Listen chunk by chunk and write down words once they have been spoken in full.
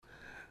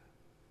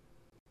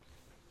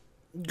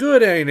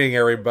Good evening,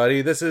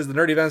 everybody. This is the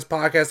Nerdy Venoms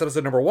Podcast,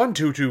 episode number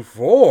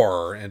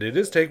 1224, and it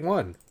is take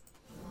one.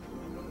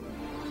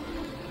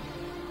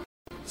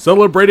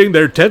 Celebrating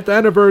their 10th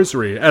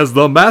anniversary as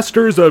the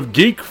Masters of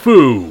Geek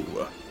Fu.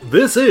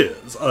 This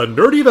is a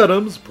Nerdy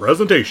Venoms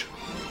presentation.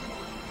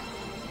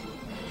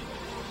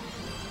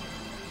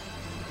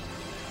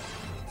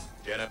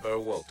 Jennifer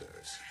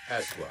Walters,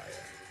 Esquire,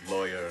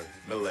 lawyer,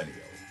 millennial,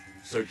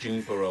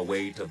 searching for a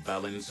way to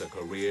balance a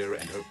career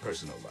and her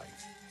personal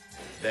life.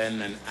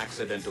 Then an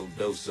accidental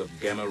dose of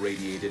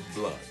gamma-radiated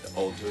blood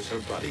alters her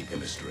body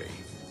chemistry.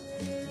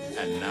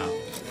 And now,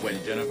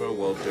 when Jennifer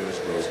Walters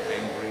grows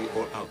angry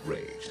or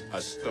outraged,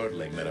 a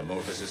startling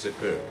metamorphosis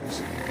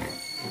occurs.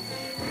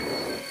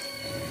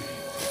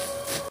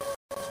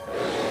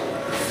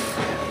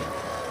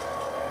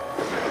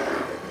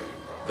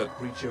 The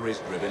creature is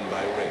driven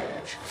by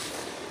rage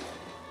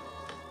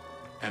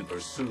and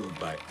pursued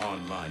by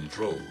online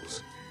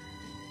trolls.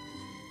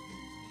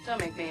 Don't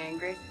make me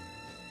angry.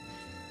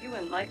 You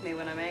wouldn't like me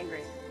when I'm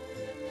angry.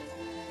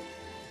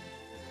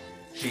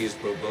 She is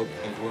provoked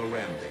into a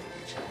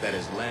rampage that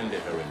has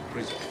landed her in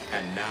prison,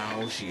 and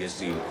now she is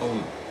seen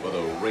only for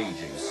the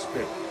raging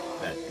spirit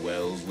that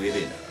dwells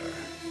within her.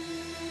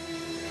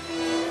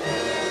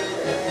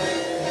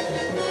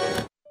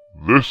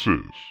 This is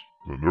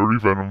the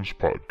Nerdy Venoms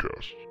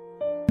Podcast.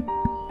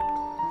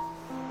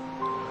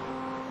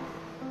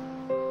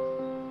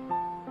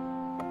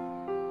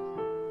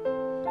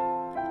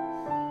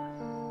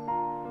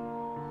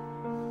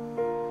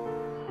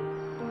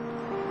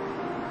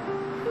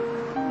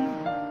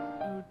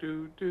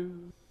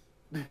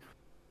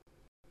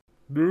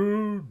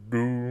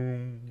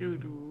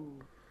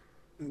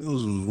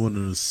 Those was one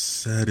of the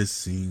saddest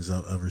scenes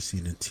I've ever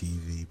seen in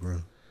TV, bro.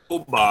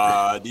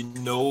 Nobody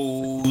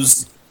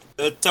knows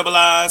the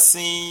double-eye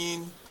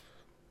scene.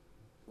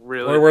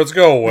 Really? Words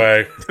go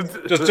away.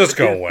 just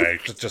go away.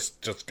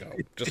 Just go.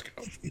 Just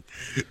go.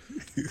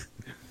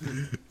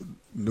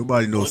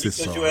 Nobody knows his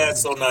song. You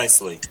asked so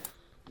nicely.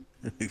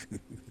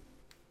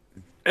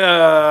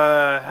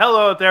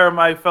 Hello there,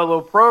 my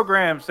fellow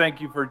programs. Thank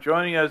you for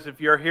joining us.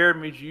 If you're here, it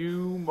means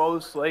you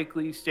most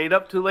likely stayed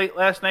up too late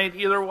last night,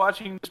 either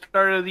watching the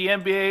start of the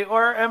NBA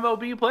or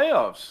MLB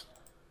playoffs.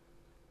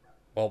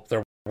 Well, there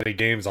were any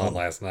games on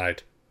last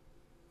night.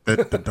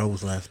 That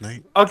was last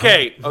night.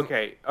 Okay,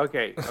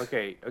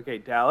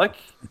 Dalek.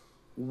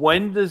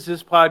 When does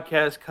this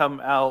podcast come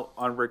out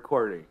on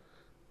recording?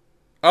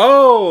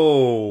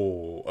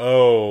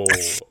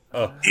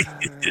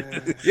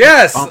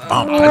 Yes!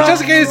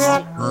 Just in case...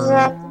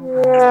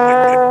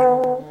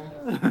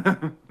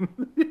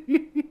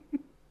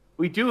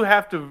 We do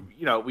have to,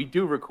 we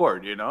do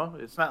record,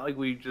 It's not like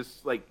we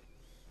just,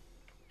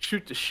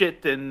 shoot the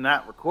shit and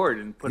not record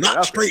and put it up.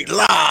 Not straight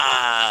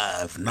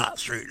live.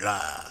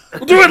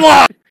 We'll do it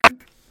live!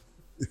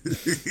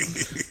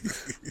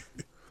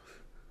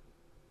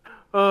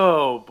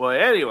 Oh, boy.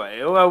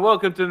 Anyway,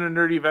 welcome to the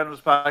Nerdy Venoms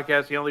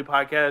Podcast, the only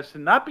podcast.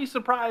 And not be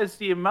surprised,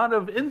 the amount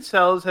of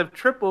incels have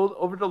tripled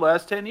over the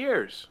last 10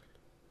 years.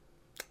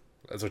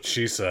 That's what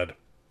she said.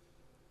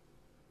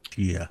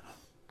 Yeah.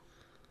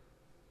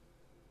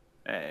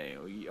 Hey,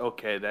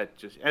 okay, that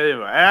just...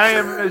 Anyway, I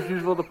am, as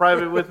usual, the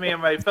private with me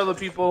and my fellow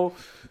people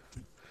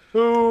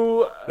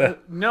who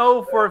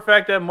know for a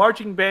fact that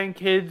marching band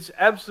kids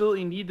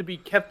absolutely need to be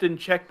kept in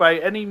check by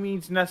any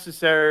means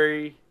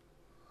necessary.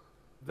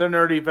 The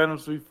Nerdy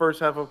Venoms. We first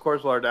have, of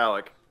course, Lord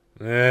Alec.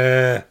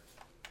 Okay.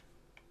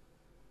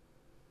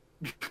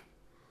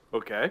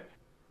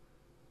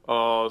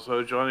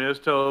 So joining us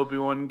to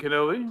Obi-Wan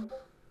Kenobi.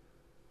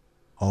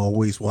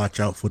 Always watch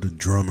out for the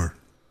drummer.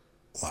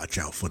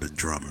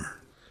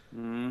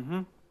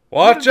 Mm-hmm.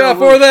 Watch out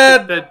for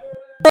that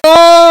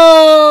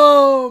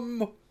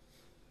drum!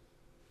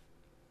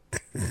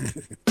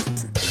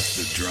 That's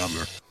the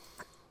drummer.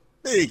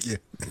 Thank you.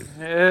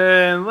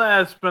 And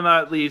last but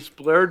not least,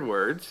 Blurred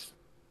Words.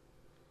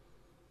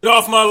 Get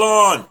off my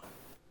lawn!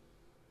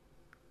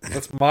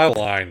 That's my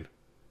line.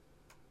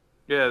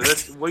 Yeah,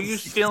 were you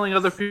stealing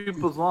other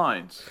people's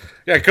lines?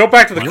 Yeah, go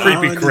back to the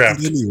creepy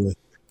crypt. Anyway.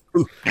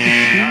 Whose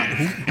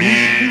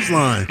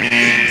line?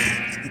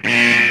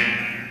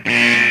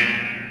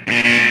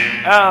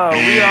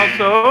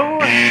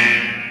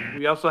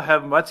 We also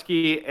have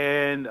Mutsky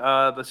and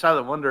the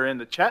Silent Wonder in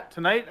the chat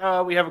tonight.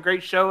 We have a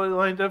great show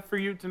lined up for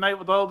you tonight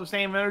with all the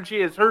same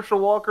energy as Herschel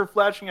Walker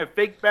flashing a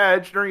fake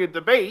badge during a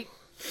debate.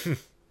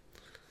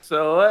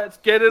 So let's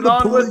get it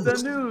on with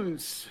the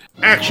news.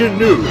 Action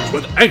news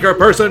with anchor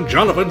person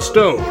Jonathan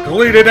Stowe.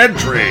 Deleted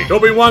entry.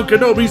 Obi-Wan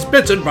Kenobi's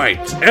Bits and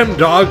Bites.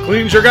 M-Dog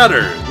cleans your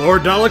gutters.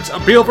 Lord Dalek's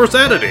appeal for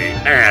sanity.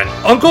 And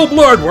Uncle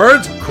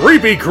Blurredword's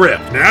Creepy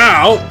Crypt.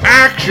 Now,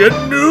 action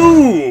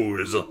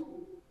news.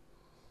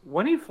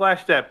 When he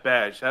flashed that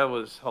badge, that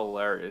was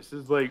hilarious.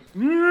 It's like,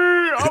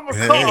 I'm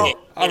a cop.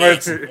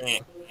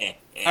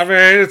 I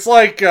mean, it's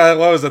like, what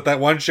was it, that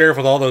one sheriff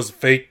with all those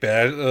fake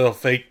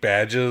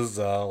badges,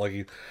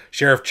 like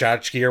Sheriff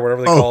Chachki or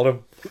whatever they called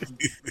him?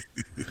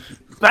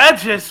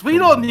 Badges? We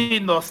don't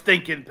need no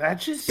stinking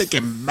badges.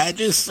 Stinking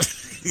badges?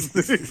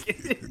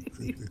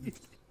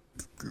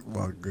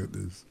 My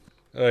goodness.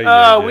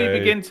 We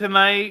begin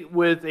tonight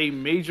with a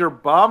major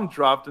bomb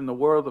dropped in the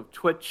world of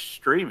Twitch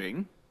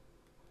streaming.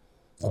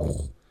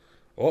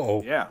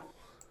 Uh-oh. Yeah.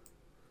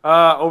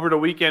 Over the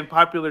weekend,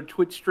 popular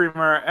Twitch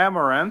streamer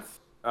Amaranth,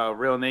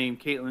 real name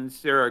Caitlin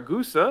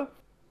Saragusa,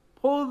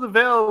 pulled the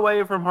veil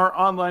away from her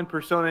online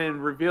persona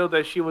and revealed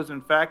that she was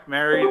in fact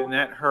married and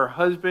that her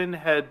husband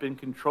had been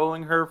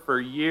controlling her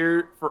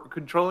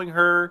controlling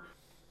her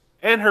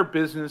and her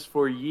business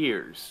for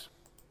years.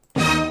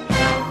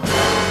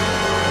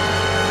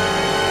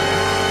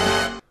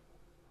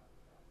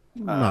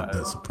 Not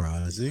that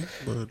surprising,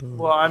 but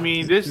Well, I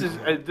mean, this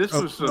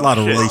was a lot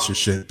of shit.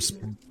 relationships,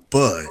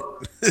 but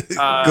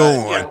go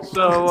on. Yeah,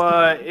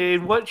 so,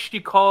 in what she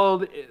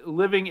called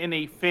living in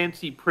a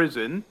fancy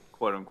prison,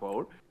 quote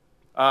unquote,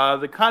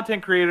 the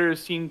content creator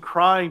is seen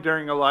crying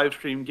during a live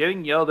stream,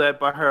 getting yelled at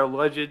by her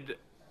alleged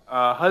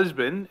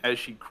husband as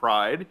she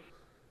cried,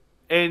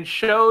 and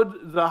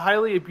showed the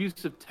highly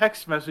abusive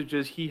text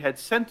messages he had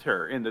sent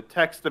her. In the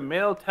text, the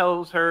male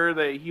tells her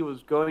that he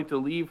was going to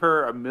leave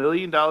her $1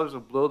 million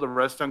and blow the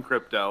rest on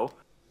crypto,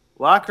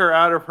 lock her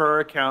out of her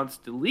accounts,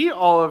 delete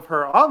all of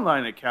her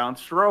online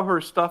accounts, throw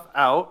her stuff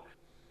out,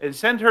 and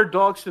send her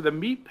dogs to the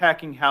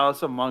meatpacking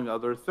house, among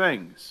other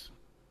things.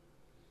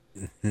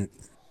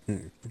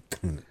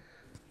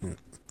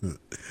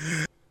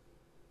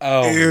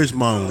 Here's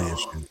my only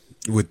issue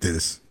with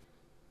this.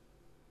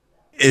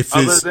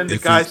 Other than the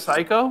guy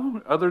psycho?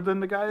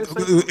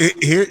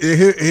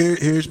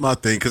 Here's my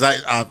thing, because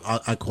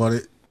I caught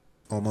it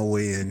on my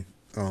way in.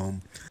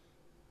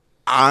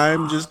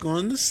 I'm just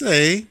going to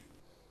say,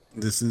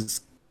 this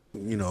is,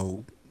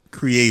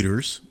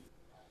 creators.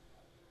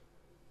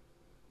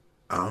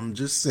 I'm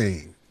just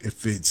saying,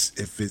 if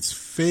it's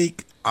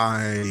fake,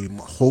 I'm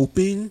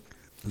hoping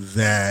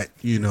that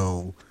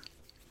they're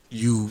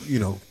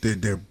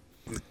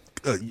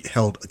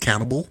held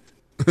accountable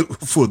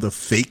for the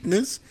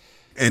fakeness.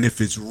 And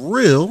if it's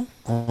real,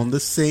 on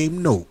the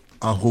same note,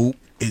 I hope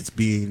it's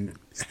being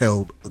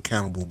held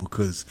accountable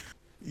because,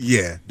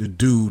 yeah, the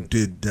dude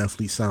did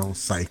definitely sound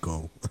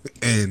psycho,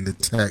 and the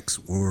texts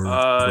were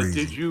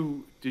crazy.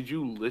 Did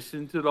you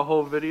listen to the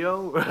whole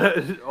video?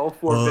 All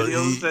 4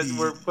 videos that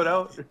were put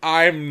out?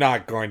 I'm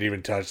not going to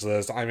even touch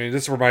this. I mean,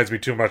 this reminds me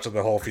too much of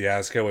the whole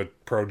fiasco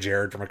with Pro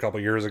Jared from a couple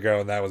years ago,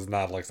 and that was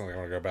not like something I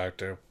want to go back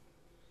to.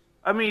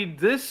 I mean,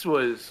 this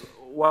was...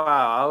 Wow,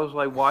 I was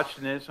like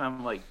watching this, and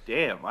I'm like,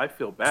 damn, I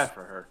feel bad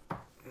for her.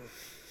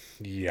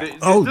 Yeah. This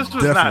was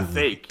definitely not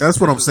fake. That's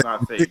what I'm This was saying.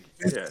 not fake.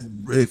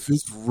 If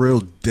it's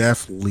real,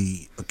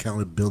 definitely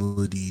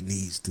accountability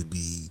needs to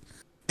be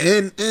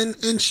and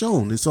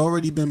shown. It's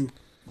already been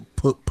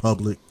put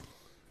public.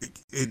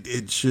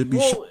 It should be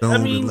shown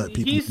and let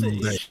people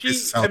know that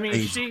this is how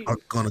things are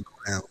gonna go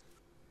down.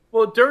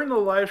 Well, during the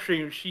live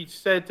stream, she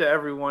said to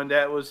everyone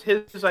that it was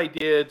his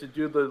idea to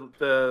do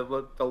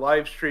the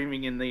live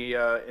streaming in the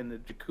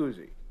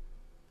jacuzzi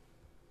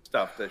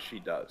stuff that she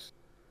does,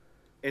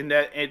 and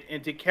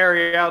to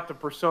carry out the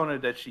persona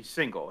that she's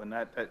single and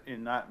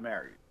not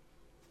married.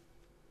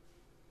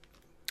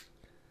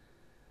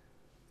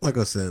 Like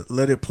I said,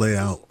 let it play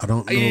out. I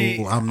don't know.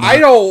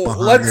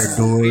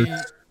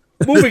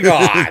 Moving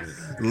on.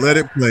 Let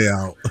it play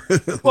out.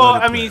 Well,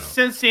 I mean,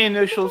 since the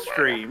initial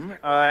stream,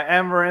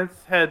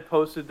 Amaranth had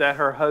posted that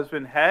her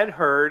husband had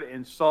heard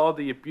and saw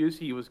the abuse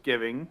he was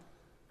giving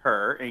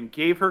her and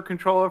gave her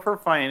control of her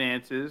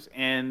finances,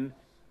 and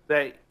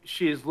that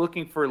she is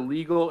looking for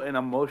legal and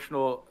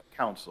emotional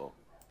counsel.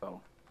 So,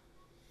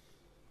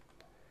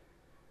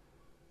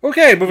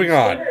 okay, moving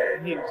on.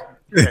 He's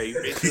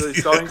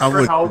basically going I'm for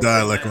with help.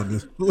 dialect on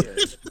this.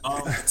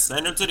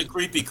 Send him to the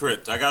creepy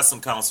crypt. I got some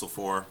counsel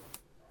for her.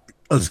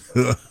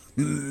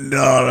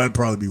 No, that'd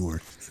probably be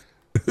worse.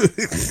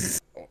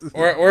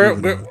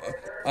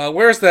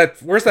 Where's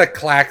that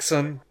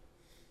klaxon?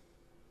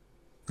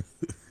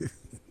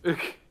 You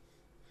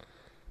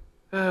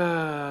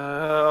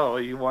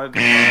want?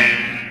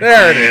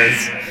 There it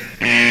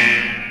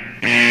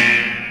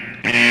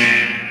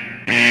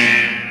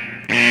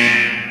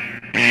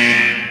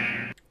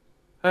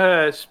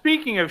is.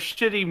 Speaking of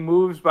shitty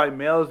moves by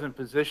males in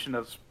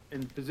positions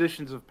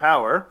of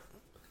power.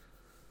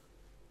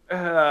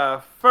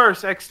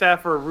 First,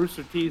 ex-staffer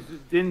Rooster Teeth's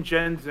Din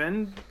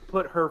Jensen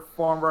put her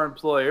former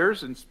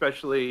employers, and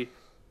especially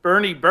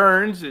Bernie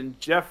Burns and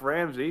Jeff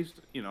Ramsey,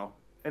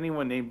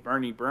 anyone named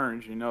Bernie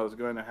Burns, is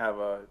going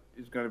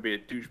to be a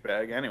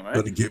douchebag anyway.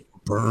 Going to get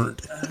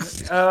burned.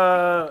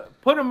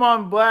 Put them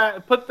on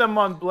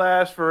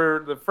blast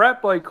for the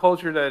frat boy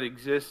culture that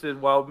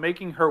existed, while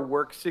making her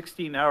work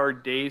 16-hour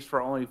days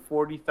for only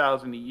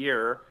 $40,000 a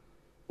year,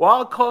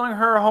 while calling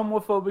her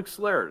homophobic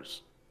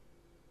slurs.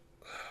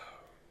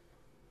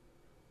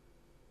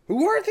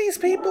 Who are these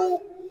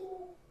people?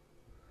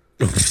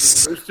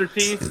 Rooster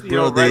Teeth,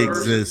 they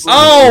exist.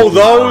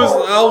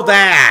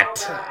 That.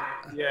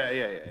 Yeah.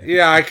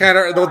 Yeah, I kind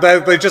of.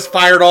 They just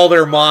fired all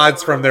their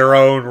mods from their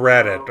own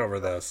Reddit over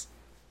this.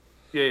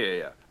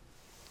 Yeah.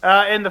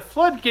 And the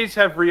floodgates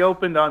have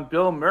reopened on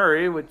Bill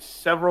Murray, with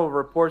several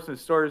reports and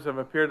stories have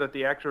appeared that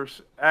the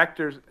actor's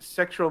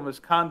sexual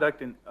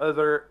misconduct and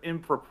other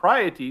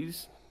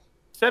improprieties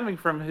stemming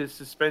from his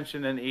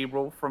suspension in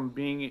April from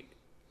the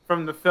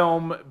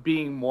film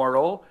Being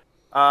Mortal,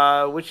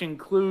 which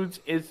includes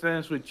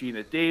incidents with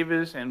Gina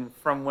Davis and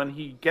from when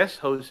he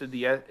guest hosted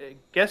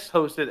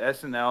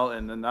SNL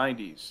in the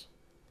 90s.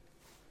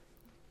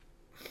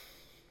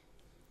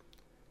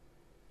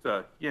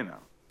 So, you know.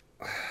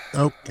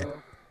 Okay.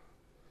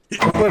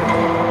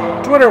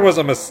 Twitter was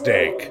a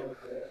mistake.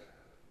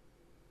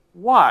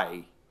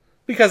 Why?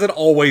 Because it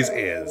always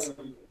is.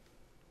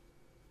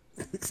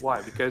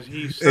 Why? Because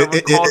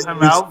someone called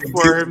him out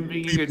for him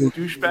being a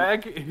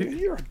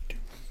douchebag?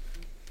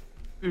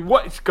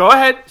 What? Go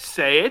ahead,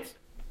 say it.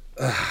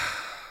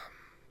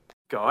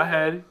 Go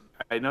ahead.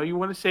 I know you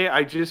want to say it.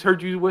 I just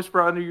heard you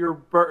whisper under your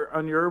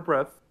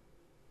breath.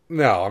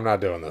 No, I'm not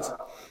doing this.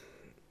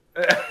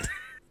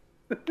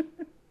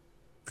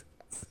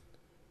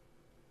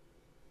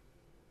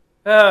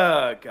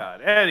 Oh,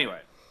 God.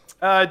 Anyway,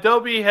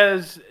 Adobe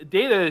has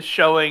data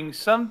showing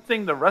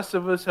something the rest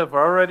of us have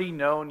already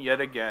known yet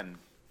again.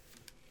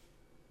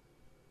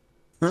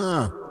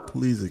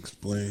 Please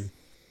explain.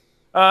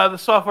 The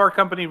software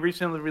company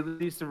recently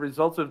released the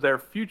results of their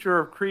Future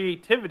of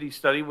Creativity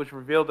study, which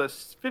revealed that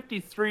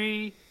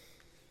 53%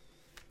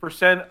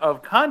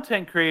 of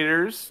content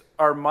creators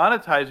are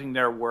monetizing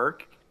their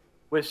work,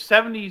 with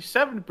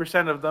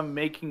 77% of them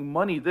making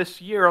money this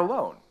year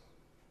alone.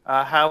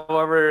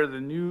 However,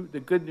 the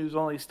good news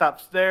only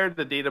stops there.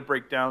 The data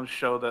breakdowns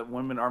show that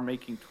women are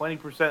making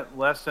 20%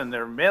 less than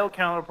their male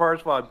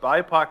counterparts, while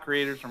BIPOC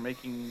creators are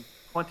making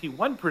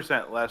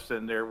 21% less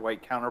than their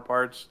white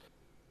counterparts.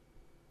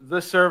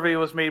 This survey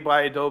was made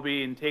by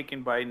Adobe and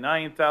taken by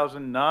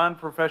 9,000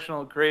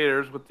 non-professional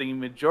creators, with the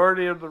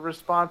majority of the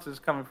responses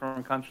coming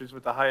from countries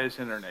with the highest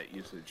internet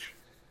usage.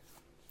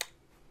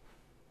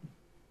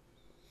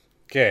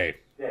 Okay.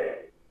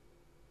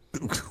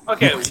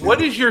 Okay,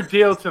 what is your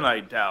deal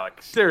tonight, Dalek?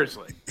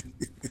 Seriously.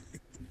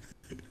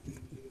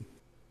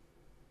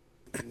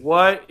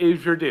 What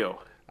is your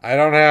deal? I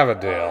don't have a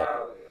deal.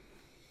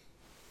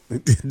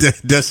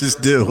 That's his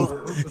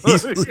deal.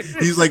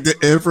 He's like, the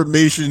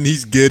information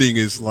he's getting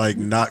is like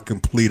not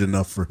complete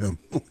enough for him.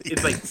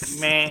 It's like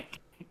meh.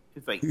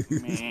 It's like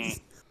meh.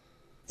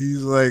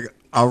 He's like,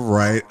 all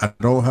right, I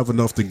don't have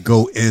enough to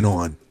go in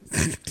on.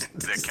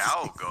 The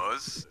cow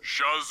goes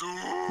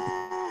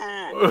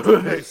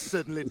Shazoo! It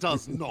certainly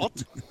does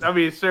not. I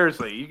mean,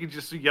 seriously, you can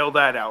just yell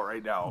that out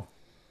right now.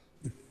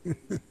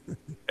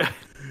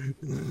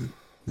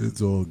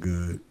 It's all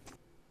good.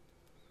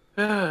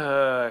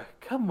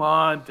 Come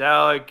on,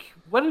 Dalek.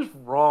 What is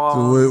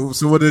wrong?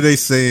 So what are they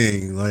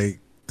saying? Like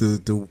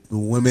the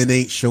women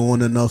ain't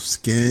showing enough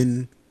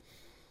skin.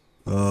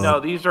 No,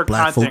 these are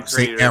black content folks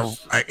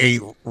creators.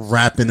 ain't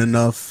rapping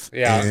enough.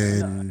 Yeah.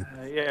 And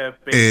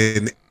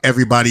basically.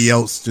 everybody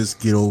else just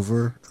get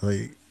over.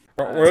 Like,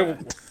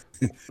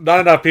 not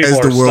enough people as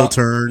are the world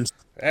turns.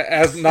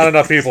 As not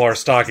enough people are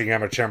stalking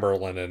Emma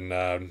Chamberlain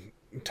in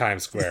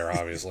Times Square,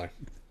 obviously.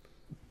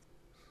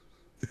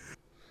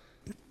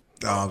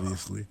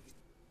 Obviously.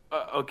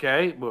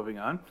 Okay, moving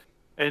on.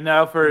 And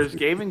now for his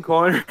gaming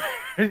corner,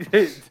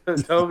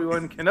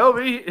 Obi-Wan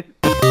Kenobi.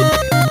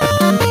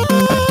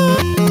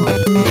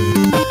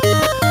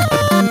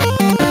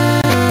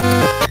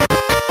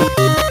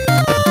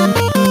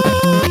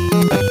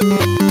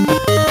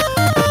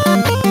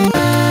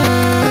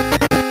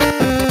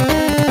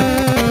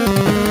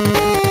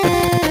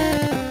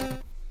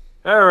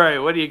 All right,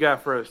 what do you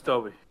got for us,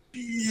 Toby?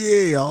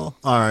 Yeah, y'all.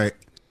 All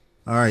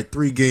right,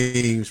 3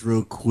 games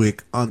real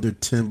quick, under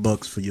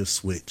 $10 for your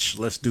Switch.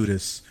 Let's do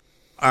this.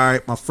 All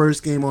right, my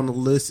first game on the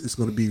list is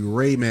going to be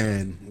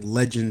Rayman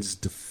Legends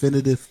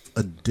Definitive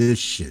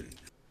Edition.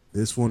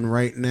 This one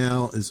right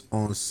now is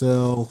on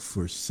sale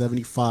for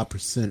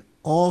 75%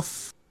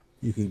 off.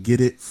 You can get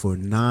it for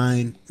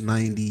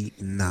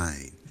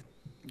 $9.99.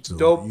 So,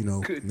 Dope, you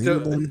know,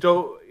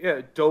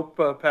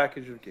 dope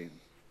package of games.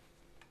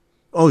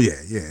 Oh yeah.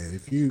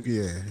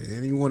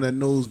 Anyone that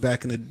knows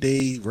back in the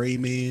day,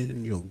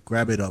 Rayman,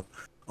 grab it up.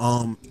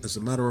 As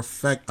a matter of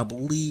fact, I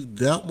believe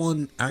that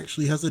one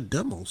actually has a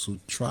demo, so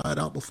try it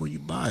out before you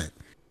buy it.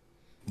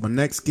 My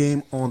next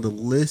game on the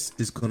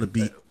list is gonna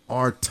be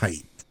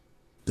R-Type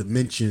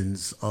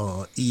Dimensions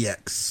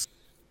EX.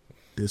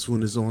 This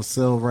one is on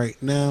sale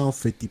right now,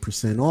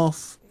 50%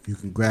 off. You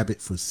can grab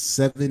it for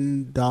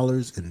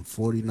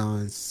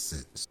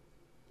 $7.49.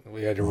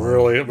 You had to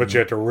really, but you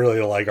had to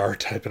really like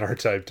R-Type and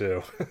R-Type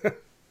 2.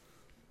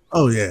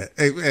 Oh yeah,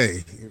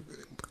 hey,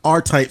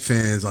 R-Type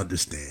fans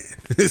understand.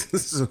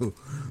 So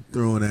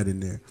throwing that in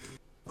there.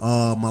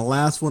 My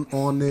last one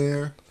on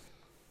there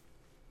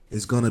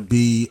is gonna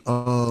be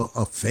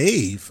a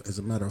fave, as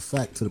a matter of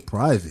fact, to the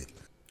private.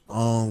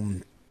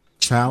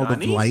 Child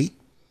of Light.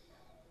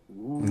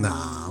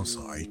 Nah, I'm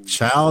sorry.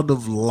 Child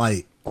of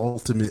Light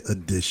Ultimate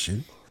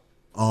Edition.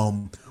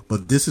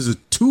 But this is a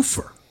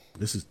twofer.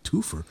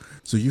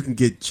 So you can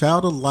get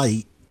Child of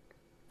Light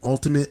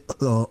ultimate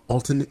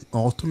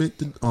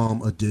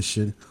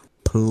edition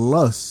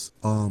plus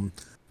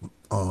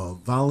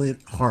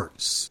Valiant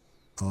Hearts,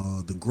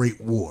 the Great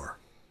War.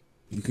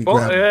 You can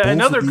grab both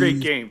another of great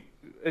these. game.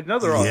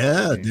 Another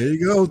Yeah, game. there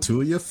you go.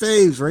 Two of your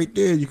faves right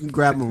there. You can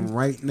grab them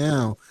right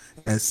now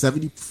at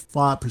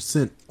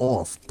 75%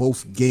 off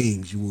both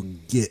games. You will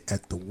get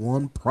at the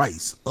one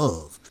price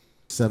of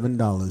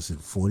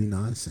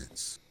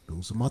 $7.49.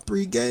 Those are my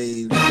 3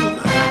 games.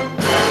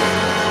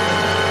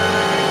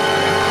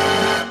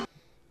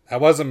 That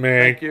wasn't me.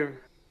 Thank you.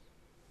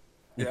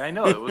 Yeah, I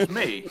know it was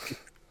me.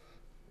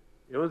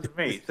 It was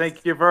me.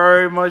 Thank you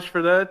very much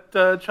for that,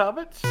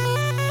 Chavez.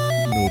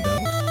 No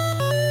doubt.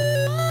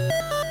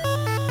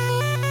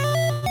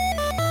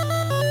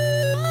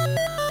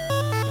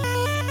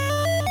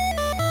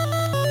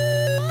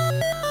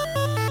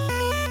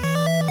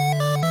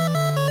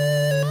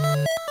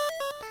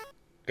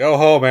 Go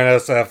home,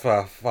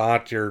 NSF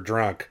font. You're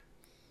drunk.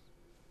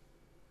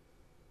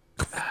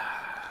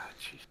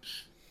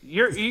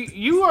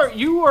 You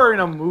are in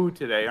a mood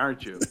today,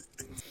 aren't you?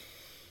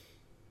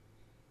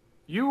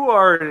 You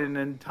are in an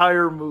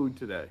entire mood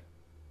today.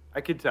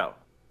 I can tell.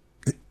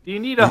 Do you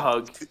need a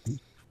hug?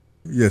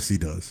 Yes, he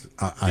does.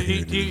 I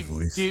hear it in his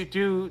voice.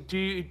 Do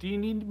you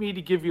need me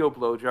to give you a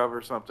blowjob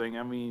or something?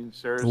 I mean,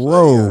 seriously.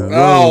 Whoa.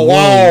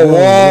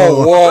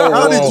 Whoa.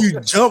 How did you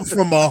jump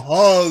from a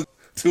hug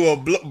to a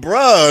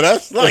bro?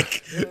 That's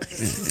like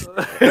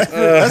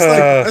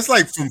that's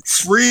like from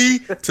free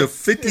to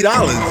 $50.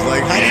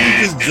 Like, how did you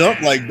just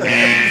jump like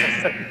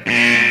that?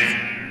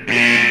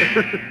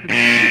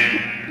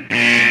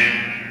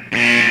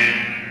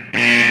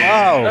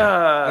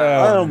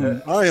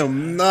 Wow. I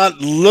am not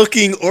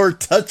looking or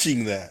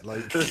touching that.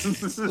 Like,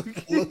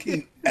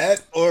 looking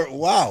at or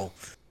wow.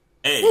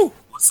 Hey,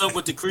 what's up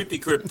with the Creepy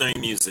Crypt theme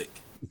music?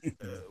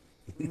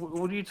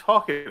 What are you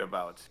talking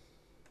about?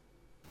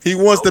 He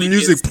wants the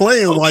music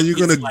playing while you're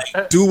gonna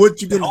do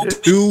what you're gonna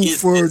do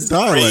for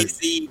dialect.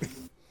 Crazy,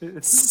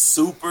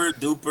 super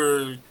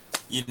duper,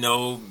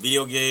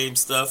 video game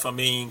stuff. I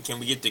mean, can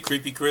we get the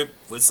Creepy Crypt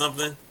with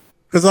something?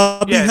 Because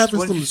I'll be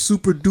having some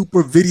super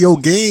duper video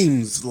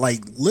games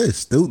like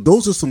list.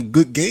 Those are some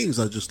good games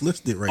I just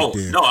listed right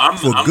there. No, I'm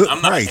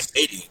price. not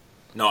hating.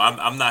 No,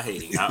 I'm not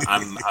hating.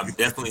 I'm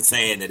definitely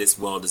saying that it's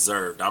well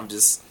deserved. I'm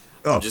just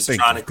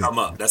trying to come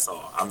up. That's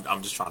all.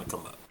 I'm just trying to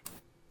come up.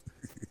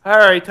 All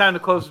right, time to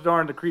close the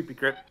door on the Creepy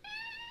Crypt.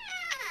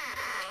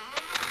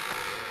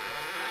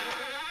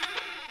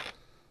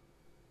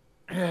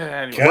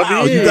 Anyway.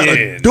 Wow, you got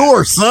a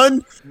door,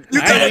 son. You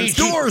got a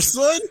door,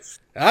 son.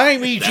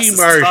 I'm E.G.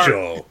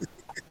 Marshall.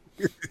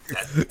 Yo,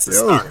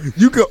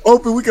 we can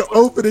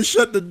open and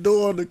shut the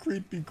door on the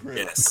Creepy Crypt.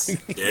 Yes,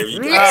 there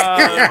you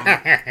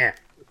go.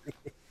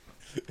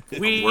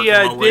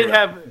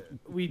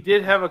 We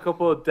did have a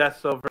couple of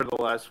deaths over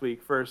the last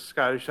week. First,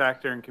 Scottish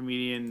actor and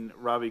comedian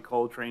Robbie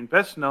Coltrane,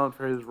 best known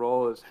for his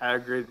role as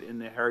Hagrid in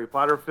the Harry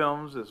Potter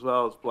films, as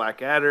well as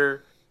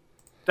Blackadder,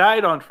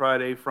 died on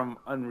Friday from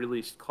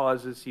unreleased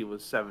causes. He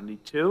was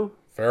 72.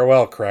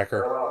 Farewell,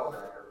 Cracker.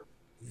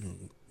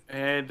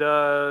 And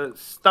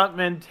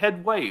stuntman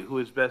Ted White, who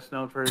is best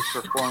known for his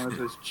performance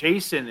as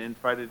Jason in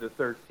Friday the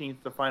 13th,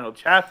 the final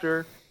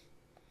chapter,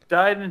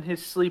 died in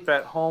his sleep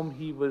at home.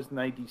 He was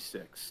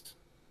 96.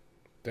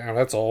 Damn,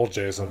 that's old,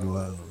 Jason.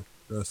 Wow,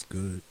 that's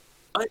good.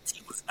 What?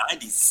 He was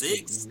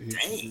 96?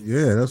 Dang.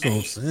 Yeah, that's what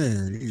I'm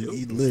saying.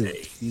 He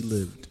lived. He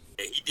lived.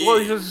 Yeah, he did. Well,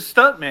 he was a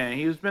stuntman.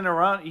 He's been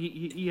around.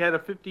 He had a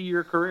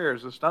 50-year career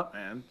as a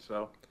stuntman.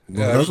 So.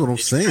 Well, that's what I'm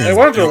saying. They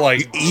went for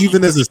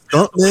even as a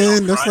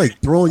stuntman, that's like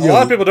throwing your. A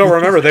lot of people don't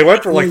remember. They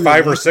went for like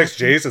 5 or 6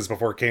 Jasons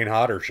before Kane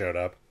Hodder showed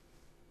up.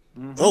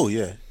 Mm-hmm. Oh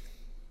yeah.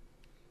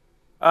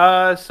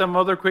 Some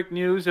other quick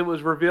news. It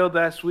was revealed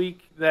last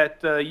week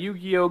that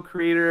Yu-Gi-Oh!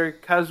 Creator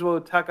Kazuo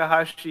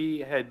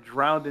Takahashi had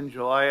drowned in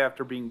July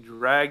after being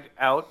dragged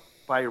out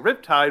by a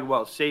riptide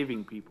while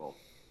saving people.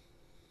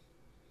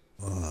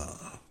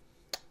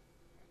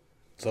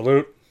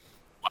 Salute.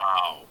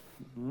 Wow.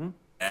 Mm-hmm.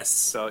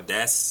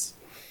 That's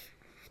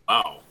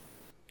wow.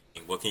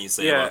 What can you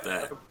say about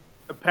that?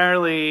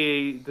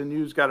 Apparently, the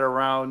news got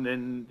around,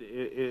 and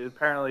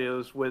apparently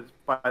it was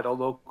by the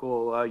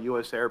local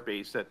U.S. Air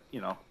Base that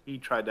he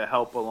tried to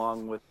help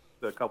along with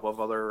a couple of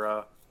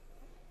other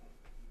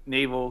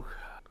naval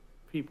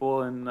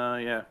people, and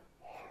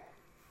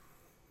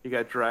he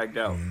got dragged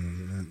out.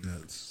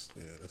 That's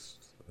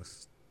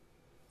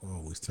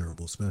always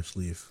terrible,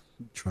 especially if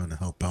you're trying to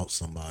help out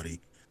somebody.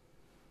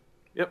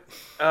 Yep.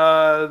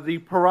 The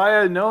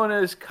pariah known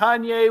as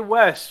Kanye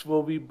West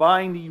will be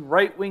buying the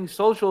right-wing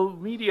social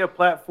media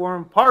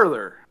platform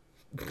Parler.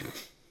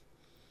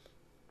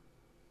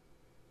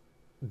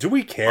 Do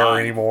we care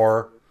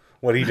anymore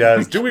what he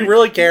does? Do we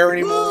really care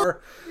anymore?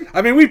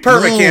 I mean, we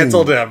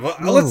canceled him.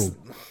 Let's.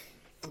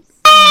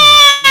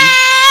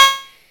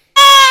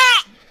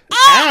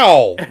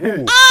 Ow!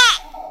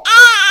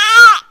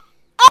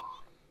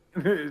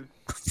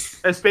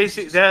 That's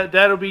basic.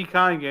 That'll be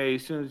Kanye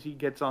as soon as he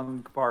gets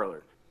on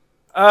Parler.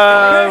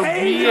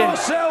 Behave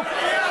yourself.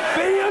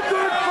 Be a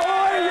good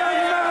boy,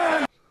 young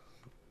man.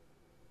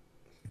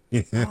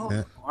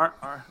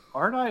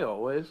 Aren't I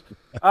always?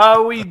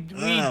 We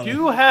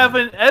do have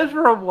an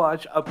Ezra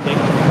watch update.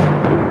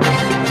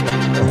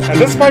 And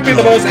this might be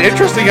the most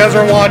interesting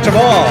Ezra watch of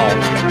all.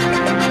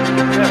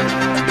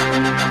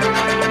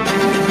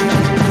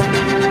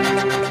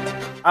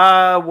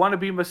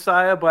 Wannabe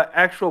Messiah but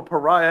actual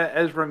pariah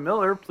Ezra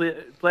Miller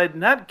pled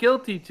not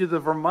guilty to the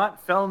Vermont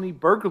felony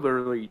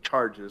burglary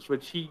charges,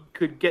 which he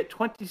could get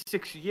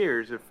 26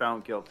 years if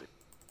found guilty.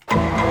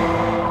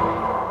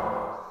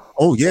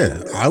 Oh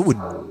yeah, I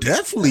would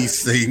definitely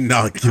say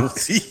not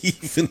guilty,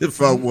 even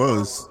if I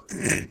was.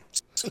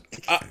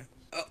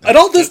 And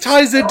all this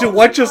ties into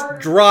what just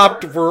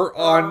dropped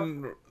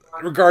on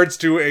regards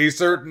to a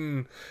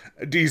certain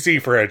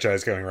DC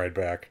franchise going right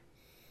back.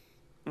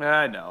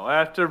 I know.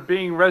 After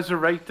being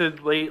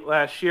resurrected late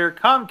last year,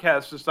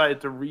 Comcast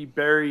decided to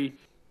rebury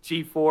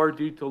G4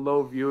 due to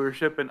low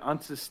viewership and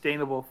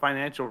unsustainable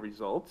financial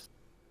results.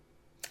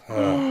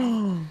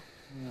 I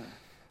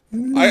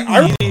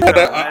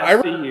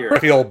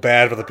feel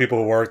bad for the people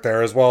who work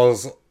there, as well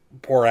as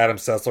poor Adam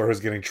Sessler,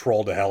 who's getting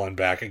trolled to hell and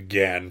back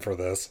again for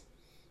this.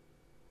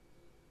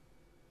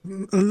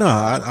 No,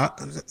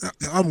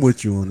 I'm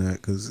with you on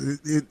that, because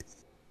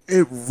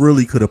it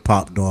really could have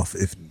popped off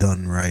if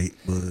done right.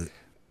 But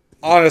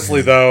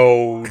honestly,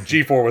 though,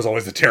 G4 was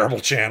always a terrible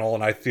channel,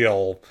 and I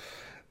feel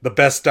the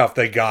best stuff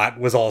they got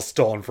was all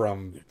stolen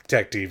from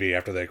Tech TV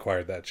after they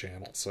acquired that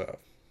channel. So,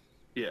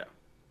 yeah.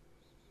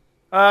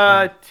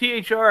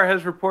 THR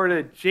has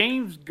reported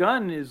James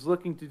Gunn is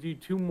looking to do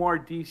 2 more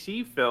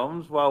DC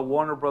films, while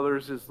Warner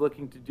Brothers is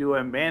looking to do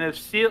a Man of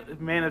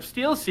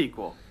Steel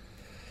sequel.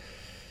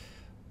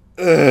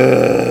 A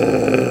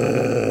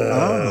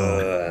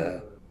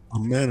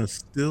Man of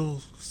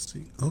Steel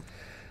sequel.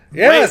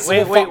 Yes.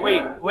 Wait.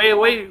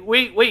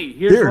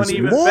 Here's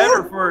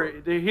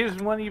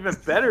one even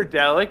better,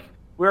 Dalek.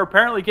 We're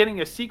apparently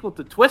getting a sequel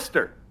to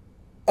Twister.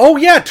 Oh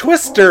yeah,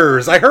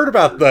 Twisters! I heard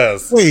about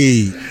this.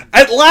 Wait.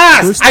 At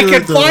last, I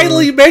can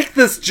finally make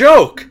this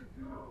joke.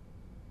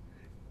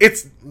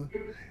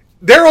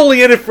 They're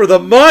only in it for the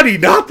money,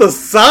 not the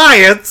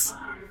science.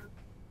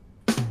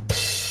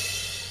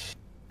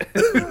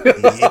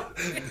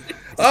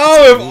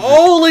 Oh, if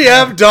only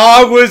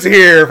M-Dog was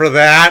here for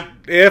that.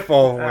 If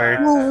only.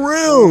 For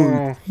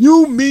real?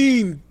 You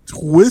mean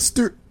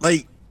Twister?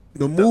 Like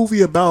the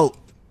movie about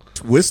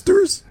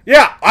Twisters?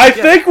 Yeah, I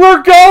think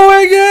we're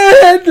going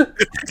in!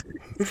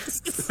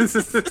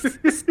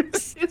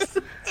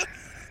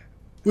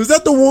 Was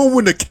that the one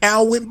when the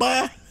cow went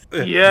by?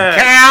 Yeah.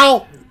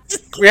 Cow!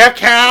 We have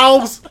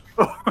cows!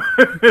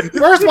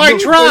 Where's my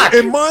truck?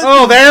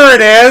 Oh, there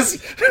it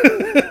is!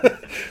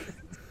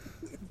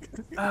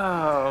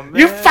 Oh, man.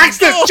 You fix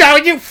this, Joe!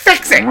 You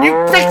fix it!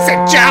 You fix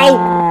it,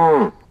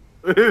 Joe!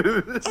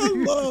 I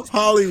love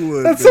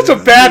Hollywood. That's such a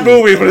bad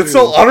movie, but it's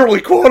so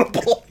utterly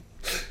quotable.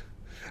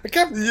 I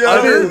kept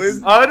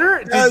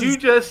utter? Did you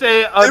just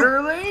say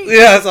utterly?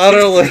 Yes,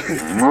 utterly.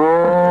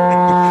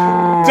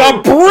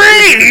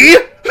 Debris!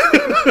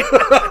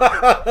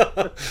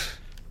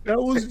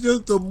 That was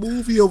just a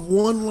movie of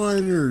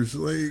one-liners.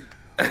 Like,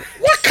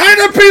 what kind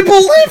of people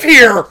live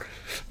here?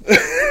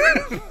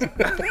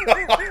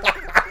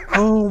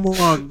 Oh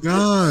my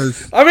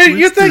gosh! I mean,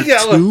 you think?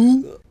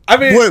 I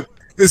mean, what?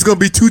 It's gonna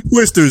be 2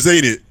 Twisters,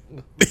 ain't it?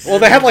 Well,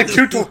 they had like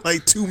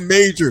two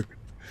major.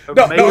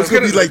 No, it's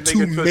gonna be like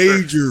 2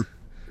 major.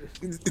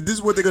 This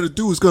is what they're gonna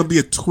do. It's gonna be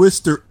a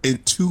Twister in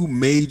 2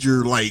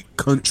 major like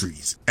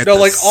countries. No,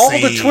 like all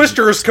the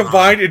Twisters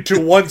combined into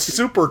one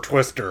super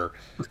Twister.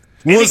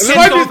 It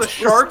might be the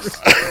sharks.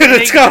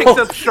 It's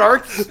got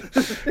sharks.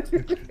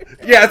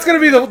 Yeah, it's gonna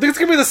be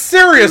the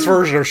serious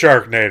version of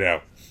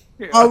Sharknado.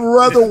 I'd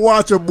rather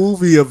watch a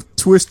movie of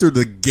Twister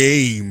the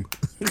Game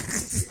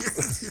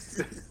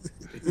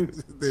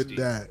than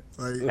that.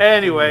 Like,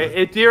 anyway,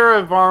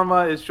 Indira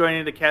Varma is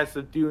joining the cast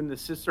of Dune: The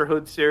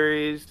Sisterhood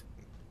series.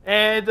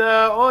 And,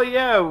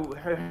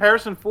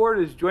 Harrison Ford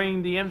is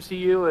joining the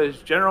MCU as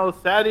General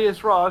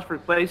Thaddeus Ross,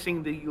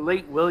 replacing the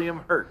late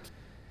William Hurt.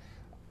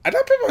 I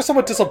know people are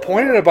somewhat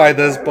disappointed by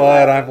this,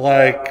 but I'm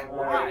like...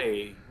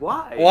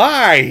 Why?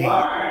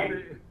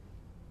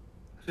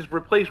 Just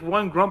replace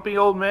one grumpy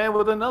old man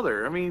with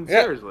another. I mean,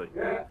 seriously.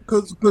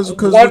 Because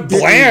one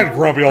bland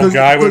grumpy old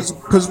guy was...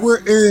 Because we're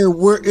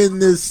in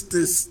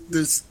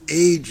this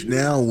age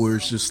now where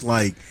it's just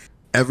like...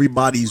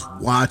 Everybody's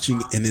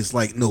watching, and it's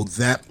like, no,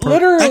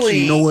 literally. Actually,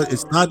 you know what?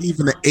 It's not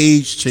even an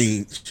age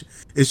change.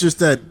 It's just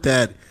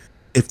that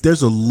if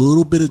there's a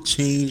little bit of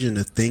change in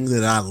the thing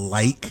that I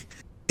like,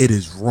 it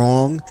is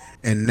wrong.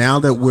 And now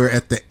that we're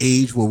at the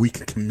age where we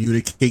can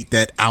communicate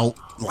that out,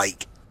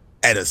 like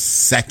at a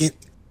second,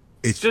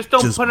 it's just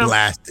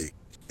blasting.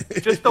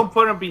 Just don't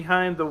put him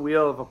behind the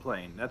wheel of a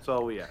plane. That's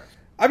all we ask.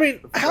 I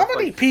mean, how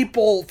many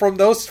people from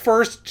those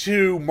first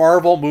 2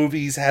 Marvel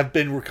movies have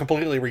been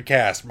completely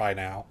recast by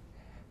now?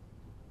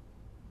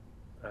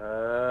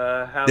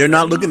 They're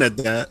not looking at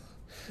that.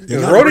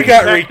 Rhodey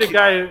got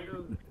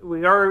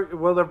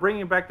they're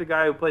bringing back the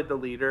guy who played the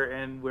leader,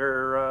 and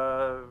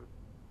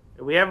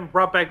we haven't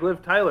brought back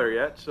Liv Tyler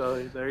yet.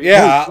 So there you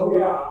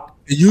go.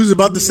 You was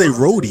about to say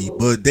Rhodey,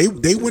 but they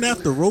went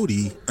after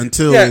Rhodey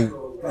until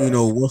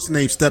what's the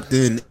name stepped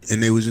in,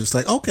 and they was just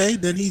like, okay,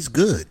 then he's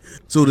good.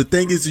 So the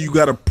thing is, you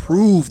got to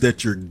prove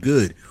that you're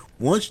good.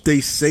 Once they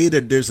say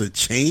that there's a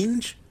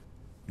change,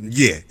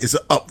 it's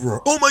an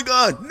uproar. Oh my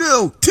God,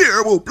 no,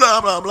 terrible, blah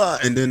blah blah,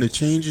 and then the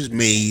change is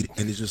made,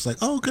 and it's just like,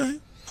 oh, okay.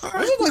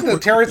 Wasn't like the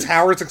Terrence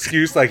Howard's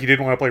excuse, like he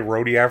didn't want to play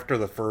Rhodey after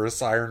the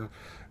first Iron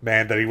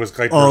Man, that he was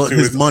like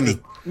his money.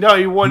 No,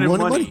 he wanted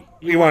money.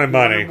 He wanted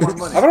money. I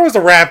thought it was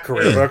a rap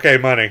career, but okay,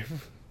 money.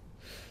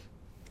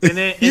 And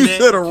then, you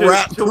said a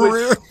rap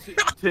career?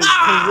 To which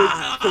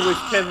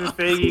Kevin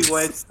Feige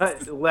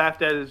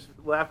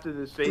laughed in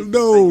his face.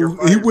 No,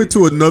 he went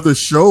to another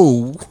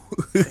show.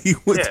 He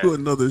went to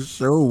another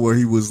show where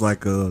he was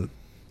like a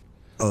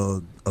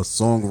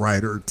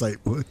songwriter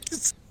type.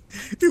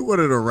 He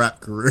wanted a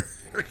rap career.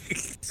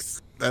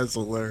 That's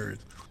hilarious.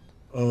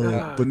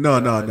 But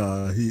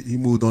no. He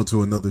moved on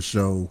to another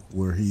show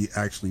where he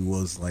actually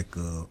was like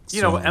a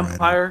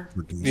Empire.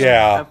 Producer.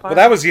 Yeah, Empire? But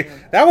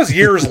that was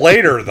years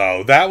later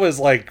though. That was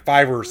like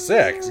 5 or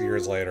 6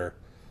 years later.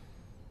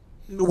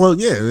 Well,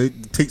 yeah,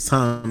 it takes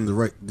time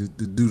to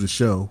do the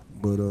show,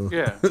 but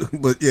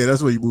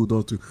that's what he moved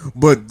on to.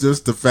 But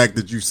just the fact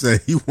that you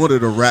said he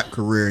wanted a rap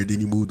career and then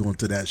he moved on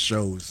to that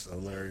show is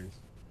hilarious.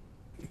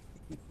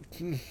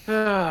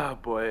 Oh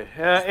boy!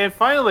 And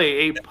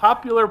finally, a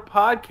popular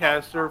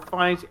podcaster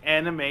finds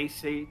anime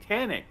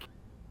satanic.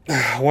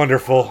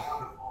 Wonderful.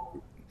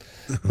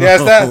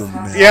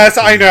 Yes,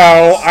 I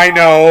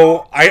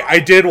know. I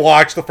did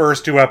watch the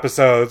first 2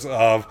 episodes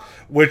of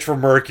Witch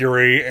from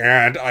Mercury,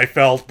 and I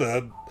felt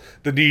the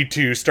need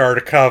to start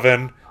a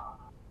coven.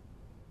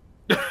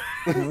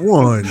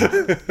 One.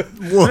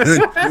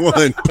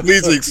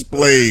 Please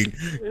explain,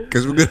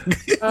 because we're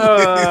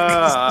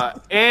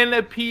gonna. And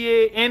a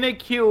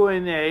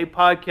Q&A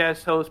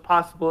podcast host,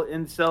 possible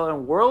incel,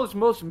 and world's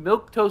most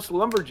milquetoast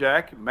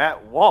lumberjack,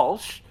 Matt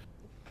Walsh,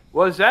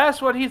 was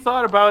asked what he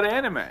thought about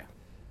anime.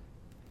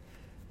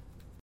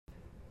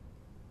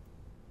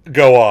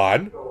 Go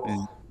on.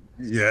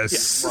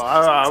 Yes. Yeah,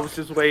 well, I was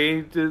just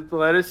waiting to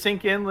let it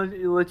sink in.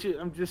 Let you.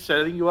 I'm just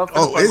setting you up.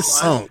 It's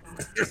sunk.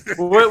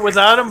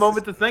 Without a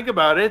moment to think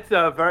about it,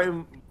 very,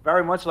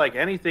 very much like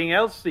anything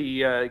else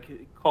he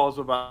calls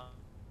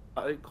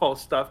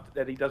stuff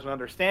that he doesn't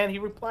understand. He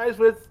replies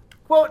with,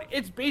 "Quote: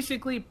 It's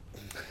basically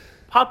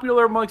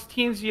popular amongst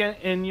teens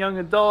and young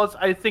adults.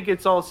 I think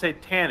it's all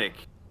satanic."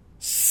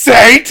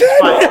 Satan.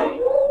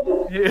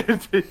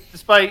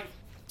 Despite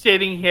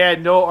stating he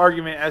had no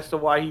argument as to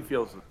why he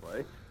feels this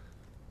way.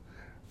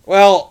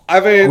 Well,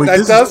 I mean,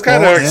 that does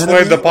kind of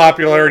explain the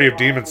popularity of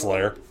Demon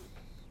Slayer.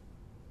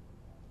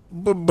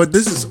 But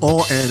this is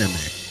all anime.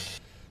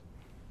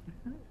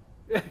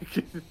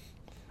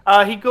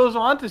 He goes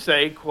on to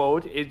say,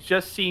 quote, "It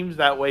just seems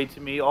that way to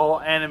me. All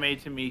anime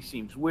to me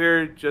seems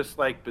weird, just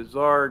like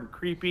bizarre and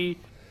creepy.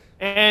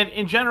 And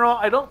in general,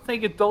 I don't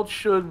think adults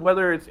should,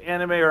 whether it's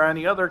anime or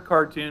any other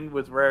cartoon,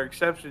 with rare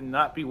exception,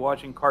 not be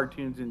watching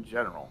cartoons in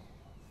general."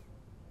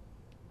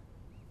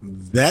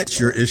 That's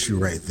your issue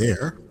right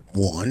there.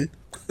 One.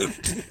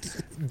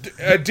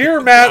 Dear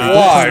Matt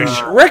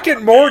Walsh, Rick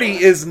and Morty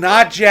is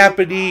not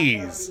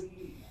Japanese.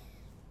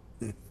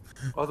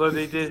 Although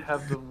they did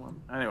have the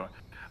one. Anyway.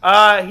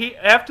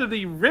 After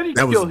the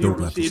ridicule he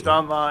received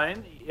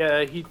online,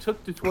 he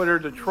took to Twitter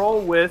to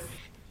troll with,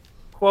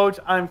 quote,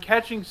 "I'm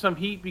catching some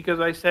heat because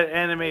I said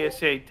anime is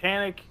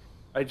satanic.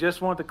 I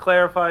just want to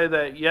clarify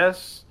that,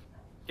 yes,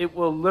 it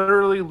will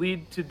literally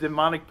lead to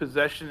demonic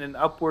possession in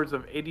upwards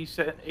of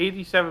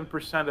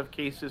 87% of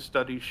cases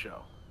studies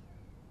show."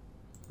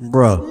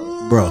 Bro,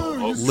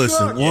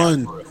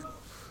 listen,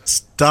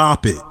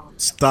 stop it.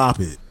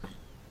 Stop.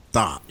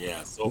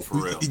 Yeah, so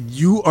for real.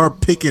 You are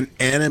picking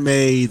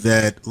anime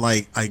that,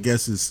 like, I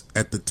guess is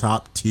at the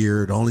top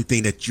tier, the only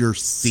thing that you're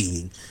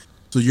seeing.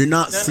 So you're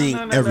not seeing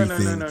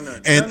everything.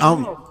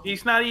 No.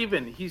 He's not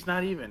even.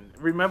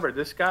 Remember,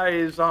 this guy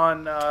is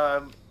on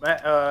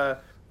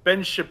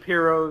Ben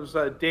Shapiro's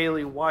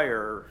Daily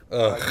Wire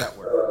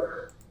network.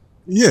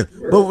 Yeah,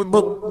 but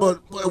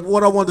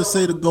what I want to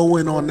say to go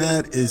in on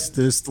that is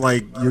this: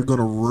 like, you're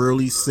gonna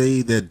really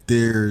say that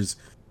there's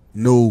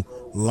no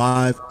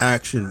live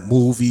action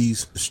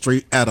movies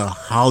straight out of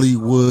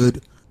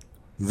Hollywood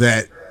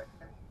that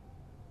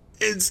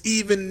it's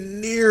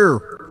even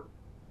near,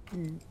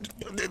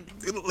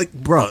 like,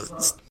 bro,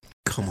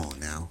 come on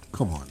now.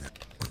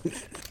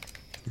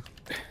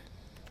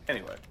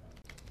 Anyway.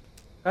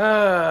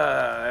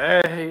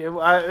 I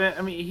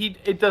mean,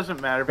 it doesn't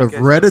matter.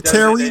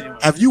 Hereditary?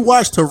 Have you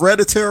watched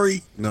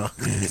Hereditary? No.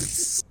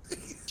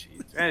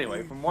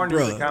 Anyway, for more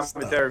news and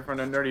commentary from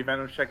the Nerdy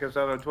Venoms, check us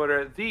out on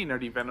Twitter at The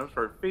Nerdy Venoms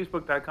or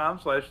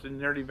Facebook.com/The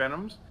Nerdy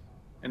Venoms.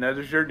 And that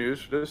is your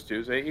news for this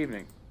Tuesday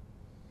evening.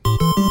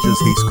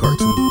 Just hates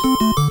cartoons.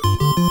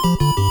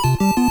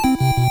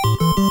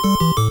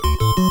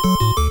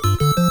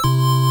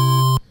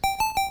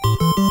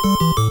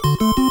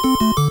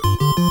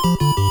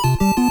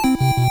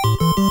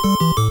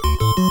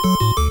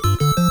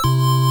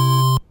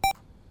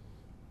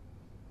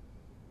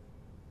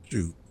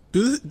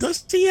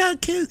 Does he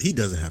have kids? He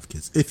doesn't have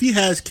kids. If he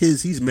has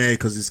kids, he's mad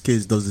because his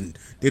kids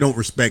they don't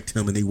respect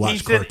him and they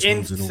watch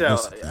cartoons and don't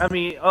listen to him. I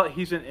mean,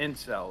 he's an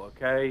incel.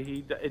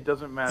 Okay, it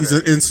doesn't matter. He's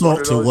an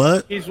insult to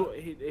what? He's one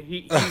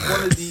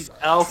of these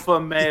alpha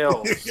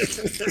males.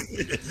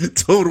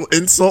 Total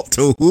insult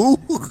to who?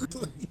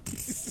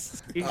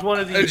 He's one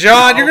of these.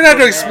 John, you're gonna have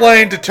to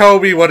explain to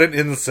Toby what an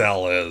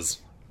incel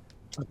is.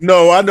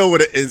 No, I know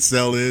what an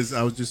incel is.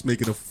 I was just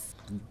making a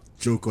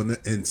joke on the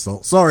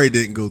insult. Sorry it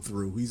didn't go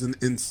through. He's an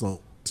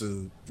insult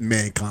to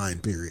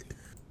mankind, period.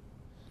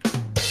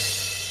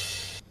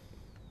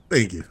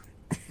 Thank you.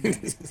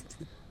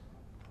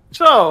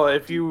 So,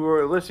 if you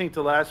were listening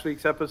to last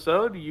week's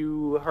episode,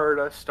 you heard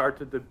us start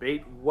to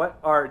debate what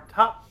our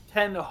top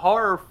 10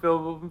 horror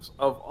films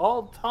of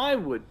all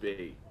time would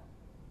be.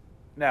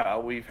 Now,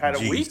 we've had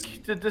a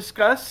week to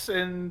discuss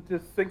and to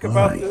think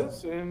about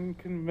this and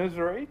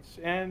commiserate.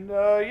 And,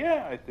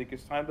 yeah, I think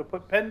it's time to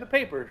put pen to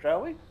paper,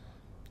 shall we?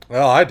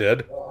 Well, I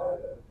did.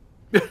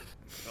 Yeah,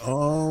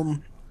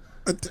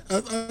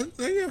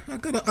 I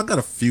got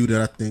a few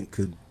that I think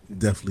could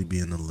definitely be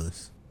in the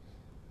list.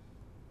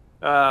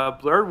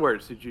 Blurred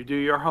Words, did you do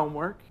your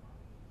homework?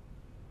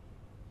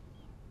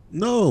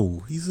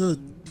 No, he's a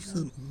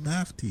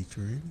math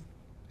teacher. Ain't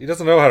he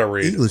doesn't know how to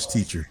read. English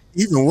teacher,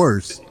 even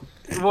worse.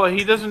 Well,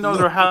 he doesn't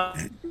know how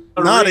to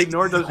read,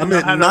 nor does he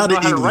know how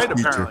to write,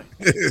 apparently.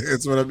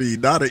 That's what I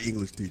mean, not an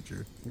English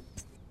teacher.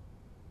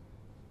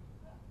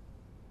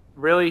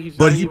 Really?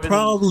 But he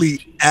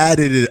probably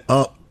added it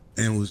up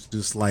and was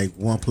just like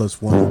 1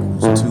 + 1 =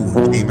 2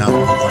 and came out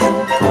with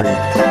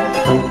like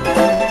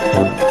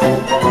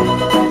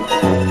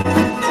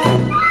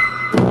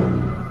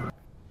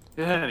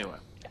 3. Anyway.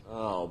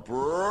 Oh,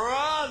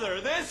 brother,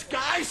 this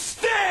guy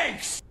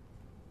stinks!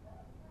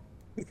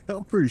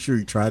 I'm pretty sure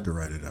he tried to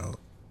write it out.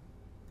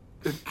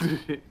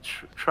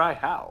 Try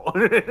how?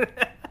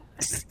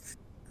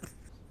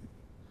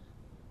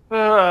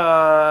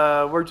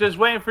 We're just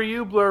waiting for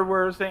you, Blurred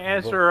Words, to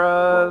answer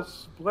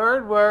us.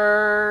 Blurred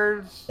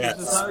Words.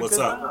 Yes, what's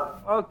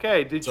up?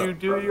 Okay, did you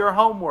do your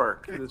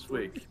homework this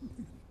week?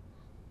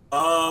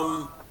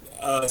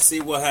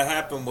 See, what had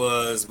happened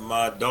was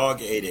my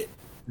dog ate it.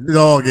 The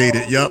dog ate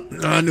it, yep.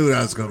 I knew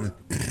that was coming.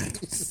 I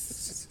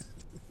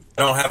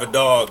don't have a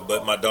dog,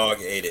 but my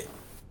dog ate it.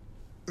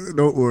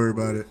 Don't worry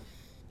about it.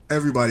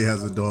 Everybody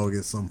has a dog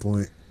at some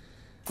point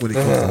when it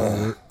comes to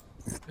homework.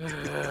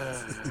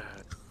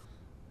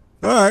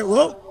 All right,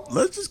 well,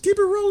 let's just keep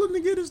it rolling to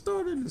get it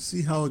started and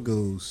see how it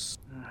goes.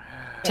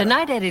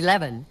 Tonight at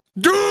 11.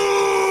 Doom!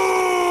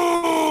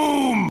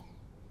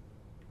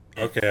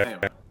 Okay.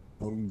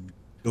 I'm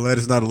glad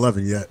it's not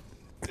 11 yet.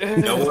 You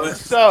know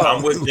what?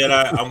 I'm with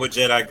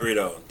Jedi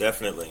Greedo,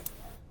 definitely.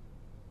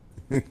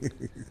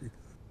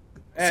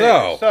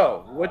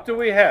 So, what do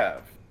we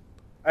have?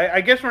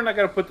 I guess we're not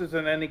going to put this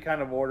in any kind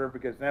of order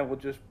because then we'll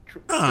just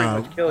pretty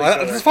much kill each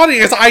other. What's funny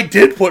is I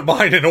did put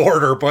mine in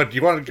order, but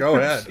you want to go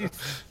ahead?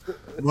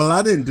 Well,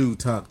 I didn't do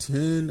top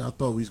 10. I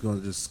thought we was going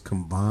to just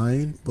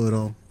combine, but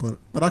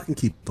I can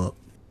keep up.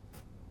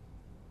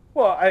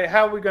 Well,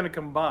 how are we going to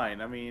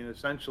combine? I mean,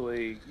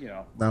 essentially,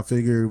 I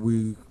figure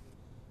we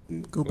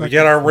go back. We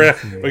get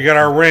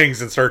our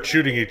rings and start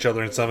shooting each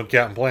other in some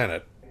Captain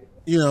Planet.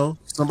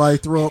 Somebody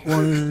throw up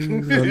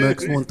one, the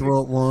next one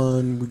throw up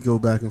one. We go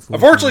back and forth.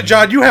 Unfortunately,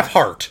 John, you have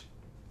heart.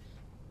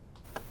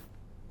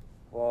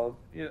 Well,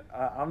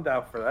 I'm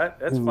down for that.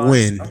 That's fine.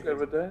 Win. I'm good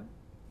with that.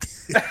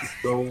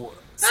 So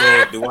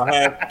do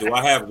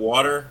I have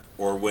water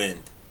or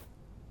wind?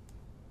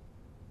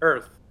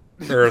 Earth.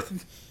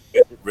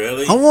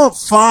 Really? I want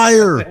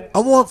fire. I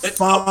want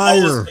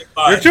fire.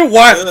 You're too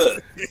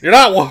white. You're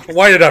not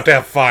white enough to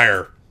have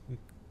fire.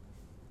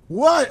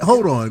 What?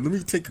 Hold on. Let me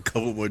take a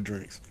couple more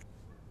drinks.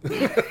 Let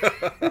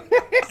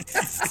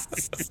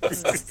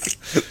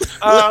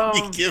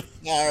me get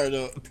fired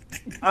up.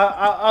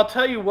 I'll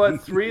tell you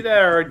what. 4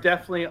 are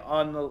definitely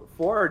on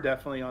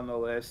the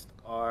list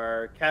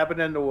are Cabin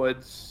in the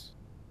Woods.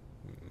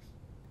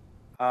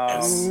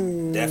 Yes,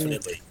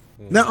 definitely.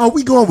 Now, are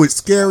we going with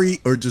scary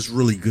or just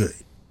really good?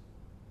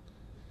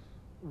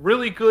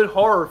 Really good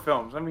horror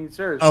films. I mean,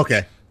 seriously.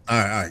 Okay. All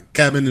right.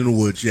 Cabin in the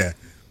Woods. Yeah,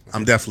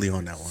 I'm definitely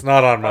on that one. It's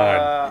not on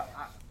mine.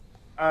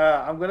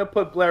 I'm going to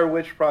put Blair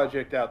Witch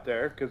Project out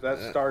there because that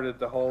started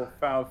the whole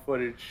found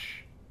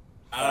footage.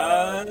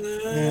 Okay.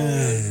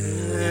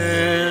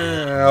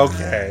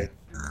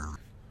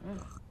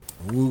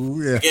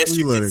 Yeah, I guess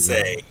you could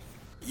say,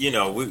 we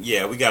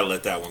got to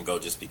let that one go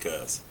just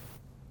because.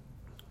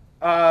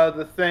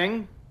 The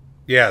Thing.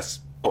 Yes.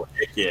 Oh,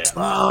 heck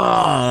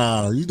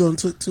yeah. You done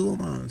took 2 of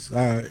mine. All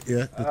right,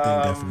 yeah, The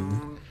Thing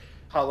definitely.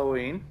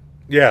 Halloween.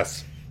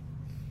 Yes.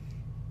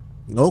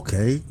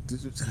 Okay,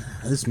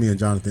 it's me and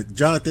Jonathan.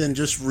 Jonathan,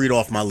 just read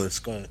off my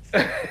list. Go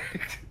ahead.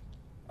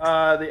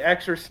 The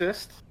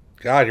Exorcist.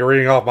 God, you're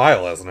reading off my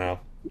list now.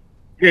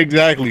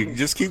 Exactly.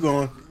 Just keep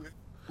going.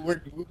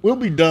 We'll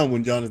be done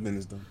when Jonathan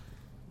is done.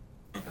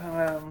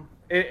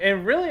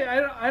 And really,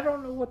 I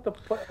don't know what to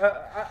put.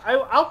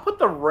 I'll put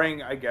The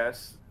Ring, I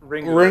guess.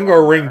 Ring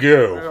or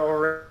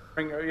Ringu?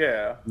 Ring,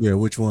 yeah. Yeah,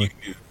 which one?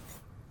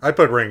 I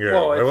put Ringo.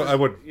 Well, I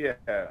would. Yeah.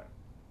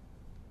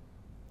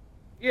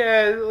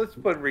 Yeah, let's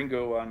put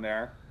Ringo on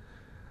there.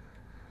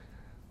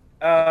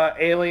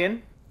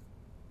 Alien.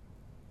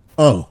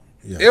 Oh,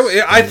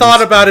 yes. I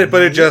thought about it,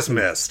 but it just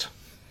missed.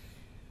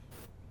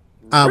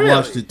 I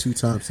watched it 2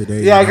 times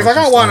today. Yeah, because I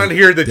got one on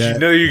here that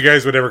you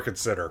guys would ever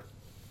consider.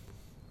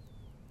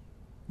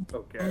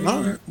 Okay.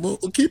 All right. Well,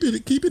 keep it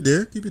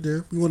there. Keep it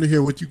there. We want to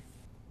hear what you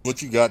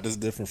got that's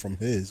different from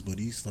his, but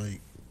he's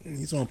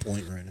on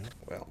point right now.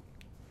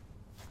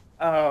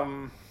 Well.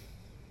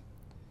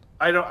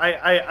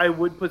 I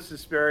would put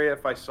Suspiria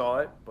if I saw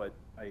it, but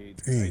I'm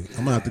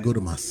gonna have to go to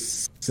my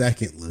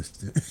second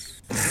list.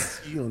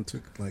 You done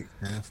took like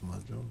half my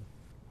job.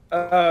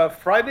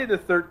 Friday the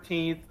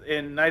 13th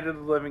and Night of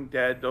the Living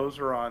Dead, those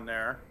are on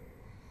there.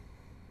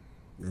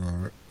 All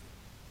right.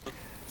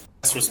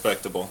 That's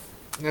respectable.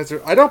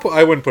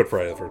 I wouldn't put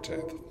Friday the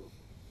 13th.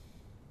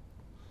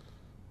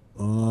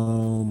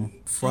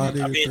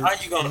 Friday. I mean, how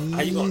you gonna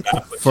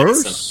not put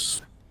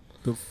first?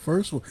 The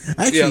first one.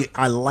 Actually,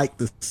 I like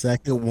the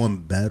second one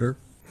better.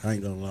 I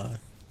ain't gonna lie.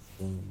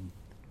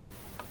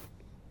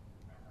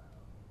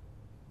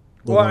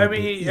 Well, I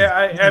mean,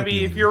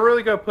 if you're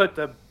really gonna put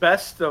the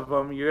best of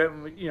them,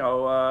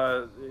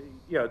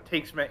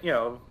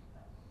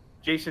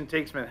 Jason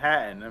Takes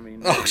Manhattan. I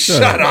mean,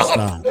 shut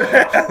up!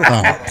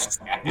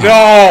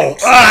 No!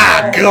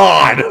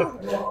 God!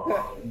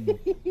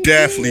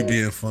 Definitely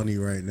being funny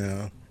right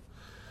now.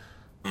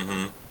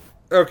 Mm-hmm.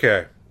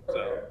 Okay.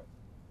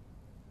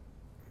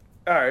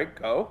 All right,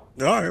 go. All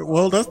right.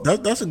 Well,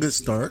 that's a good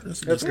start.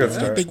 That's a good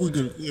start. I think we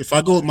could. If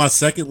I go with my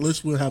second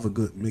list, we'll have a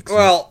good mix.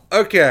 Well,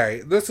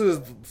 okay. This is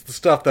the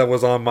stuff that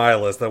was on my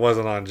list that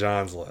wasn't on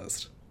John's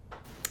list.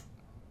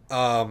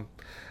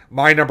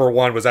 My number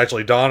 1 was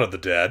actually Dawn of the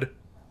Dead.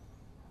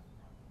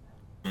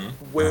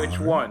 Which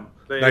one?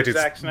 The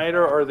Zack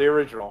Snyder or the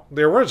original?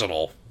 The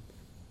original.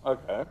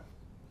 Okay.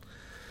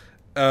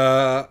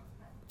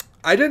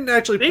 I didn't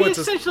actually put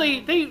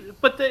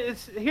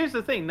here's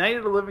the thing: Night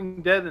of the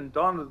Living Dead and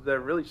Dawn of the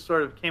Dead really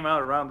sort of came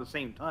out around the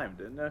same time,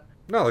 didn't they?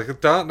 No, Night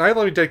of the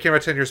Living Dead came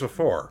out 10 years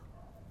before.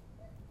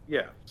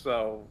 Yeah.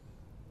 So,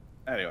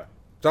 anyway,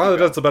 Dawn of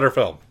the Dead's a better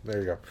film. There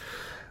you go.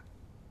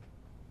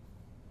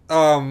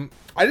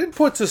 I didn't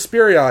put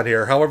Suspiria on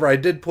here. However, I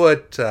did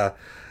put a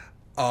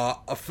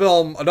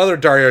film, another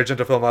Dario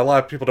Argento film. A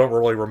lot of people don't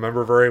really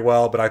remember very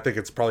well, but I think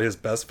it's probably his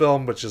best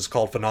film, which is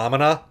called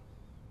Phenomena.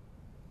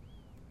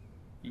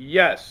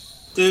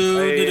 Yes.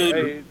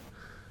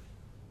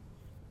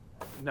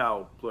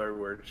 No, Blurred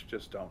Words,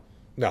 just don't.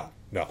 No.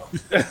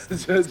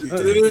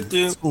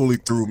 Totally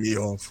threw me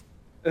off.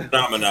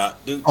 Phenomena.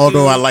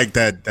 Although I like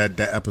that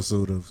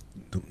episode of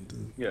the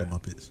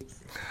Muppets.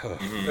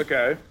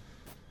 Okay.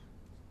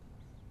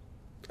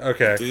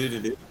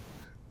 Okay.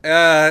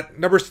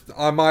 Number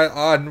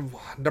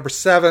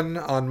 7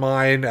 on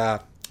mine.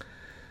 The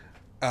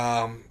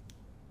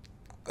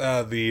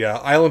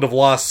Island of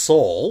Lost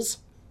Souls.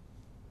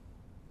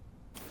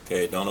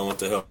 Okay, don't know what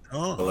the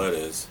hell that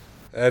is.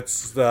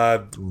 That's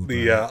the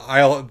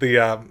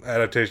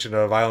adaptation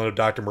of Island of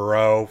Dr.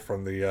 Moreau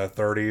from the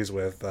 30s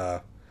with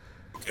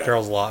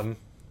Charles Lawton.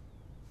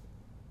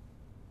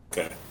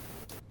 Okay. I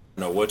don't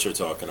know what you're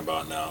talking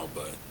about now,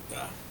 but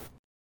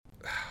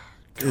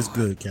it's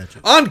good, catch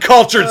it.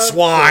 Uncultured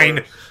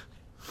swine.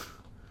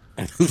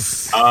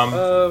 That's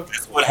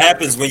what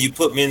happens when you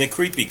put me in the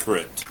creepy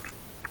crypt.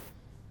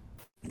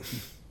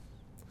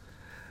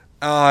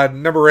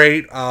 Number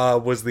 8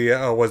 was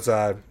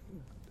David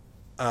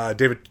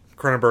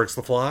Cronenberg's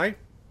The Fly.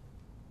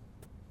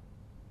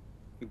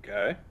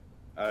 Okay,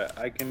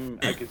 I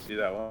can see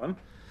that one.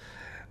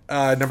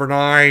 Number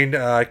 9,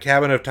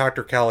 Cabin of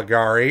Dr.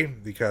 Caligari,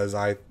 because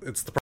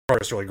it's the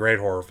first really great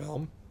horror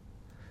film.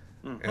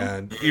 Mm-hmm.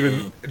 And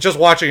even just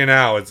watching it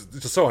now, it's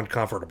just so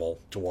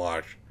uncomfortable to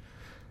watch.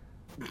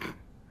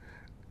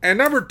 And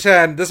number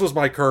 10, this was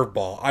my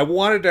curveball. I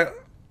wanted to...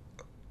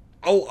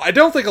 Oh, I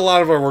don't think a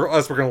lot of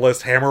us were going to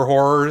list Hammer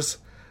horrors,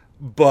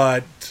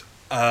 but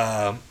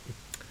Quatermass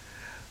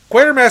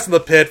in the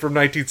Pit from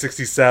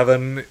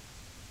 1967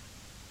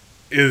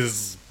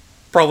 is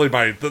probably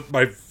my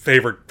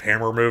favorite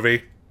Hammer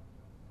movie.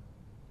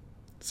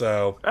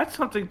 So that's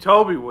something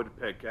Toby would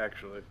pick,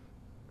 actually.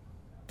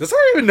 Does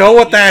anyone even know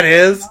what that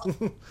is?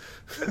 I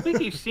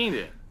think he's seen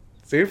it.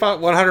 See,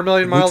 100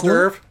 Million Miles to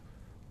Earth?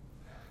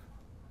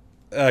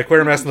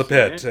 Quatermass in the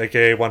Pit,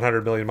 aka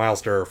 100 Million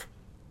Miles to Earth.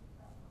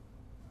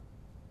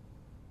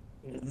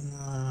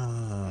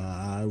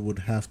 I would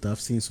have to.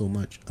 I've seen so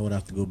much. I would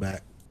have to go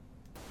back.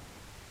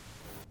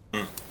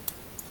 You've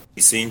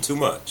seen too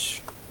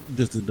much.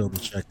 Just to double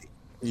check it.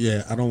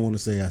 Yeah, I don't want to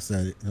say I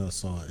said it,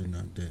 saw it, and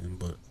I didn't.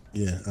 But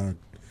yeah, I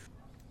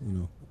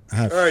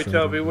have. All right,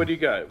 Toby, what do you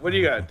got? What do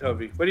you got,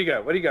 Toby? What do you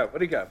got? What do you got? What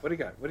do you got? What do you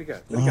got? What do you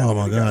got? Oh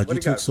my God,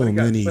 you took so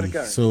many.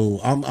 So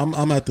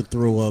I'm at to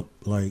throw up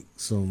like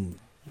some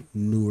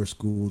newer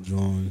school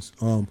drawings.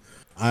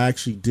 I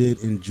actually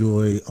did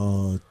enjoy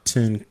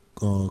 10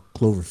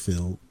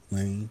 Cloverfield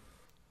Lane.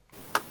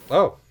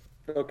 Oh,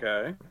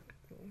 okay.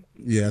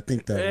 Yeah, I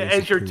think that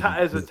as your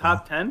as a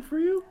top 10 for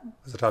you.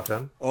 As a top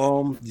 10.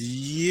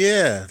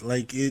 Yeah,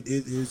 like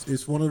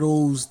it's one of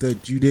those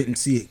that you didn't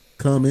see it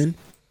coming.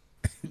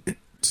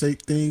 Say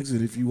things,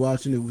 and if you're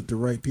watching it with the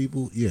right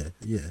people, yeah,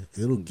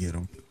 it'll get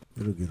them.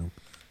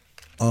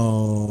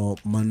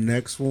 My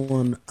next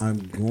one,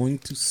 I'm going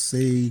to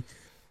say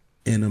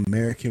An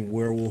American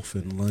Werewolf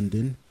in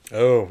London.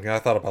 Oh, yeah, I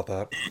thought about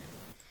that.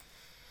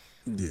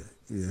 Yeah.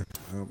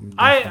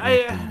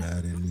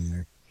 That in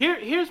there.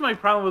 Here's my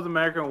problem with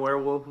American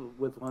Werewolf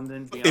with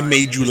London. It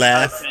made you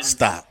laugh.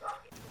 Stop.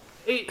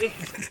 It's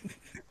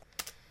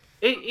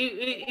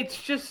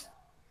just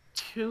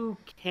too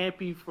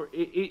campy for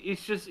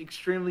it's just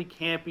extremely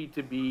campy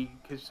to be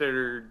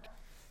considered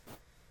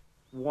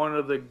one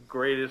of the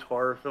greatest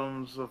horror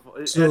films of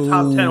so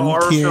top 10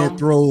 horror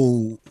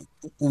film.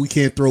 We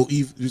can't throw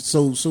evil.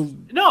 So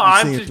no,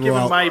 I'm just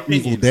giving my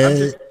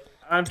opinion.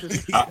 I'm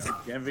just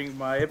giving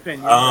my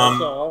opinion.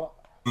 That's all.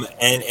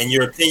 And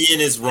your opinion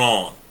is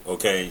wrong.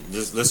 Okay,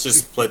 let's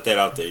just put that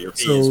out there. Your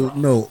opinion is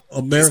wrong. No,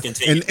 American,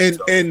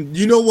 and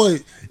you know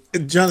what,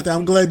 Jonathan,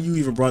 I'm glad you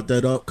even brought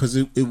that up because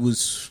it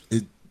was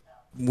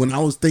when I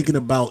was thinking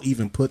about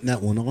even putting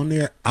that one on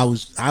there, I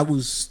was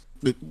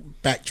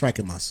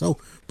backtracking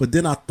myself, but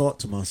then I thought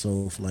to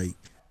myself, like,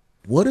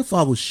 what if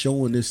I was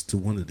showing this to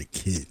one of the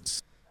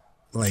kids?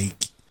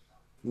 Like,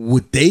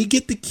 would they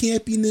get the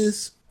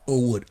campiness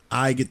or would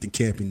I get the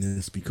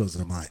campiness because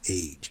of my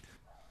age?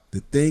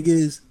 The thing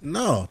is,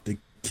 no, the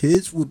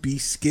kids would be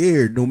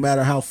scared no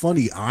matter how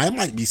funny. I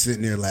might be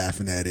sitting there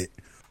laughing at it,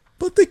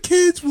 but the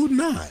kids would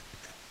not.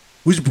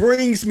 Which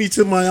brings me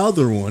to my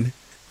other one.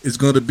 It's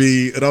going to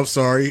be, and I'm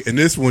sorry, and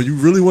this one, you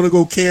really want to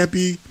go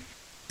campy?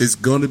 It's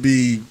going to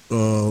be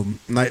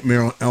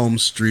Nightmare on Elm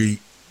Street.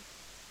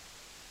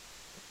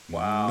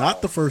 Wow.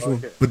 Not the first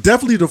one, but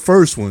definitely the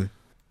first one.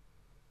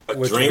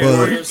 Dream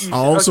Warriors? I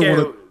also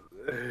want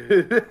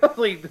to... let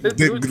me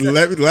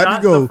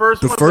go.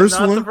 The first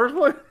one?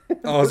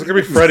 Oh, is it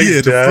going to be Freddy's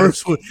the Dead?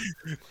 First one.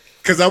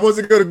 Because I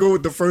wasn't going to go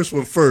with the first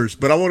one first,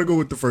 but I want to go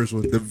with the first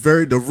one.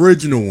 The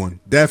original one.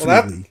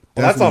 Definitely.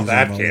 That's not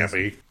that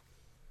campy.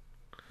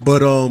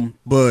 But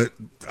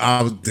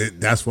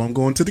that's why I'm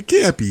going to the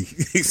campy.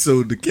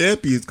 So the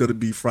campy is going to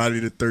be Friday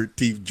the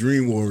 13th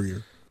Dream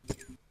Warrior.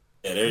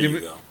 Yeah, there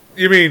you go.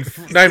 You mean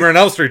Nightmare on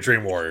Elm Street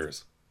Dream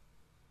Warriors?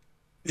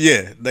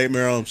 Yeah,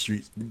 Nightmare on Elm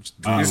Street.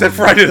 You said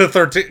Friday the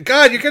 13th.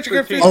 God, you get your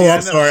confused. Oh,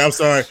 I'm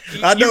sorry.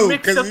 I know,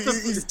 because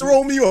he's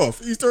throwing me off.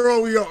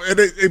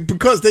 And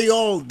because they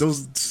all,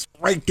 those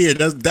right there,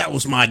 that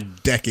was my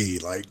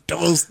decade. Like,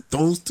 those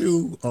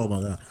two, oh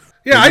my God.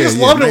 Yeah, I just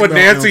loved it when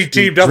Nancy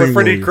teamed up with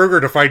Freddy Krueger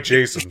to fight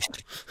Jason.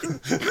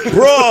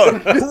 Bruh,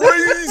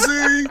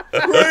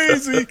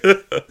 crazy.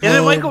 And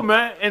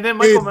then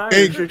Michael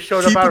Myers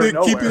showed up out of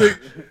nowhere.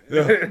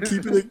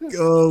 Keeping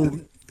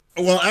it.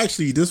 Well,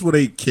 actually, this one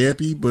ain't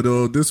campy, but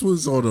this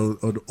was on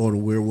a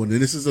weird one,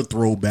 and this is a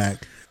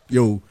throwback.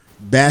 Yo,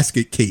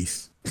 Basket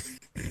Case.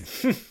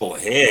 Oh,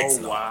 heads!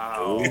 Oh,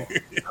 wow!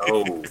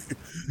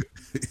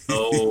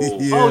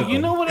 Oh, you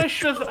know what I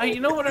should? You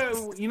know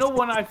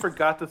what I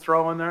forgot to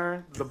throw in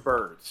there? The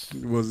Birds.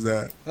 What was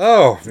that?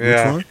 Oh,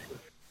 yeah. Which one?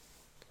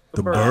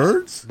 The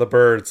Birds? The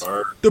Birds.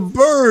 The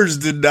Birds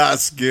did not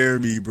scare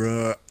me,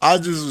 bro. I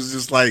just was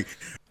just like,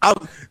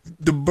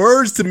 The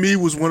Birds to me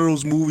was one of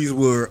those movies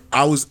where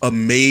I was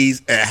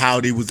amazed at how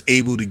they was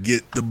able to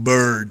get the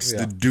birds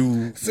to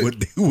do what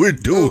they were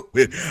doing.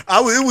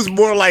 It was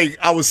more like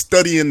I was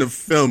studying the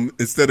film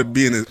instead of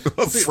being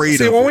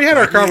afraid of it. When we had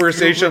our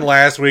conversation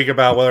last week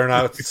about whether or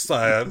not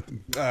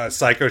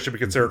Psycho should be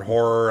considered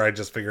horror, I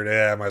just figured,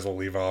 I might as well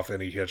leave off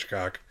any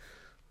Hitchcock.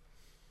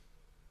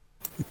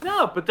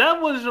 No, but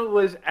that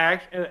was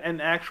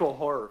an actual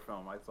horror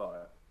film, I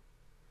thought.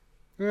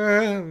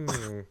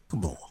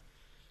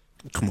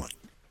 Come on.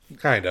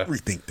 Kind of.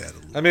 Rethink that a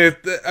little. I mean,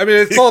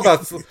 it's all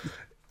about.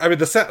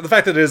 the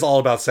fact that it is all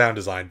about sound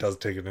design does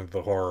take it into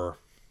the horror.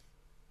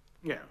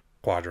 Yeah.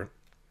 Quadrant.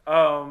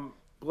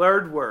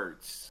 Blurred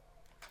Words.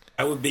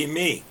 That would be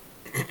me.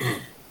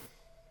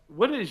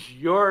 What is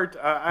your?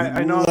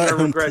 I know I'm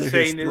gonna regret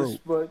saying this,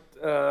 but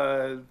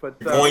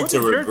going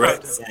to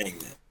regret saying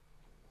that.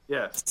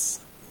 Yes.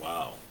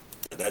 Wow,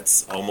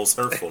 that's almost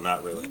hurtful.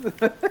 Not really.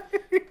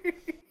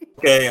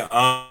 Okay.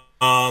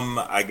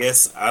 I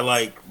guess I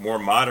like more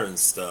modern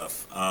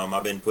stuff.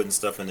 I've been putting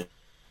stuff in the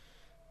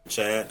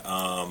chat.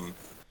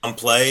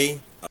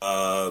 Play,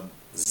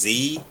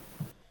 Z,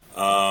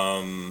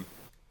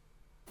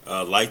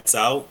 Lights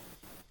Out,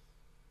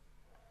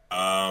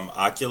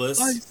 Oculus,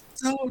 Lights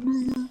Out.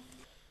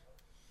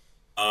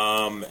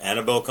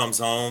 Annabelle Comes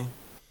Home.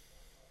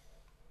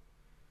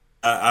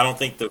 I don't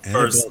think the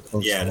first,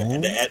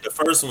 the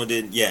first one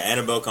didn't. Yeah,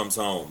 Annabelle Comes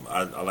Home.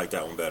 I like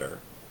that one better.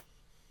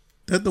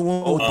 That the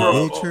one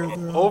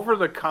over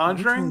The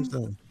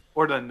Conjuring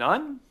or The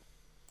Nun?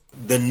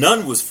 The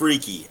Nun was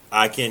freaky.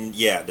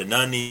 The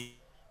Nun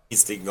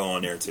needs to go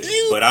on there too.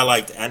 But I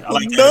liked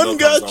Nun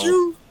got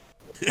you.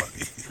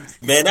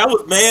 Man,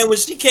 when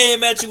she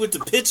came at you with the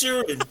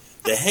picture and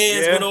the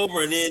hands went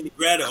over and then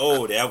grabbed it.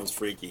 Oh, that was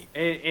freaky.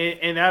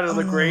 And out of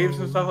the graves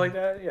and stuff like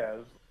that. Yeah.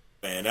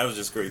 Man, that was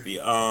just creepy.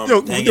 Yo,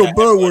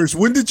 Bloodworks,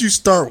 when did you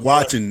start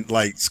watching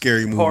like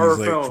scary movies? Horror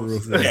like,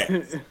 films. For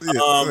real?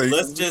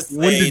 Let's just say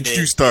when did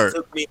you start?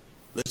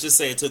 Let's just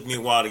say it took me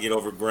a while to get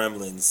over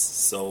Gremlins.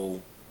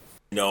 So,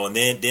 and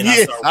then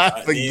I started.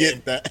 I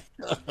forget that.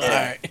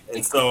 Yeah, right.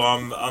 And so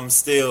I'm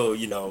still,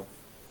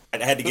 I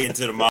had to get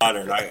into the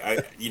modern.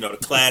 I the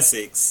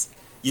classics.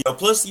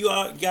 Plus you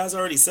guys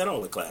already said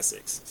all the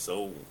classics.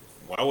 So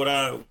why would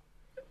I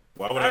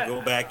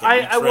go back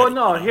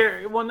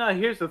and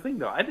here's the thing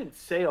though. I didn't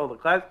say all the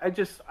class.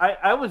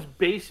 I was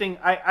basing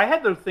I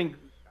had to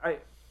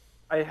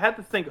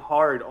think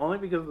hard only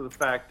because of the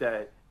fact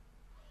that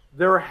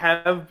there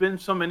have been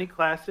so many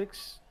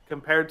classics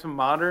compared to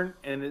modern,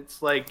 and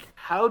it's like,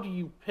 how do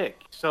you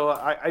pick? So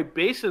I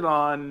base it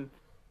on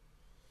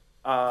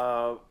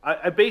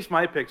I base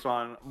my picks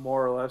on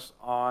more or less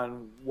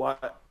on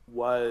what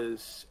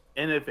was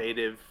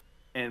innovative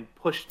and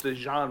pushed the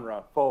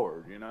genre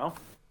forward, No,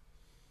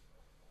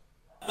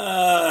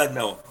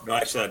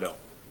 actually I don't.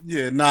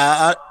 Yeah,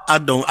 I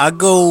don't. I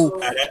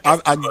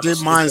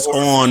did mine's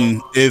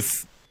on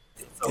if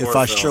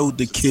I showed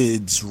the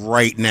kids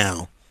right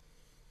now.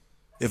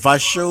 If I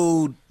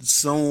showed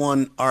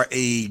someone our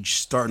age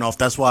starting off,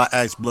 that's why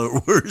I asked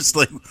Bloodworks,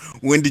 like,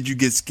 when did you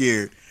get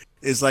scared?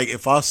 It's like,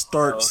 if I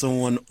start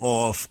someone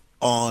off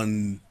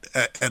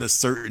at a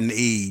certain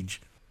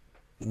age,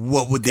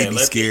 what would they be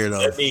scared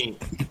of?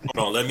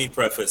 Let me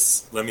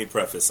preface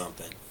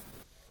something.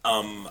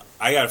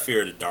 I got a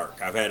fear of the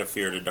dark. I've had a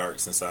fear of the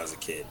dark since I was a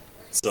kid.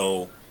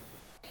 So,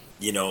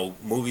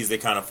 movies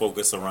that kind of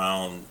focus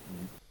around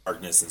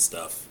darkness and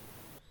stuff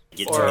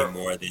get to me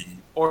more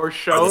than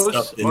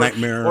shows,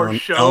 Nightmare on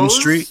Elm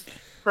Street,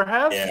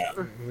 perhaps. Yeah.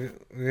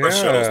 Or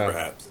shows,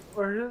 perhaps.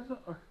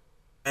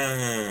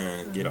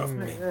 Get off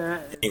me.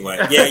 Anyway,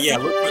 yeah.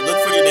 Look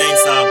for your dang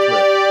sound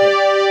clip.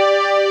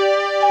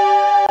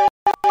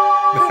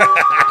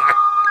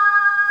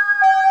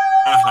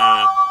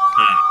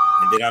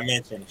 And did I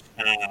mention?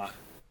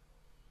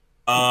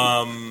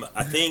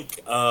 I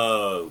think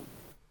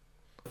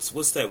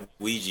what's that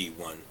Ouija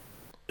one?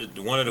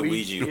 One of the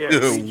Ouija.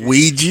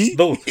 Ouija?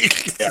 Yeah,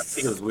 I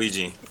think it was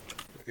Ouija.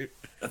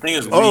 I think it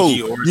was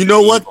Ouija. Oh, you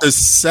know what? The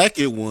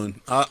second one,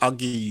 I'll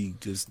give you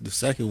just the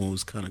second one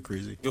was kind of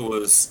crazy.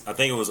 I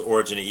think it was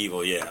Origin of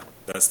Evil. Yeah,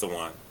 that's the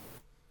one.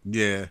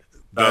 Yeah,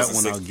 that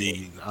one I'll give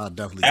you. I'll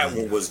definitely. That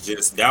one was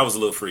that was a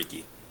little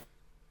freaky.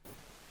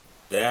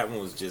 That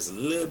one was just a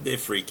little bit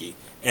freaky.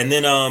 And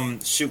then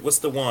what's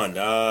the one?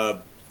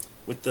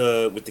 With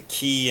the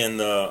key and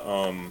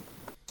the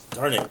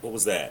darn it, what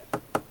was that?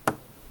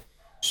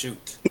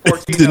 Shoot.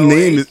 The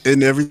name is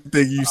in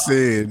everything you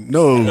said.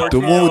 No, the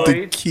one with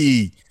the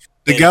key.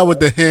 The guy with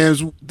the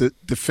hands, the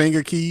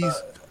finger keys.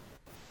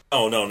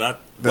 Oh no, not.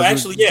 Well,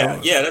 actually,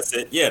 yeah, that's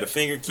it. Yeah, the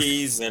finger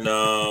keys and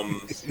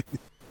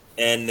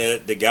and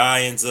the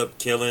guy ends up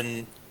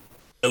killing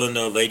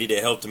the lady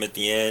that helped him at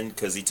the end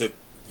because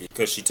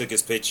she took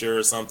his picture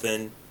or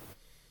something.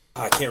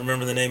 I can't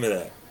remember the name of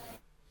that.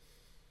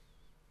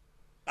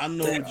 I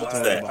know what you're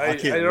talking about.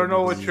 I don't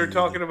know what you're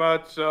talking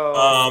about.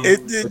 So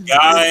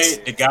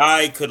the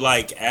guy could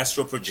like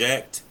astral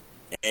project,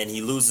 and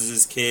he loses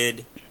his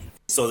kid.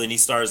 So then he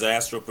starts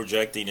astral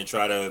projecting to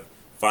try to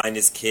find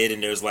his kid.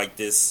 And there's like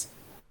this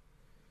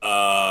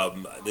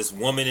woman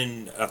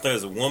I thought it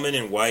was a woman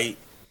in white,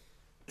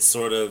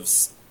 sort of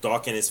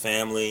stalking his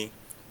family,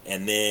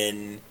 and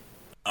then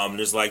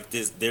there's like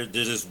there's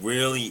this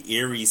really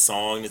eerie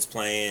song that's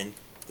playing.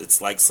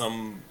 It's like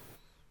some.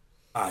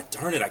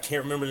 Darn it, I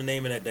can't remember the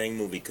name of that dang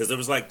movie because there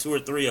was like 2 or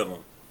 3 of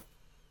them.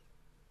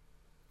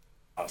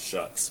 Oh,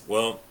 shucks.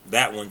 Well,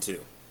 that one too.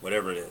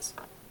 Whatever it is.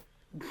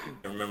 I can't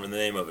remember the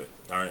name of it.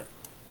 Darn it.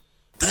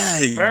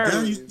 Dang,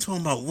 now you're talking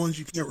about ones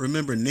you can't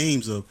remember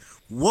names of.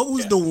 What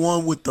was the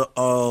one with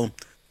the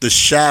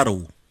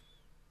shadow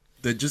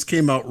that just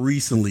came out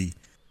recently?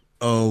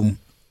 Oh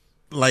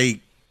my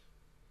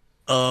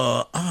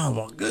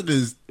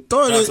goodness. You're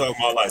talking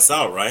about Lights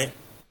Out, right?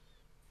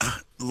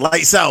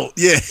 Lights Out,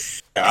 yeah.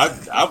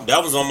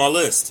 That was on my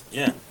list.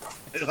 Yeah.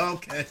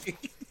 Okay.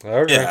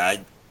 Yeah.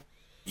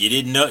 You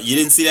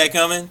didn't see that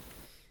coming?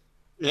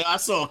 Yeah, I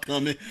saw it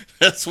coming.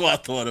 That's why I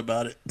thought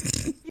about it.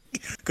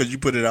 Because you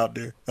put it out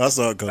there. I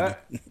saw it coming.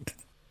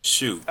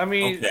 Shoot. I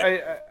mean,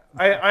 okay.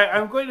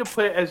 I'm going to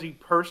put it as a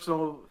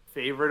personal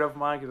favorite of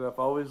mine because I've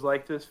always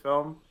liked this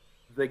film,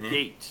 The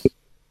Gate.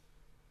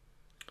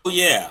 Oh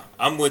yeah,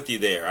 I'm with you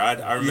there. I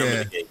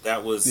remember The Gate.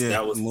 That was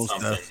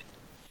something.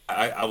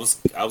 I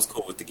was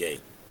cool with The Gate.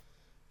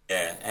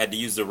 Yeah, had to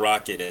use the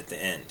rocket at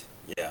the end.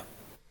 Yeah.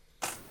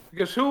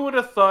 Because who would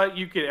have thought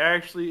you could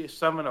actually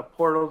summon a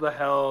portal to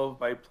hell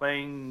by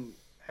playing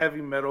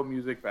heavy metal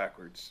music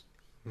backwards?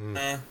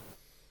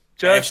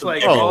 Just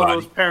like all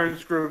those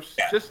parents groups.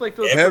 Yeah. Just like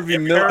those heavy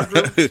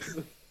metal.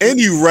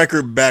 any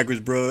record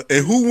backwards, bro.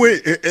 And who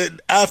went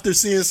after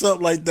seeing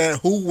something like that?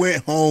 Who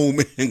went home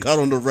and got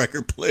on the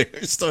record player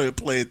and started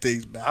playing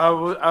things back?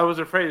 I was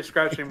afraid of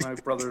scratching my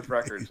brother's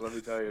records. Let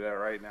me tell you that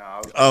right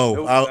now.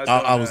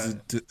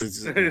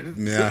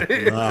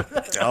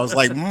 I was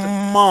like,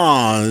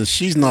 Mom,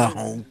 she's not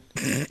home.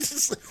 I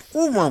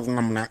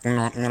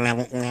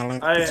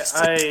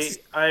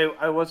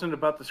wasn't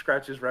about to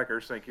scratch his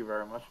records. Thank you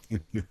very much.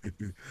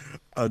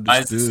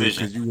 Understood,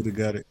 because you would have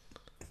got it.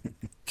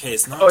 Okay,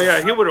 it's not. Oh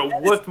yeah, he would have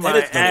whooped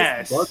my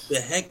ass. Bucked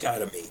the heck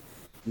out of me.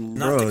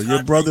 Bro,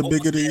 your brother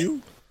bigger than you?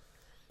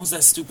 What was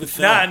that stupid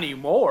film? Not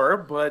anymore,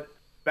 but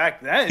back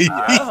then,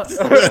 yeah.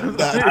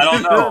 I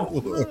don't know.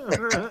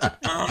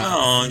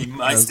 You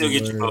might still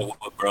get your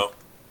butt whooped, bro.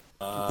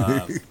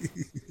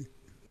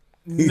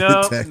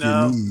 No.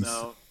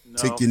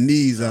 Take your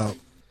knees out.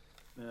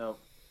 No.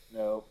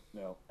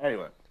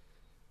 Anyway.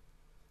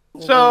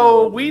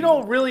 So we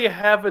don't really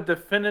have a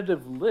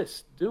definitive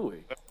list, do we?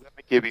 Let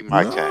me give you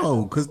my 10.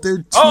 No, because they're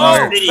too...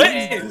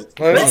 Clinton's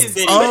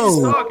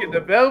talking,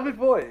 the velvet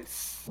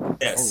voice.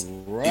 Yes.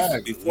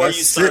 Right. Before Let's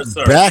you start,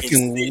 sit back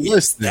and Insidious.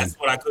 listen. That's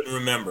what I couldn't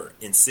remember.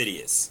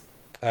 Insidious.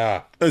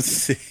 Let's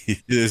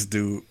see this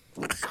dude.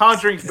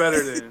 Conjuring's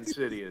better than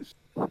Insidious.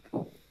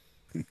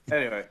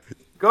 Anyway,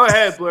 go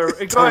ahead, Blair.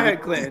 Go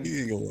ahead,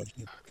 Clinton.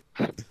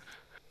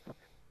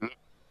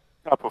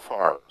 Top of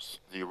Horrors,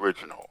 the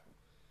original.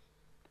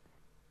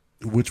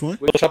 Which one?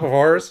 Shop of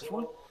Horrors?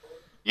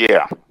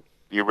 Yeah,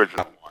 the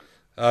original one.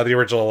 The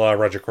original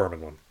Roger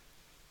Corman one.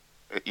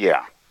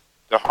 Yeah.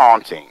 The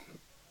Haunting,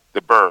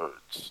 The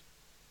Birds,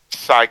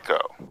 Psycho,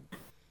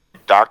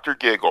 Dr.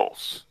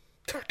 Giggles.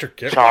 Dr.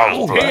 Giggles.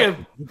 Child's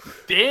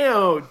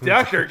Damn,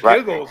 Dr.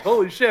 Giggles.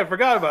 Holy shit, I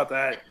forgot about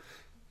that.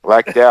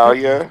 Black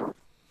Dahlia.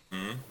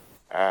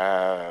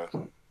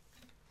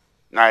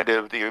 Night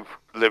of the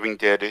Living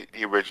Dead,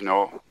 the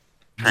original.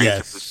 Train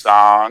to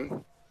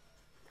Busan.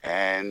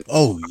 And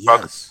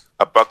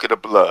a bucket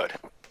of blood.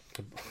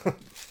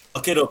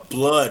 Bucket of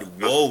blood.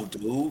 Whoa,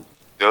 dude.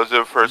 Those are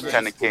the first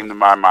 10 that came to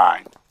my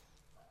mind.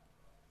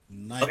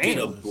 Bucket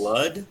of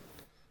blood?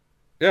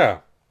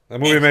 Yeah. A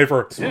movie made for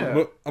a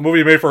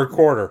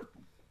quarter.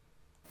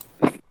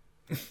 I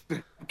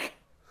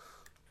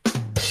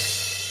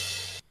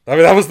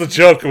mean, that was the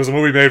joke. It was a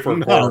movie made for a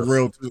quarter.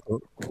 Real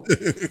talk.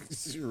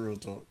 Real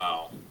talk.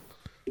 Wow.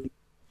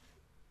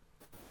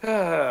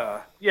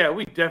 Yeah,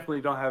 we definitely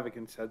don't have a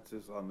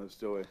consensus on this,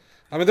 do we?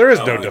 I mean, there is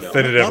no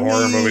definitive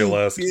horror movie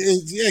list.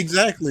 Yeah,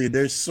 exactly.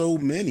 There's so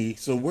many,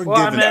 so we're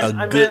giving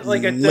a good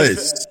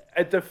list.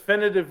 A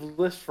definitive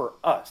list for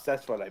us.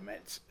 That's what I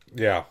meant.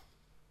 Yeah.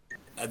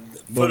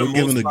 But we're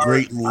giving a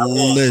great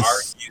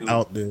list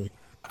out there.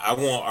 I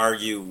won't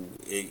argue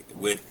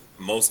with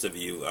most of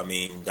you. I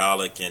mean,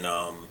 Dalek and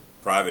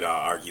Private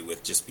I'll argue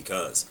with just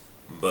because.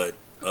 But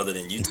other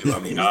than you two, I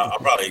mean, I'll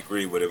probably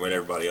agree with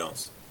everybody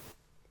else.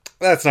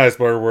 That's nice,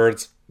 more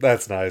words.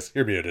 That's nice.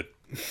 You're muted.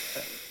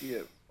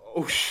 Yeah.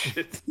 Oh,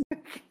 shit.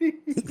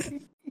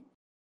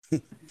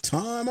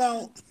 Time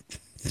out.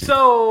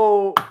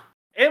 So,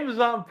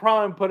 Amazon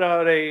Prime put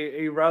out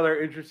a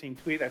rather interesting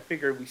tweet. I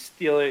figured we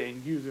steal it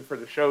and use it for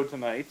the show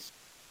tonight.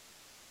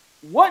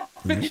 What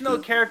fictional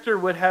character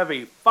would have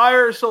a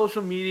fire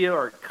social media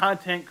or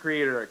content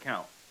creator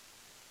account?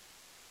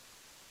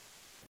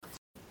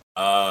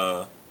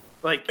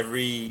 Like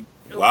every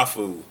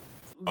wafu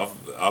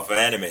off of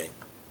anime.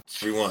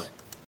 Everyone.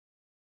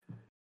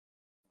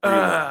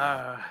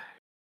 And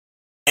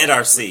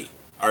RC.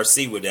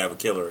 RC would have a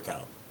killer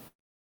account.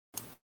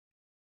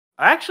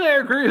 Actually, I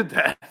agree with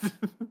that.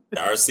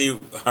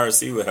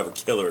 RC would have a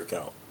killer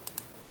account.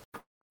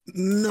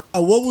 No,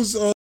 what was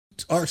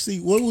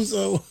RC? What was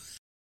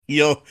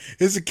yo?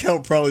 His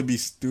account probably be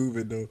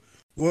stupid though.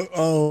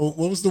 What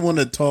was the one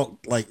that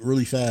talked like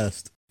really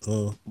fast?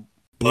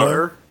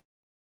 Blur.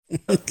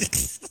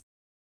 Because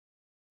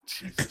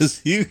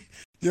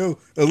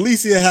at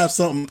least he'll have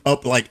something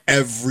up like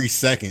every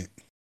second.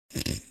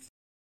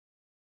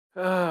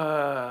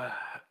 I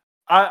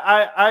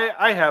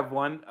have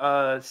one.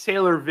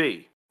 Sailor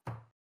V.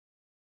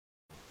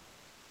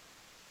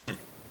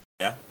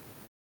 Yeah.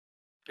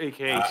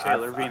 AKA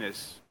Sailor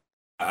Venus.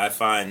 I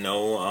find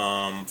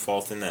no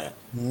fault in that.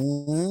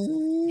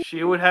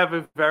 She would have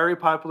a very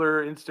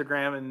popular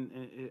Instagram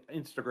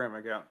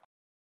account.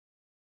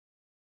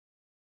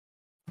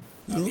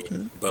 I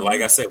mean, but like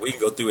I said, we can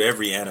go through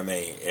every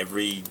anime,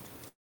 every.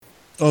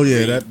 Oh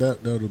yeah,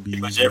 that'll be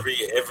pretty much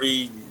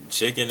every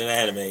chick in an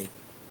anime.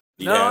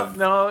 No.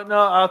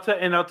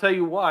 I'll tell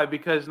you why.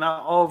 Because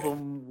not all of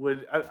them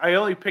would. I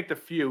only picked a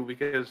few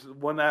because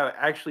one that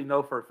I actually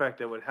know for a fact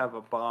that would have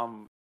a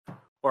bomb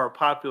or a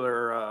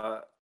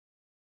popular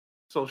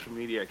social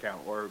media account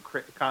or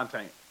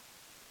content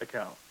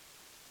account.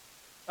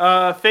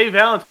 Faye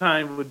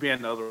Valentine would be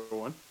another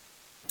one.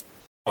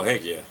 Oh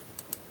heck yeah!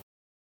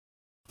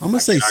 I'm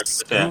gonna say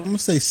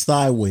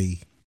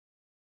Skyway.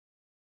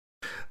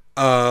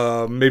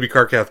 Maybe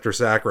Cardcaptor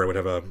Sakura would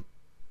have a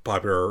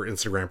popular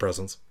Instagram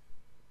presence.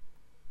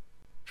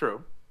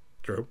 True.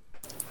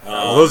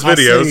 All those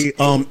videos. Say,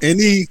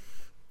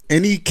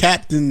 any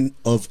captain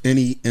of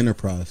any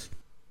Enterprise?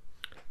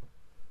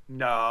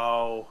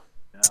 No.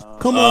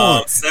 Come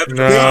on.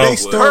 They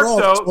start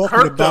off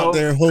talking about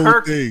their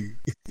whole thing.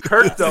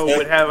 Kirk, though,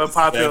 would have a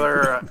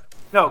popular...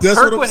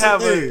 Kirk would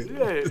have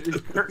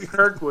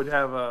Kirk would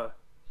have a...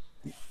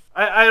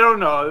 I don't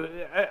know.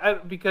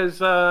 Because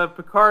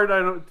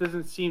Picard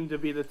doesn't seem to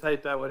be the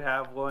type that would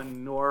have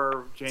one,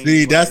 nor James.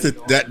 See, that's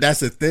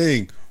the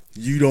thing.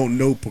 You don't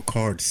know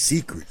Picard's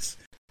secrets.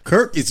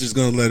 Kirk is just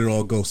gonna let it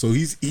all go. So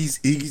he's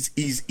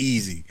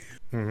easy.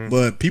 Mm-hmm.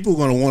 But people are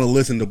gonna want to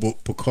listen to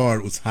what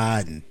Picard was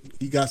hiding.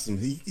 He got some.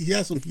 He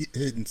has some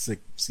hidden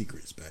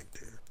secrets back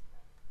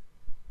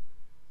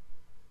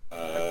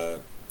there.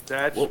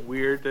 That's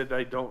weird that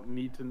I don't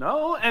need to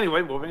know.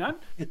 Anyway, moving on.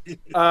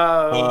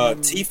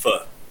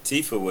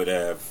 Tifa would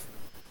have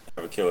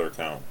a killer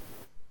account.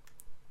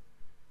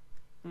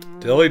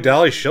 Dilly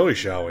dally showy,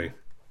 shall we?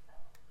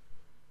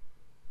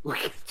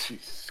 Look at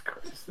Jesus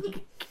Christ.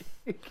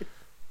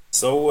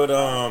 So would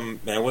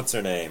what's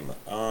her name?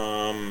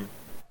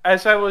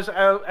 As I was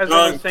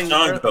saying,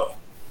 Sango.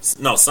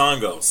 No,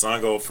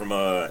 Sango from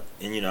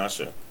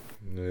Inuyasha.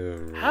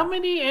 No. How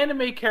many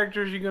anime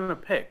characters are you gonna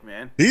pick,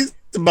 man? He's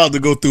about to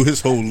go through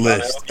his whole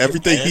list.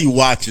 Everything he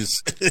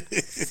watches.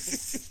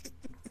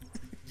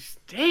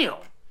 Damn.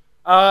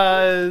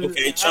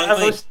 Okay,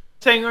 I was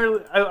saying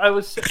earlier. I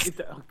was.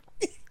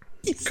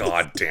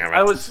 God damn it!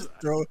 I was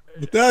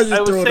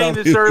saying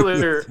this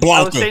earlier.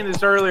 I was saying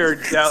this earlier,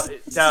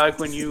 Dalek,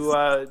 when you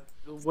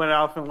went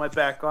off and went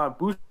back on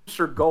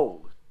Booster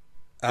Gold.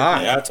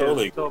 Yeah, I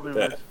totally agree with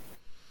that.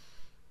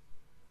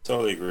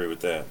 Totally agree with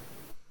that.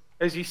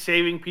 As he's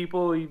saving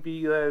people, he'd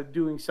be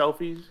doing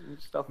selfies and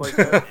stuff like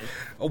that.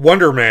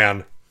 Wonder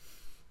Man.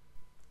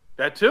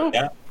 That too.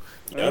 Yeah.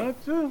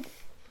 That too.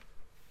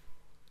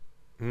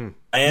 You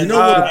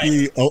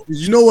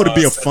know what would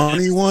be a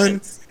funny one?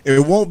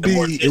 It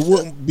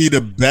wouldn't be the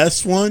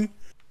best one,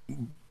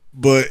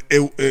 but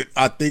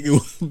I think it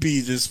would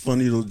be just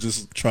funny to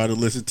just try to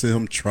listen to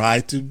him try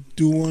to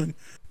do one.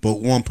 But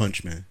One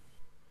Punch Man.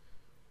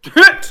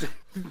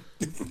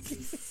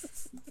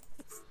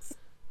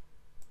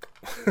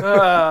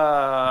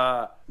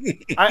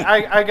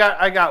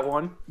 I got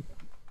one.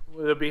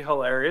 It'll be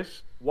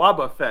hilarious.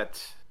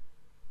 Wobbuffet.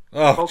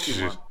 Oh,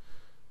 Pokemon.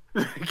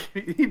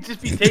 He'd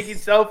just be taking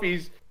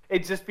selfies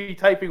and just be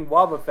typing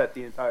Wobbuffet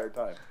the entire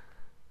time.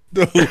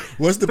 No,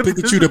 what's the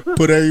Pikachu to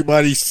put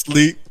everybody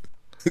sleep?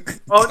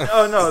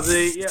 Oh no,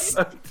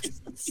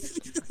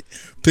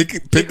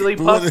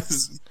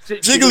 Jigglypuff.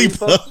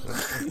 Jigglypuff.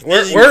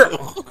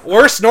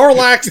 We're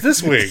Snorlax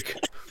this week.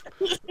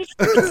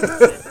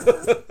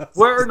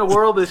 Where in the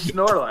world is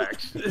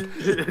Snorlax?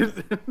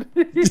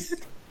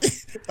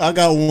 I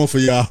got one for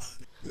y'all.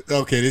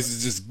 Okay, this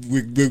is just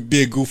we're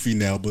being goofy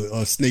now,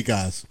 but Snake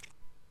Eyes.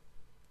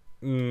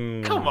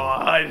 Come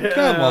on.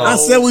 I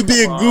said we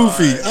being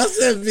goofy. I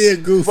said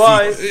being goofy.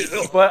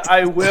 But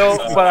I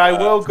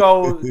will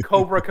go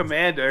Cobra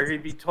Commander.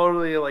 He'd be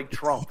totally like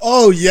Trump.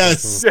 Oh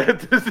yes.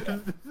 Joes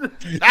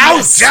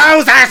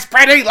are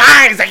spreading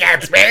lies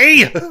against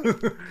me. I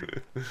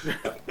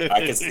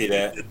can see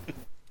that.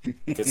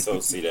 I can so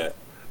see that.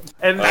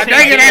 And the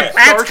negative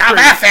outcome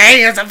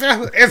essay is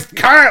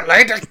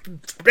currently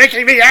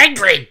making me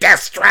angry,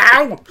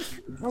 Destro.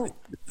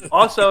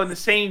 Also, in the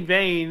same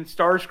vein,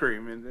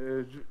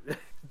 Starscream.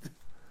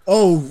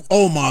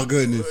 Oh my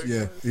goodness!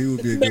 Yeah, he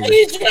would be a good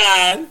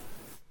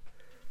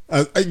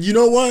one. You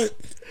know what?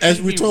 As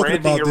we're talking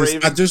about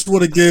this, I just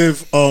want to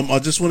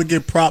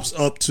give props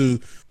up to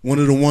one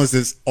of the ones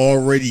that's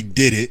already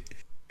did it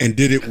and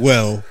did it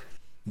well.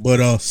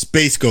 But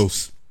Space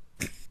Ghost.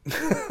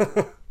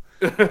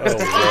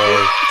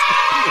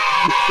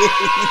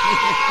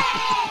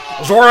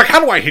 Zorak, how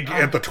do I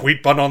hit the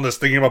tweet button on this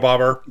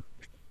thingamabobber?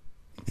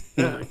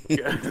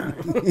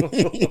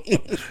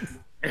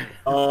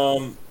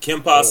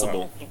 Kim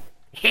Possible.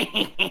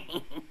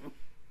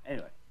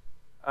 Anyway.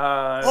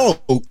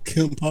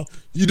 Kim Possible.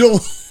 You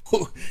don't.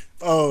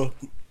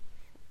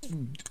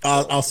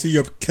 I'll see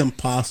your Kim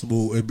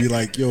Possible. It'd be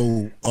like,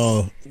 yo,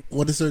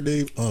 what is her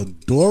name?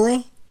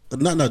 Dora?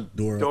 Not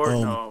Dora.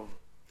 No.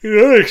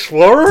 Yeah,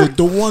 Explorer?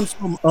 The one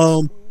from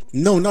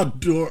no, not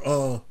Dora.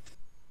 Oh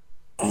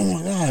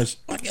my gosh,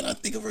 why can't I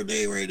think of her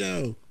name right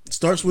now? It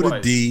starts with a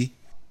D.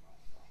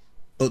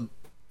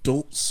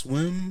 Adult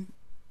Swim.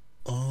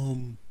 Da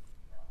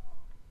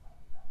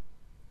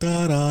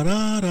da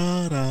da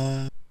da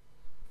da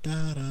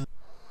da da.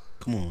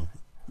 Come on,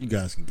 you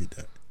guys can get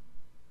that.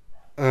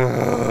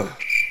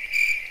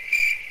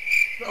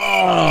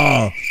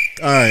 All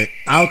right,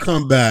 I'll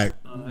come back,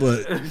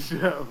 but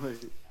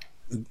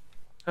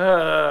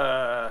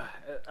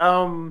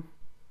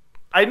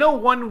I know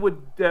one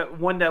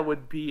that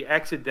would be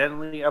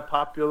accidentally a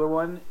popular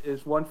one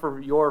is one for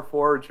Yor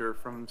Forager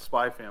from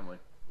Spy Family.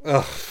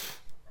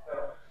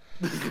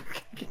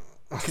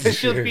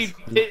 She'll be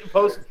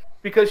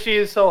because she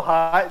is so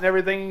hot and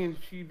everything, and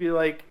she'd be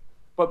like,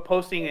 but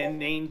posting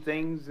inane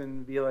things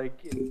and be like,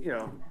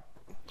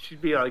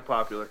 she'd be like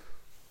popular.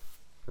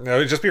 No,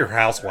 it'd just be her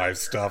housewife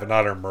stuff and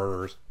not her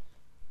murders.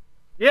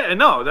 Yeah,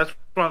 no, that's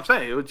what I'm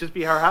saying. It would just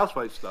be her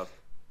housewife stuff.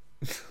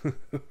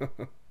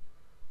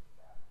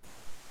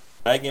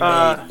 Dragon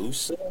Maid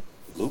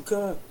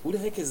Luca? Who the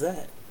heck is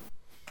that?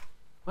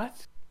 What?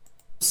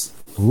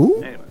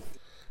 Who? Anyway.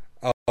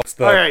 Oh,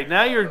 all right,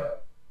 now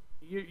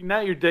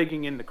you're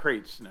digging in the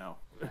crates now.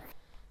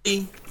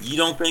 You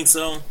don't think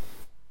so?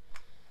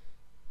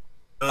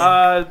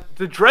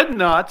 The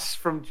Dreadnoughts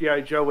from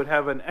G.I. Joe would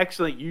have an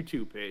excellent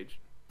YouTube page.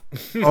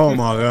 Oh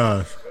my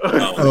gosh!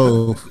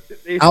 Oh,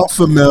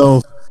 Alpha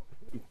Male.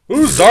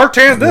 Who's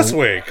Zartan this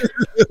week?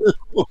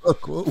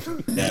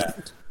 Yeah.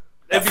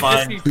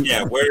 Fine.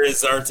 Yeah, where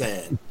is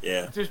Zartan?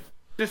 Yeah.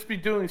 Just be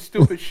doing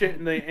stupid shit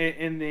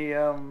in the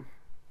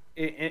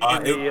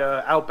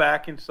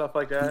outback and stuff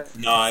like that.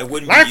 No, it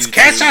wouldn't. Let's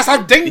catch us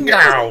some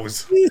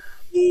dingoes. It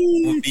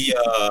would be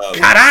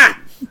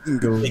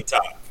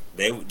TikTok.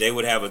 They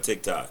would have a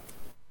TikTok.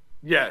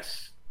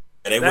 Yes.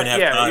 And they wouldn't have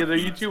time. Either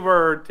YouTube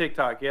or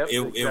TikTok. Yep. It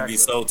would be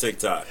so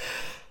TikTok.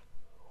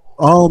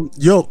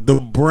 Yo, the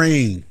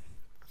brain.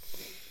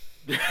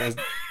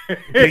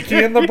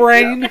 Pinky in the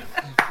brain.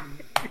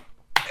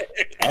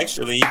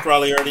 Actually, he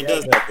probably already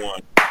does have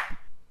one.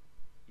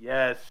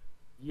 Yes.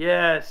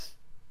 Yeah,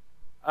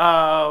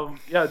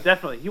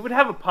 definitely. He would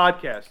have a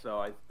podcast, though,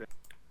 I think.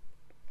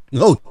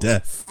 Oh,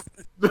 death.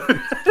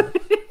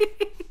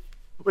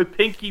 With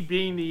Pinky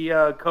being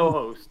the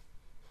co-host.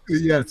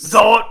 Yes.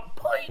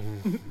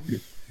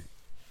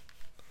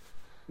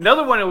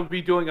 Another one that would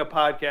be doing a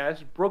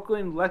podcast,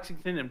 Brooklyn,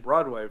 Lexington, and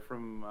Broadway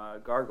from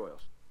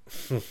Gargoyles.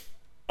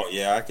 Oh,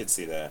 yeah, I could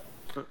see that.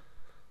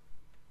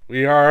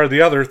 We are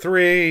the other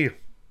three.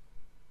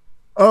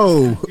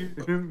 Oh,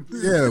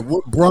 yeah.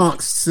 What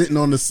Bronx sitting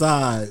on the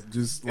side,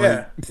 just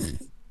like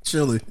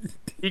chilling.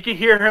 You can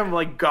hear him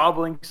like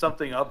gobbling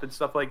something up and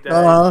stuff like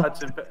that.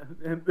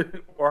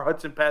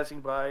 Hudson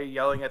passing by,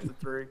 yelling at the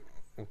three.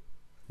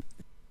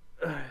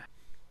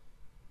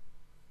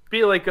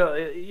 Be like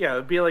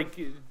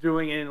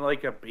doing it in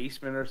like a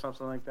basement or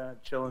something like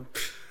that, chilling.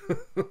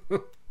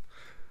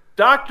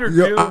 Dr.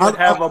 Doom would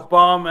have a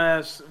bomb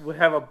ass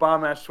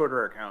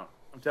Twitter account.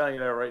 I'm telling you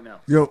that right now.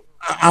 Yo,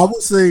 I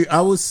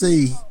would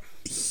say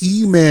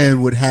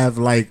He-Man would have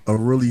like a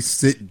really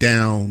sit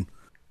down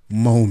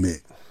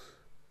moment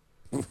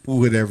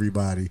with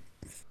everybody.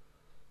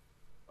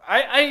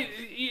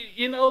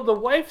 The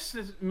wife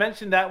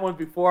mentioned that one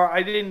before.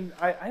 I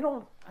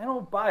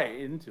don't buy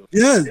into it.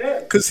 Yeah,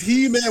 because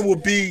He-Man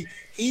would be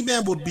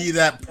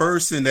that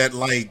person that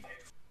like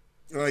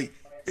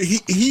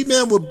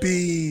He-Man would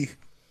be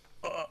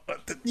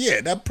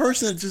that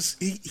person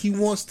just he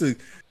wants to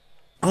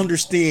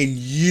understand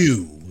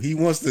you. He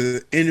wants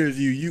to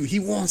interview you. He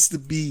wants to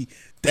be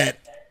that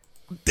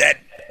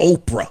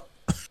Oprah.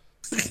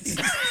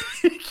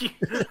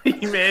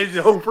 He-Man's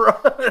Oprah.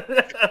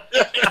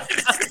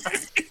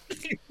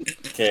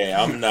 Okay,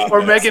 I'm not.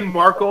 Or Meghan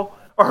Markle.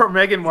 Or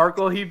Meghan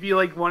Markle. He'd be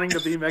like wanting to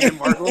be Meghan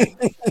Markle.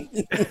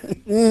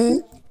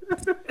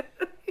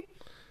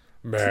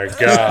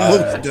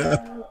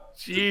 Meghan.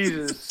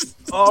 Jesus.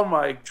 Oh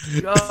my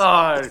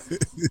God.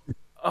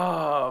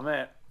 Oh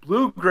man.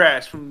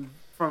 Bluegrass from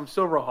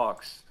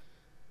Silverhawks.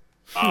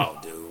 Oh,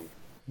 dude.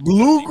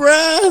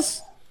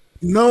 Bluegrass?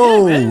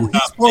 No,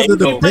 he's part of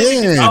the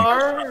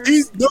band.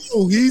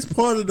 He's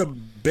part of the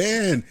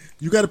band.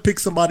 You got to pick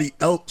somebody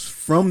else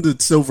from the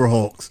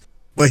Silverhawks,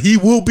 but he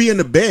will be in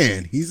the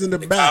band. He's in the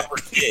back.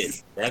 Copper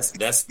Kid.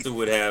 That's who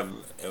would have.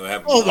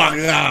 Oh my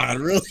God!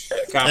 Really?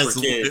 Copper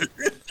Kid.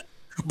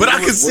 But I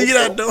can see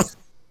that though.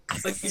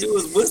 Like he do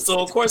his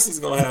whistle. Of course, he's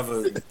gonna have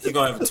a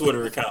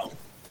Twitter account.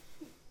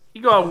 He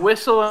gonna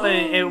whistle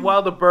and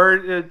while the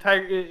bird,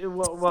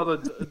 while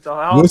the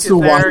house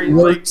whistle is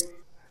there,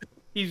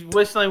 he's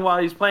whistling while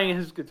he's playing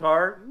his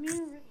guitar.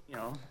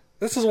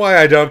 This is why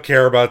I don't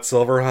care about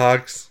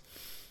Silverhawks.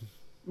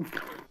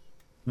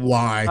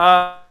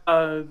 Why?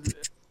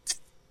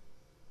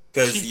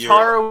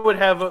 Chitara would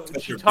have a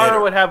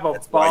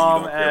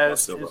bomb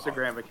ass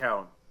Instagram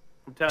account.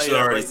 I'm telling you. She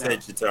already said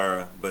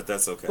Chitara, but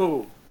that's okay.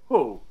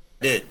 Who?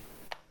 Did.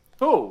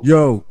 Who?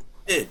 Yo.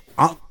 Did.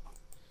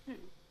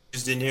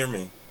 Just didn't hear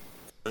me.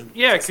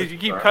 Yeah, because you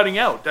keep cutting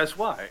out. That's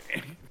why.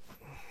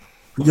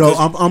 Yo,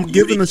 I'm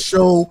giving a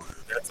show.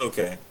 That's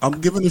okay.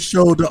 I'm giving a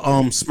show to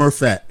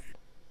Smurfette.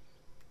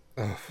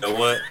 You know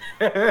what?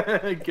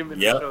 Giving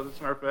a show to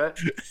Smurfette.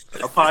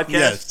 A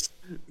podcast.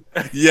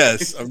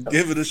 Yes, I'm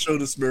giving a show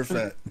to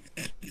Smurfette.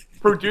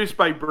 Produced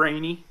by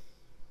Brainy.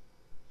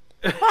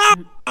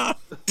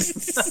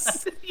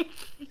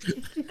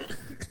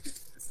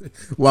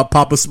 While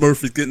Papa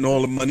Smurf is getting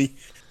all the money.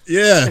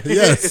 Yeah,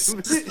 yes.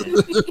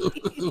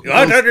 You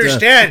have to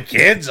understand,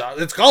 kids.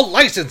 It's called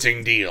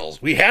licensing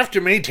deals. We have to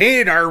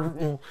maintain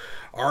our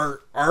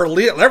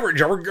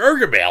leverage over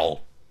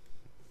Gargamel.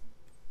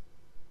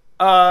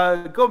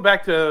 Going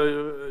back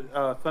to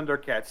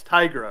Thundercats,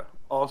 Tigra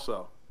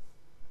also.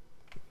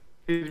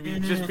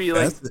 It'd just be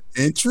like that's an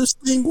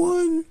interesting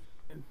one.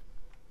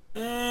 I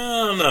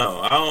don't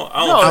know.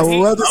 I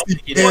would rather see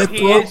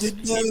Panthro get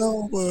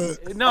down,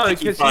 but no,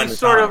 because he's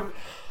sort of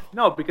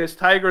No, because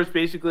Tiger is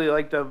basically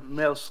like the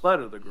male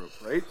slut of the group,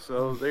 right?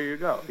 So there you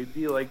go. He'd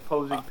be like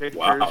posing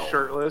pictures,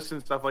 shirtless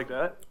and stuff like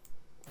that.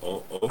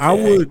 Oh,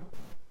 okay.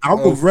 I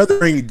would rather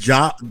bring was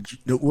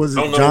it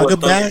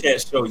Jaga back?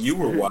 Show you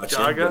were watching.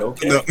 Jaga?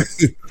 Okay. No.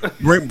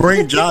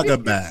 bring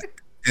Jaga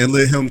back and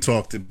let him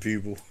talk to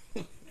people.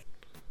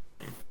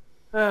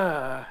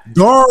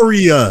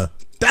 Daria,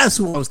 that's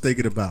who I was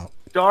thinking about.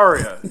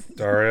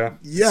 Daria.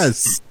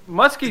 Yes.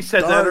 Muskie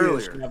said that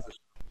earlier.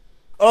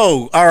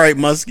 Oh, all right,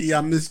 Muskie.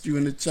 I missed you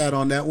in the chat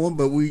on that one,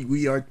 but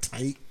we are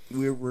tight.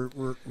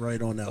 We're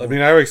right on that. I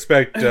mean, I would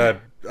expect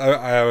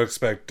I would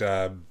expect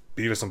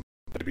Beavis and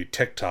to be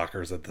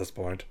TikTokers at this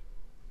point.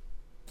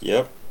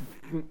 Yep.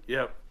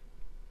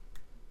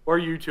 Or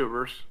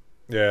YouTubers.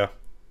 Yeah.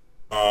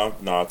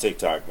 No,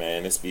 TikTok,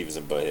 man. It's Beavis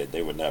and Butthead.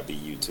 They would not be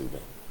YouTubing.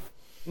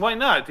 Why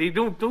not? They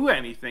don't do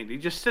anything. They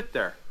just sit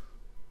there.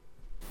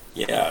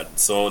 Yeah.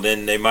 So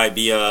then they might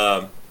be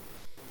I'm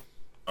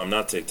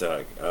not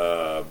TikTok.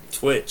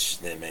 Twitch,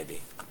 then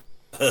maybe.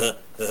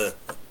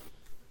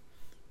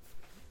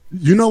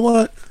 You know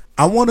what?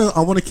 I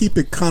wanna keep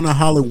it kind of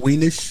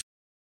Halloweenish.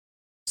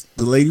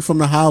 The lady from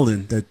the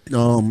Howling that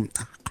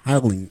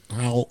howling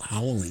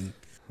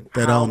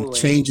that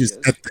changes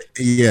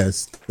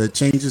that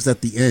changes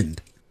at the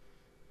end.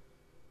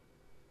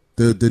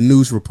 The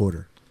news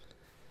reporter.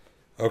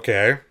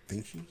 Okay. I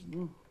think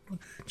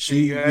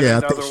she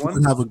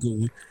would have a good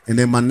one. And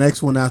then my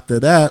next one after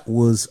that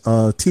was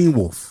Teen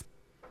Wolf.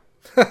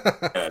 Yeah,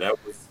 that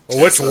was.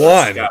 Well, which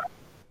one?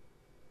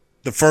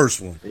 The first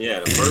one.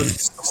 Yeah, the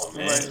first. Oh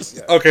man.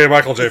 Okay,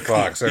 Michael J.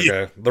 Fox.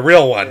 Okay, the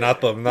real one, not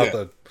that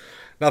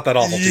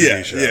awful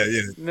TV show.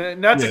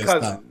 Not the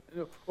cousin,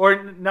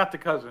 or not the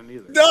cousin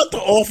either. Not the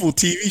awful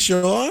TV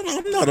show.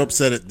 I'm not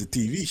upset at the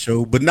TV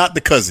show, but not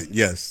the cousin.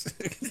 Yes.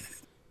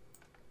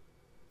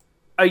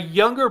 A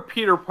younger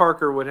Peter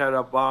Parker would have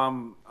a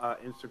bomb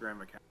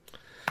Instagram account.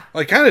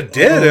 Well, he kind of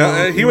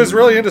did. He was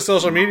really into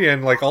social media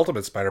and like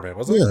Ultimate Spider-Man,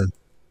 wasn't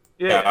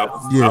he? Yeah. I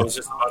was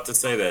just about to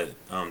say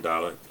that,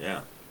 Dollar.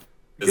 Yeah.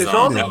 Because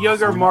all the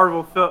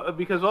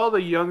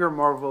younger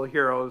Marvel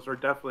heroes are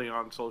definitely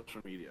on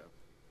social media.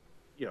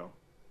 You know,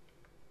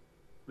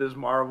 Ms.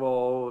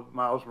 Marvel,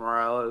 Miles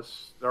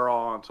Morales, they're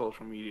all on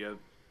social media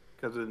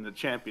because in the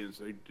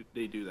Champions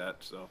they do that.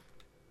 So,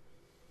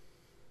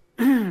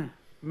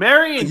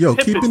 Merry and Pippin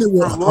keeping it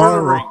with from Lord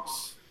of the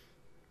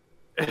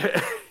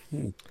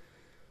Rings.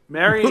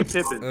 Merry and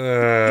Pippin.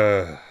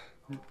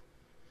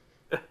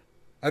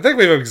 I think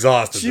we've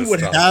exhausted. She this would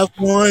stuff. have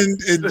one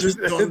and just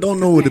don't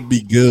know it to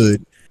be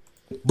good.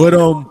 But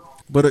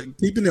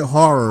keeping it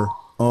horror,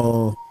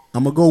 I'm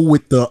gonna go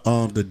with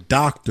the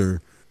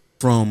doctor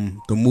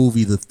from the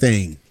movie The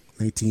Thing,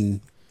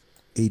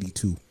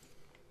 1982.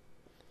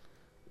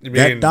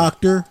 That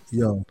doctor,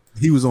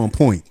 he was on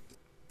point.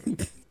 You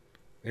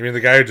mean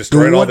the guy who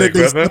destroyed all the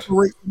equipment?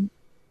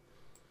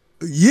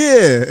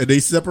 Yeah, and they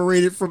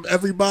separated from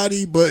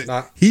everybody,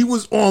 but he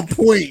was on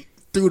point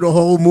through the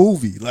whole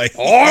movie. Like,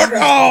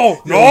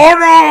 no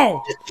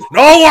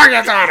one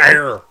gets out of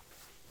here.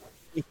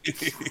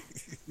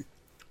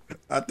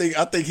 I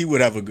think he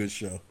would have a good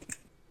show.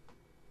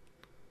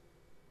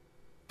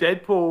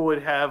 Deadpool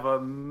would have a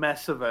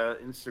mess of an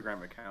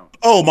Instagram account.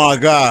 Oh my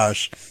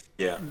gosh!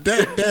 Yeah,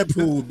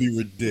 Deadpool would be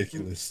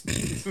ridiculous.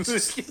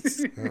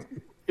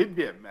 It'd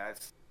be a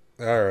mess.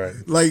 All right,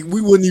 like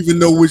we wouldn't even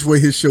know which way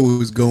his show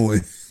was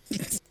going.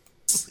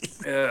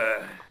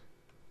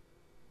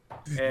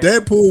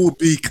 Deadpool would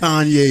be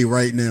Kanye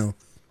right now.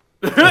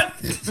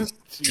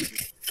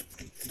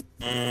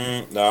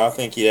 No, I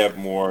think he'd have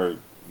more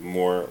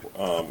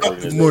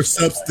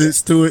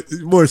substance to it.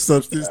 More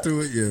substance to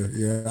it.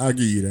 Yeah. I'll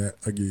give you that.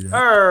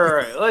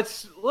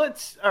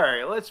 All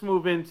right, let's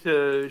move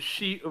into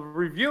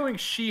reviewing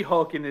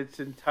She-Hulk in its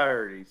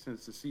entirety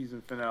since the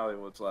season finale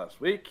was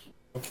last week.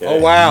 Okay. Oh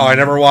wow! I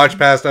never watched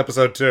past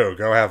episode 2.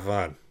 Go have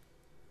fun.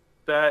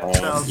 That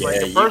sounds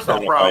like a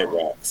personal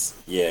problem.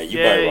 Yeah, you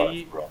bite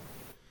rocks, bro.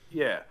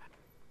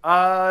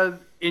 Yeah.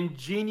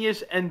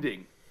 Ingenious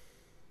ending.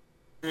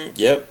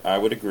 Yep, I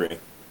would agree.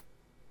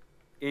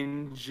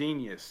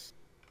 Ingenious.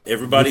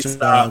 Everybody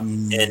stop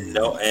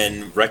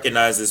and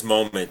recognize this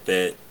moment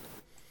that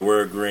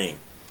we're agreeing.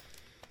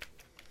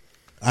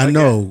 I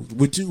know,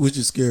 which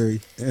is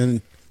scary.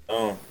 And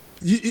I'm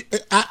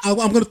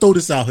going to throw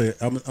this out here.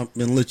 I'm going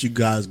to let you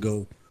guys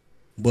go.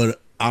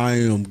 But I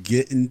am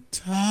getting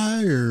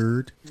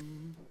tired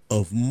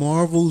of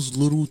Marvel's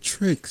little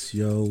tricks,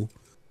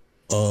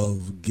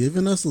 of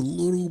giving us a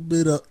little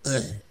bit of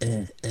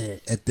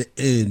at the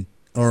end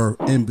or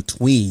in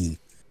between,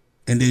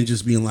 and then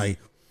just being like,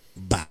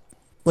 "Bah."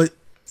 But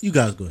you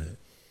guys go ahead.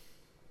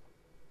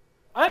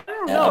 I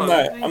don't know.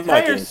 I'm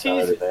not getting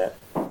tired of that.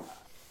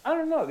 I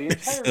don't know. The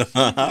entire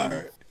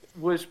season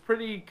was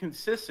pretty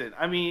consistent.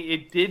 I mean,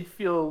 it did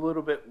feel a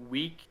little bit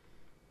weak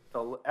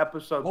the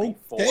episode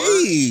before.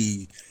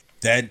 Hey,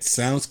 that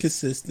sounds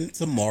consistent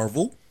to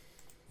Marvel.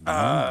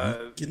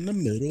 In the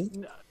middle.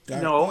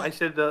 No, I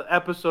said the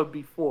episode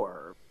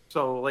before.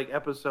 So, like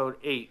episode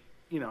 8,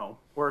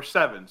 or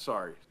 7,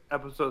 sorry.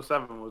 Episode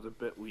 7 was a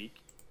bit weak.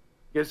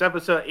 Because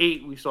episode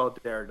 8, we saw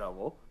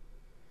Daredevil,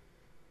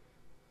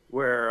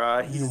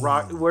 where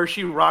where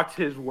she rocked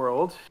his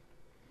world,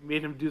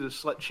 made him do the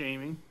slut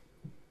shaming.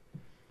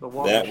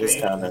 That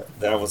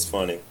was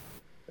funny.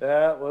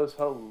 That was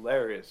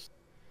hilarious.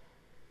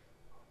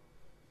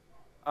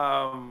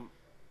 I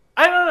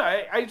don't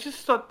know. I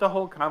just thought the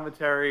whole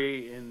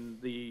commentary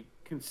and the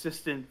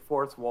consistent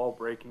fourth wall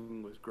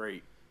breaking was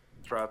great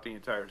throughout the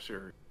entire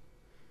series.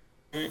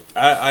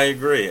 I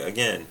agree.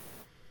 Again,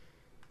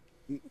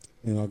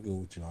 I'll go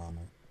with you on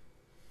that.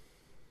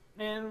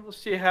 And we'll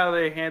see how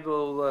they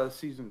handle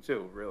season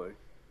 2. Really.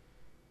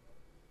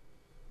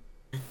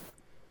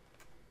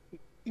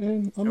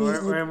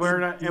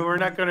 We're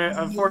not gonna.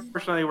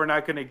 Unfortunately, we're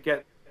not gonna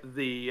get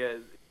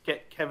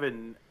get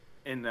Kevin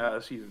in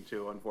season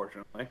 2.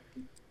 Unfortunately,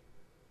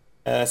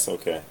 that's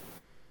okay.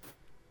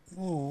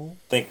 I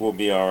think we'll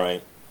be all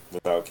right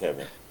without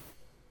Kevin.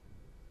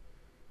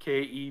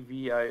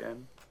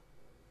 Kevin.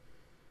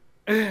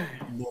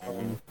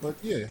 But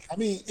yeah, I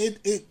mean,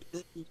 it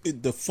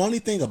the funny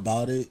thing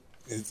about it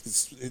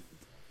is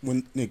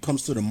when it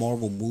comes to the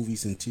Marvel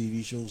movies and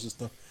TV shows and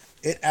stuff,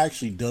 it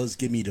actually does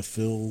give me the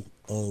feel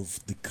of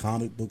the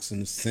comic books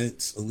in a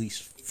sense, at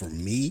least for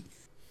me,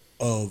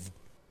 of,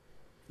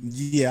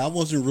 I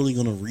wasn't really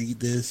going to read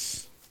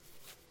this.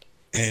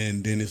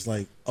 And then it's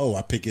like, oh,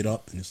 I pick it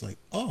up and it's like,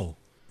 oh,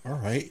 all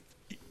right.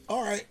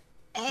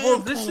 Well,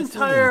 this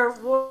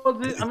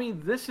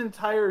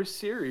entire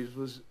series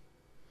was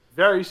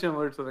very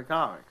similar to the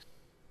comics.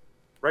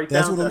 Right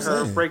down to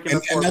her breaking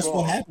the fourth wall. And that's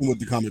what happened with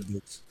the comic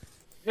books.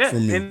 Yeah,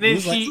 and then they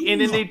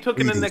took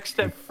it the next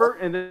step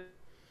further,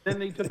 then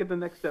they took it the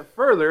next step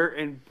further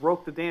and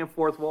broke the damn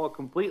fourth wall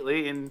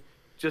completely and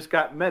just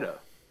got meta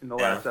in the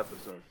last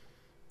episode.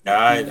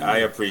 I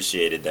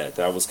appreciated that.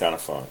 That was kind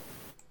of fun.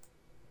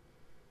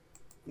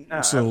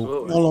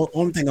 So, the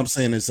only thing I'm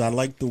saying is I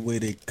like the way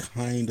they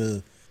kind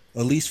of,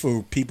 at least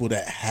for people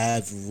that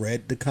have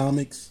read the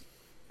comics,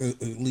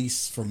 at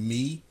least for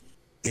me,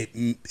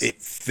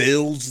 it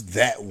feels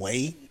that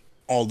way,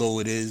 although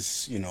it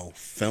is,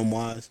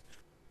 film-wise.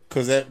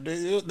 Because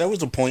there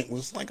was a point where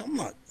it's like, I'm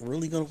not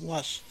really going to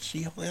watch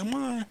She-Hulk, am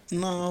I?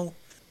 No.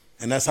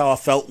 And that's how I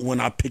felt when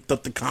I picked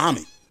up the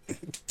comic.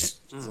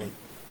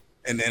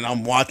 And then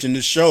I'm watching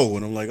the show,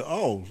 and I'm like,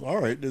 oh, all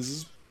right, this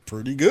is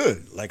pretty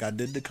good. Like I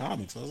did the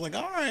comics. I was like,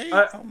 all right,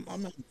 I'm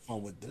having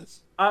fun with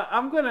this.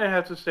 I'm going to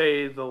have to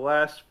say the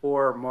last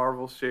 4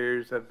 Marvel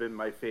series have been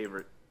my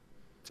favorite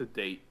to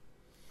date.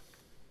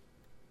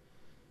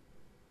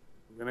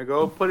 I'm going to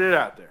go put it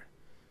out there.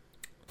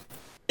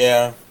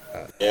 Yeah.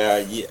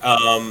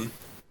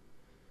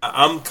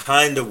 I'm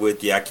kind of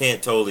with you. I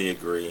can't totally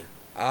agree.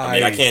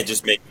 I can't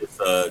just make this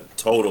a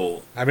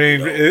total. I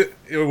mean,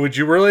 would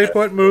you really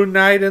put Moon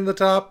Knight in the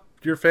top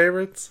your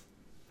favorites?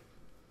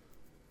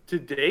 To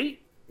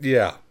date?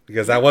 Yeah,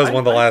 because that was one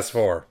of the last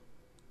 4.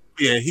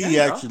 Yeah, he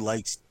actually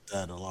likes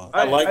that a lot.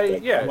 I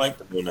like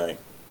the Moon Knight.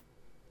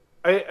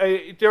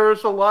 There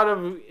was a lot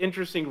of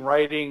interesting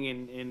writing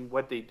in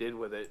what they did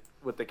with it,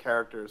 with the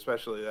character,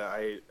 especially that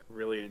I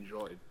really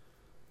enjoyed.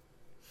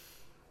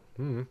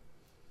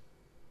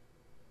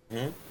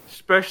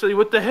 Especially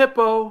with the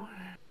hippo.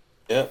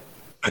 Yep.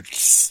 I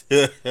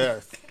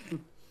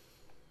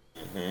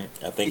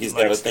think he's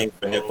got a thing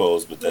for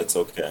hippos, but that's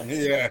okay.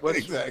 Yeah,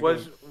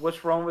 exactly.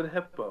 What's wrong with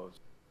hippos?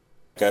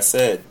 Like I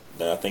said,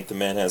 I think the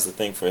man has a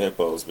thing for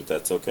hippos, but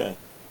that's okay.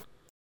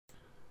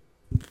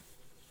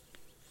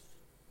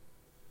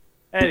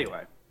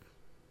 Anyway.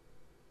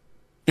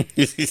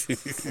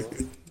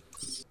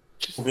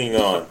 Moving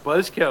on.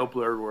 Buzzkill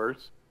blurred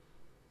words.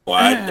 Well,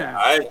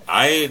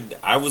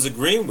 I was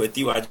agreeing with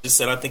you. I just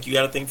said I think you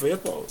got a thing for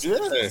hippos. Yeah,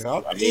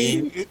 I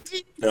mean, you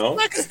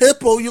like a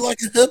hippo. You like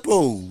a hippo.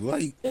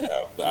 Like,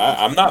 yeah,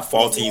 I'm not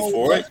faulting you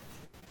for it.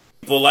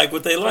 People like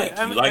what they like.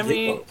 You like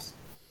hippos.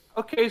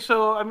 Okay,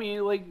 so I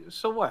mean,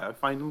 so what? I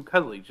find them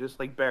cuddly, just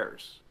like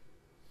bears.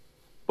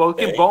 Both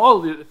can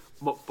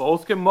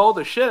maul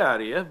the shit out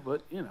of you,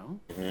 but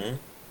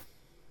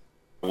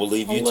We'll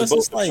leave you to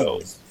both of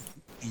those.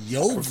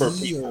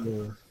 Yogi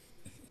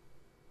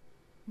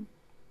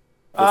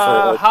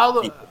or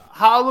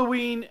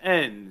Halloween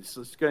ends.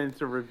 Let's get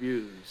into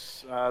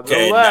reviews.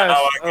 Okay, now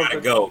I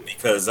gotta go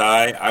because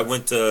I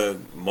went to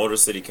Motor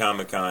City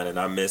Comic Con and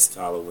I missed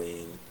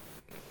Halloween.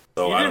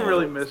 So you didn't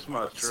really miss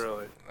much,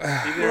 really.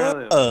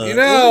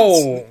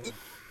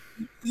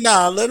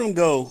 Nah, let him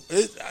go.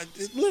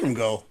 Let him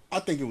go. I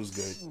think it was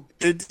good.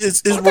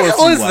 It's what the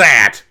hell is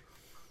that?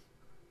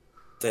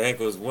 The heck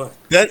was what?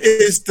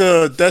 That's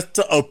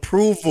the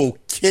approval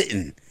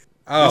kitten.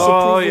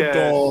 Oh yeah.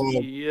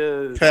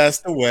 Dog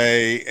passed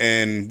away,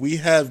 and we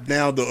have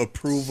now the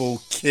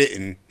approval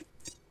kitten.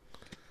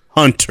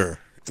 Hunter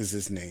is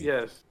his name.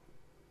 Yes.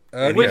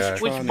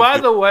 Which by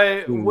the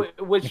way,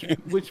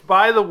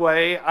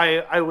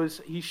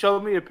 he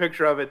showed me a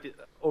picture of it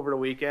over the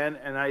weekend,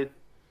 and I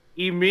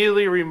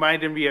immediately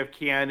reminded me of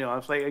Keanu. I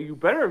was like, "You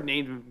better have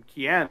named him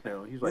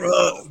Keanu." He's like,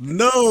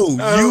 "No,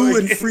 you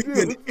and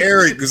freaking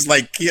Eric was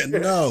like,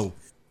 no,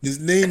 his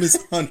name is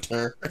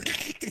Hunter."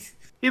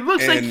 He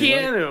looks like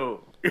Keanu.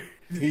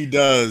 He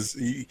does.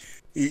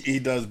 He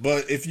does.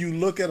 But if you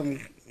look at him,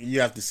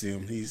 you have to see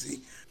him.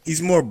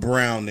 He's more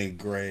brown than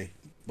gray.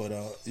 But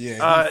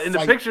yeah. In the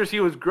pictures, he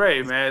was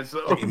gray, man.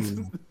 So.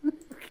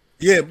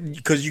 Yeah,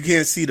 because you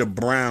can't see the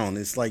brown.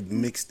 It's like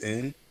mixed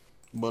in.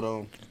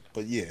 But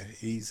yeah,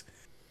 he's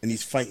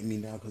fighting me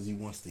now because he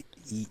wants to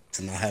eat,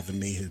 and I haven't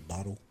made his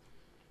bottle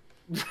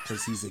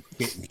because he's a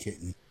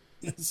kitten.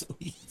 So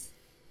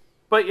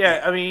but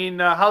yeah, I mean,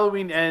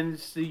 Halloween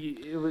ends.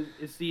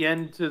 It's the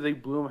end to the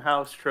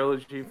Blumhouse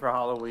trilogy for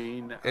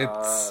Halloween. It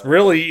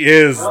really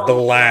is the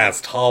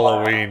last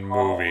Halloween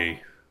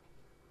movie,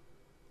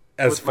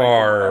 as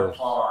far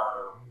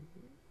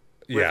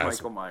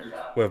Michael Myers.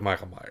 With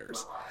Michael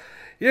Myers.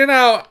 You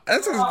know,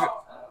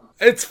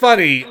 it's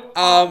funny.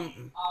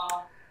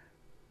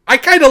 I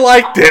kind of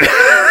liked it.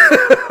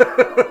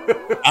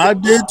 I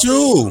did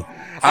too.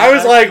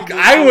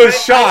 I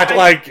was shocked.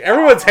 Like,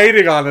 everyone's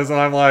hating on this, and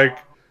I'm like,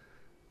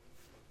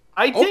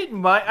 I didn't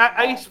mind.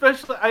 I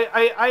especially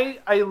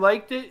I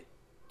liked it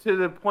to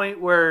the point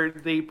where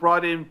they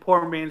brought in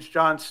poor man's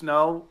Jon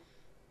Snow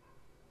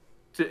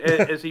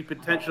as a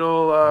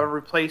potential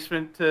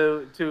replacement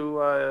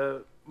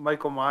to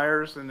Michael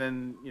Myers, and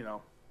then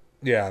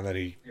yeah, and then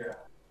he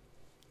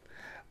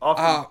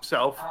off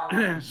himself.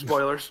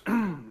 Spoilers.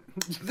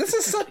 This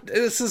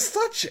is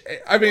such.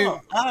 I mean,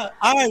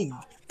 I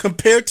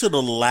compared to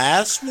the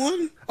last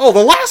one. Oh,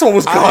 the last one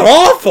was god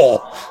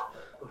awful.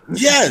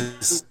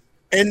 Yes,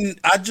 and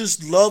I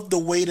just love the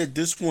way that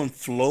this one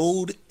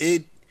flowed.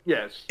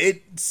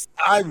 Yes.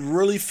 I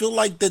really feel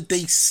like that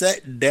they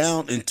sat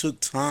down and took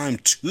time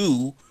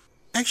to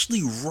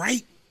actually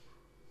write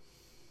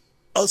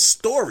a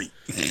story.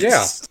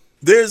 Yeah.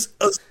 There's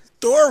a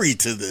story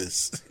to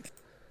this.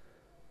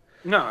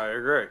 No, I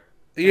agree.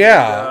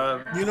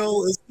 Yeah. And,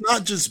 it's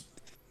not just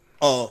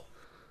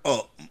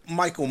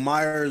Michael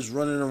Myers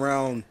running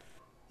around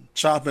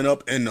chopping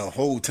up and the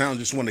whole town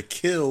just want to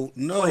kill.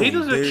 No, he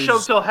doesn't show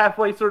till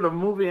halfway through the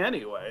movie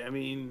anyway. I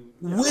mean,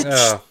 which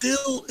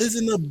still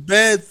isn't a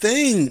bad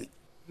thing.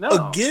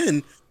 No.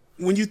 Again,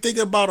 when you think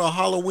about a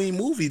Halloween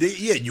movie,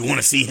 you want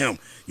to see him.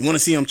 You want to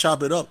see him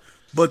chop it up.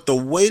 But the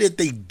way that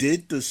they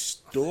did the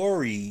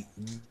story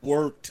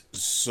worked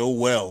so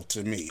well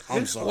to me.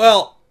 I'm sorry.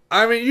 Well,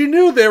 I mean, you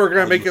knew they were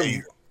going to make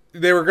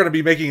they were going to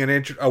be making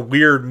a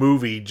weird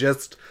movie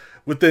just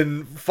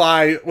within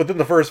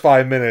the first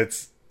 5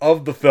 minutes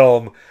of the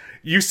film.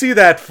 You see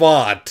that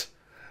font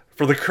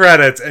for the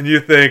credits, and you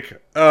think,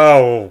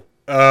 oh,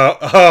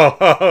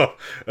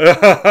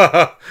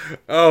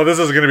 this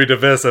is going to be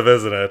divisive,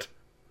 isn't it?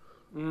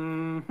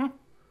 Mm-hmm.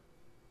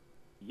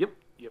 Yep.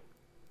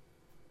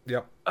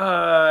 Yep.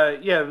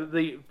 Yeah,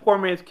 the poor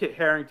man's Kit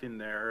Harington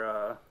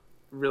there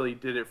really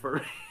did it for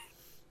me.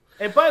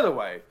 And by the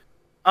way,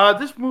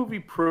 this movie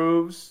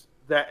proves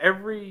that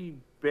every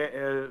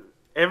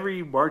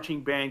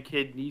marching band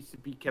kid needs to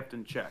be kept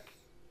in check.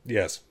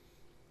 Yes.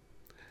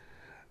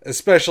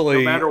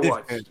 Especially... No matter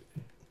what.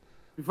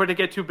 Before they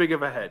get too big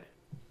of a head.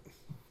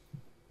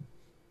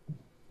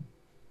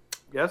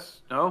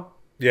 Yes? No?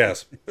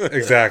 Yes,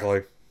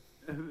 exactly.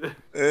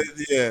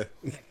 Yeah.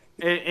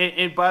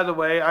 And by the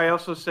way, I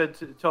also said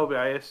to Toby,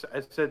 I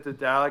said to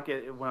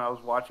Dalek when I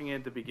was watching it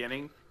at the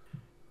beginning,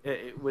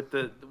 with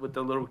the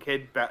little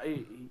kid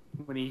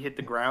when he hit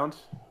the ground.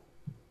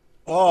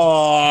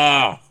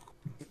 Oh,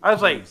 I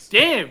was like,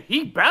 "Damn,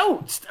 he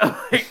bounced!"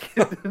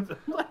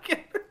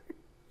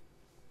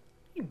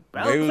 he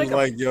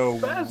bounced yo,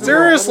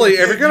 seriously,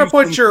 if you're gonna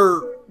put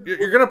your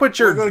we're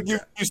gonna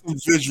give you some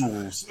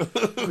visuals.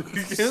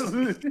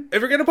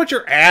 If you're gonna put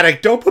your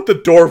attic, don't put the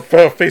door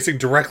facing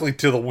directly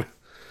to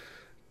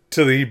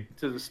the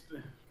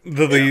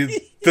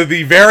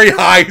very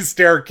high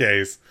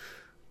staircase.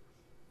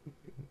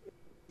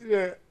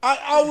 Yeah,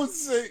 I would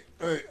say.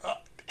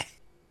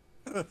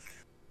 I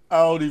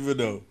don't even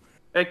know.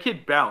 That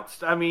kid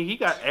bounced. I mean, he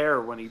got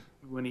air when he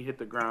hit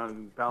the ground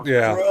and bounced.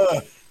 Yeah.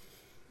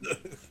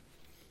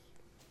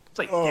 It's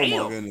like, oh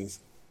damn. My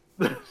goodness.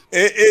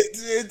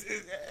 It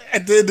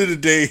at the end of the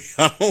day,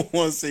 I don't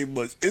want to say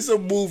much. It's a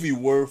movie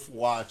worth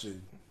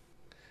watching.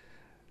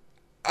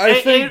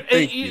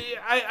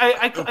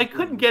 I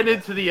couldn't get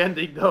into the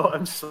ending though.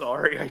 I'm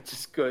sorry, I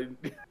just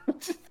couldn't.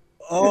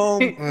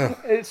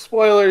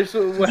 Spoilers.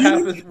 What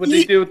happens? What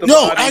they do with the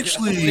body?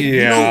 Actually,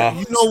 yeah.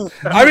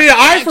 I mean,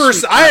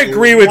 I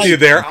agree with you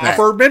there.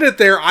 For a minute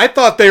there, I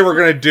thought they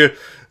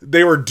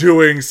were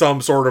doing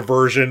some sort of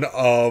version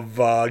of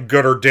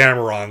Good or Damn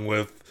Wrong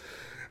with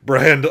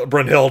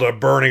Brunhilde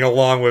burning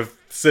along with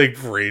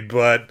Siegfried,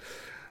 but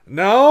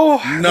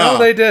no,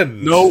 they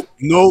didn't. No.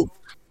 You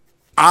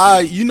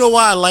know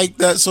why I like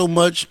that so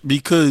much?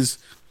 Because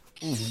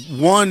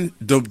one,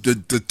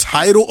 the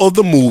title of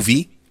the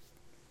movie.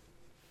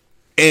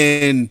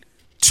 And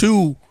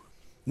two,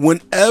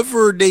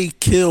 whenever they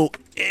kill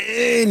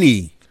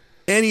any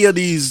of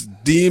these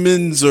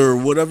demons or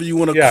whatever you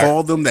want to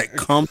call them that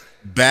come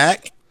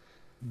back,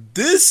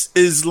 this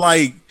is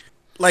like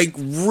Like,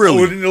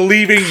 really?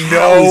 Leaving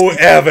no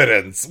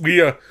evidence.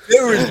 There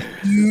is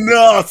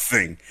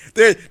nothing.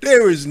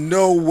 There is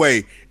no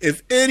way.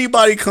 If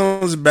anybody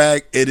comes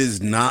back, it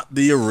is not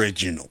the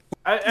original.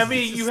 I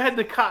mean, you had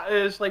the cop.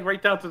 It's like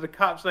right down to the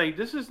cops saying,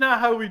 "This is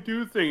not how we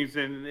do things,"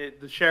 and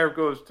the sheriff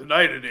goes,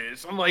 "Tonight it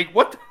is." I'm like,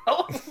 "What the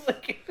hell?"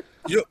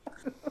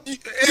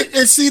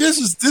 And see, this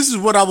is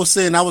what I was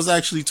saying. I was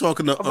actually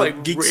talking to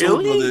Geek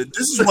Soul Brother.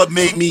 This is what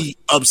made me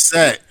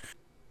upset,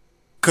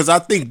 because I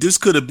think this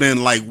could have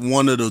been like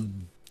one of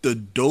the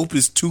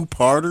dopest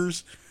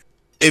two-parters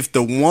if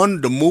the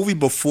movie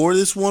before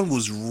this one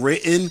was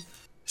written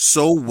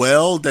so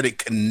well that it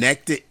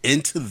connected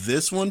into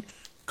this one.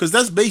 Because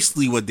that's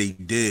basically what they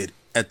did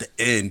at the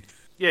end.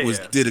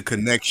 Did a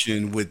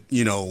connection with,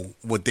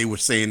 what they were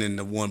saying in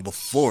the one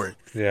before it.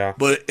 Yeah.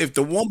 But if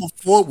the one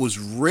before was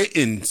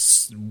written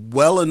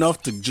well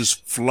enough to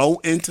just flow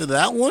into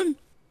that one,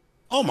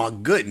 oh my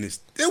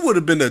goodness, that would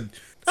have been the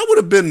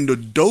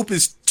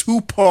dopest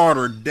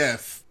two-parter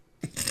death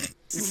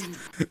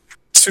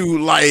to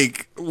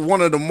like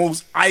one of the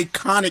most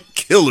iconic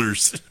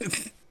killers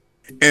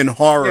in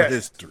horror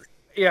history.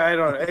 Yeah, I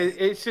don't know.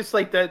 It's just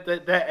like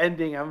that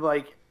ending. I'm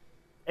like,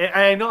 and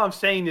I know I'm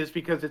saying this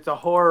because it's a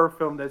horror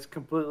film that's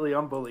completely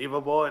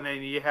unbelievable, and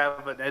then you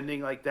have an ending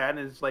like that,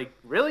 and it's like,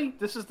 really,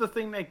 this is the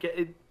thing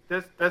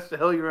that's the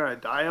hill you're gonna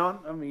die on.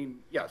 I mean,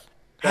 yes.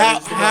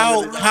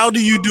 How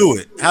do you do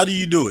it? How do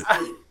you do it?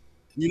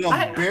 You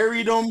don't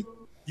bury them.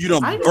 You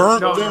don't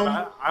burn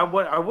them. I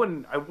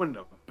wouldn't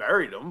have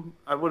buried them.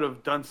 I would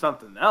have done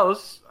something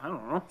else. I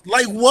don't know.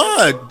 Like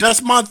what?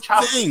 That's my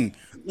thing.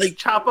 Like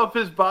chop up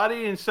his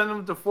body and send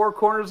him to four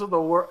corners of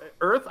the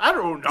earth. I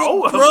don't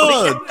know,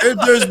 bro.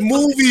 There's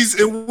movies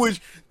in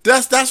which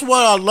that's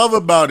what I love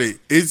about it.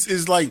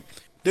 It's like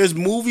there's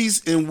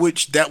movies in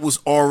which that was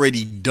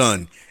already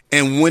done,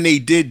 and when they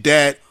did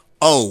that,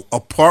 a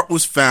part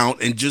was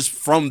found, and just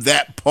from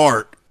that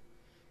part,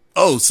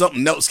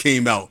 something else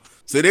came out.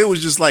 So they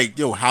was just like,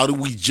 yo, how do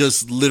we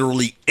just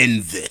literally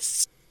end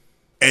this?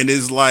 And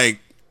it's like,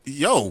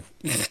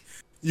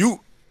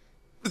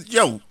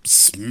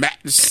 smack,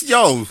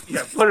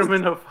 yeah, put him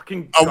in a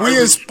fucking. Are we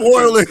in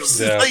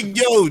spoilers? Yeah. Like,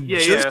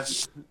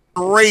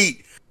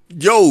 straight,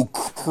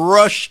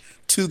 crush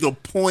to the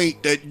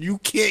point that you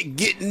can't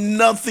get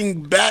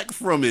nothing back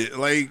from it.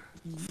 Like,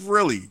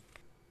 really.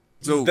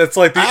 So that's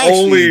like the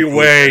only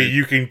way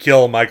you can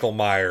kill Michael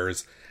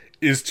Myers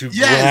is to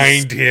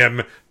grind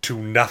him to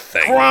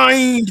nothing.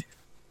 Grind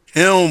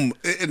him,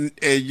 and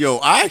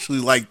I actually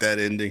like that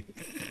ending.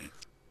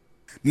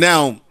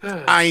 Now,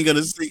 I ain't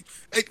gonna say.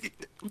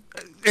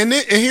 And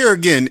here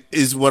again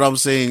is what I'm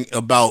saying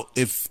about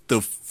if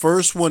the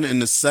first one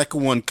and the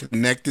second one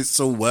connected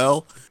so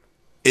well,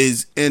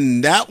 is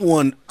in that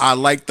one, I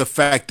like the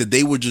fact that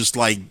they were just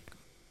like,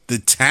 the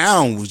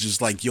town was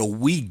just like, yo,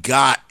 we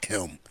got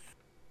him.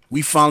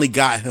 We finally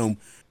got him,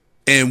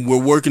 and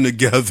we're working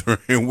together,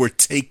 and we're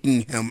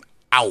taking him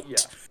out.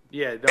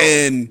 Yeah.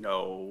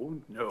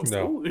 No.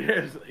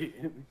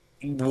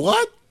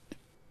 What?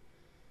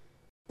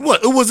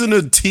 What? It wasn't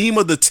a team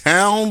of the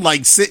town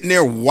like sitting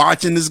there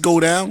watching this go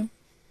down?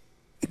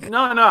 No.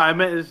 I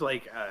meant it's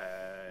like,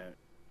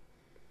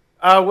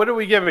 what are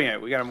we giving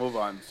it? We got to move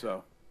on.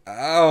 So,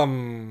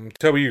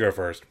 Toby, you go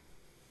first.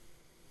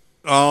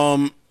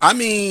 I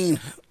mean,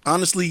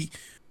 honestly,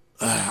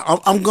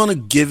 I'm gonna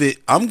give it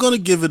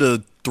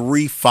a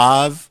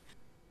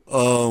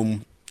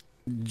 3.5.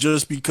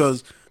 Just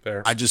because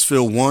I just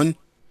feel one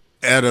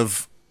out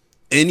of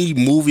any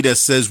movie that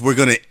says we're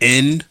gonna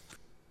end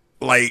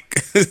like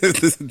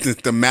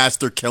the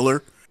master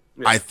killer,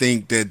 I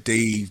think that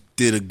they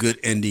did a good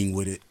ending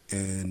with it,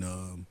 and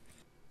I'm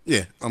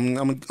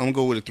gonna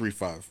go with a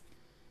 3.5.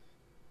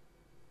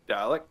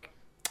 Dalek,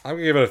 I'm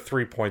gonna give it a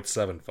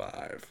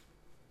 3.75.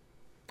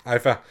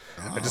 I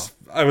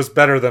was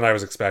better than I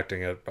was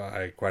expecting it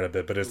by quite a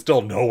bit, but it's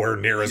still nowhere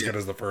near as good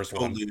as the first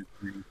one.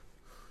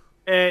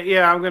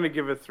 I'm gonna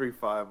give it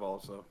 3.5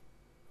 also.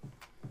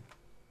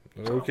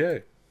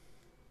 Okay.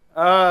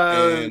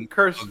 And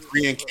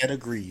Agree and Cat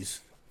agrees.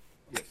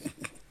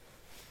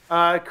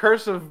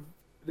 Curse of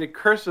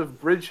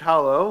Bridge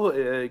Hollow,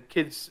 a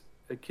kids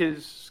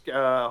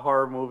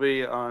horror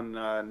movie on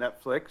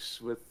Netflix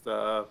with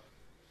Marlon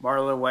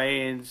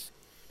Wayans,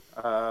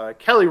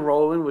 Kelly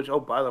Rowland, which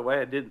by the way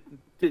I didn't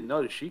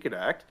notice she could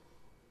act.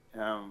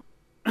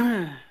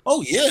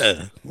 Oh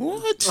yeah,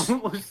 what?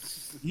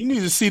 You need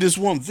to see this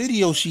one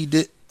video she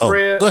did. Go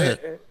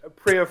ahead.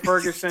 Priya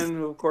Ferguson,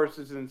 who of course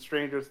is in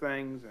Stranger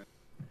Things. And,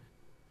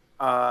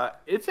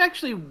 it's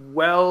actually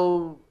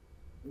well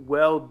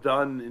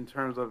done in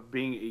terms of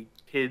being a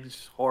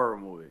kids horror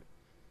movie.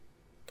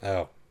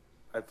 Oh,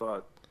 I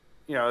thought,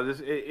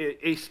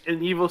 this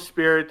an evil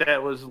spirit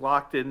that was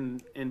locked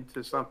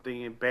into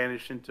something and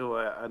banished into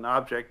an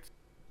object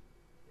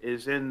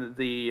is in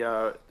the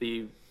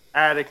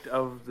attic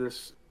of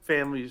this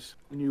family's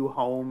new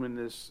home in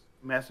this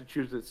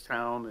Massachusetts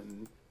town,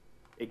 and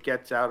it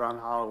gets out on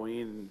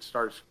Halloween and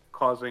starts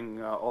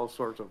causing all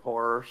sorts of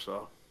horror.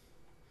 So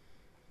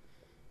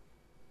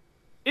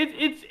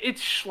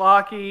It's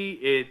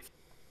schlocky. It's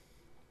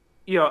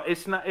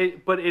it's not.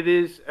 But it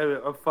is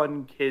a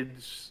fun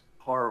kids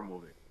horror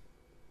movie.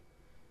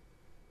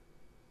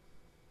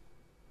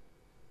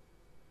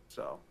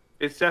 So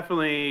it's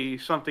definitely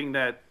something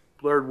that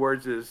Blurred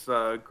Words is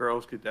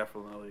girls could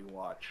definitely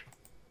watch.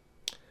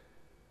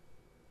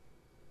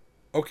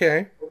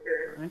 Okay.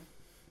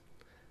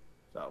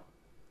 So,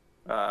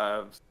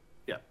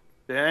 yeah.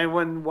 Did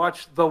anyone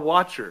watch The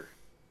Watcher?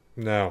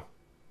 No.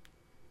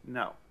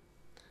 No.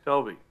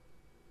 Toby.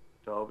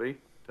 Are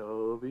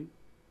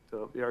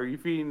you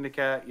feeding the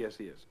cat? Yes,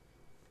 he is.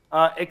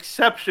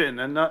 Exception,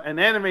 an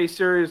anime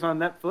series on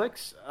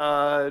Netflix.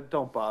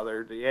 Don't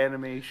bother. The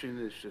animation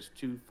is just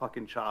too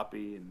fucking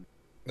choppy, and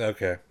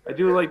okay. I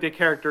do like the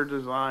character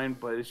design,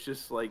 but it's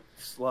just like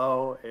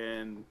slow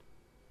and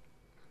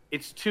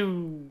it's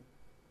too.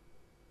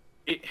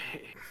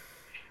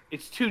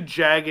 It's too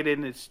jagged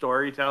in its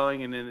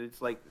storytelling, and then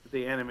it's like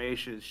the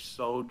animation is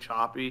so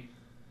choppy.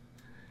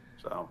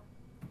 So,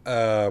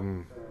 I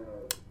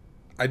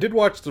did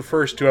watch the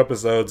first 2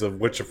 episodes of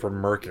Witch from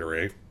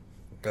Mercury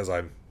because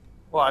I'm.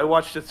 Well, I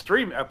watched the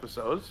 3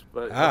 episodes,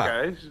 but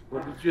okay.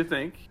 What did you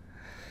think?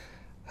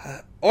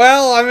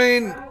 Well, I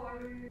mean,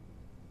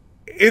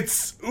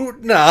 it's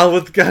Utna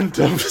with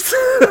Gundams.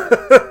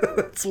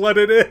 That's what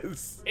it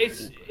is.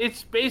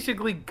 It's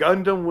basically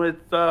Gundam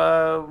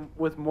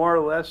with more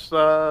or less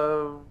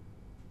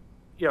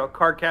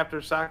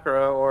Cardcaptor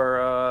Sakura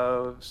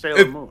or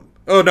Sailor Moon.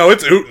 Oh no,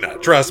 it's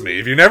Utna. Trust me.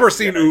 If you've never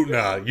seen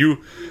Utna,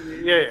 you.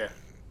 Yeah.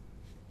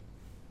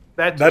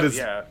 That is.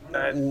 Yeah.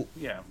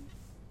 Yeah.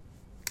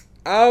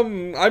 I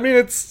mean,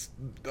 it's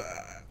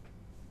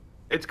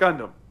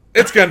Gundam.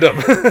 It's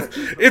Gundam.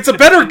 It's a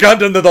better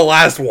Gundam than the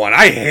last one.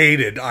 I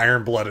hated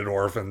Iron-Blooded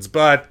Orphans,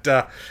 but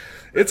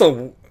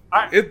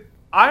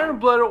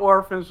Iron-Blooded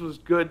Orphans was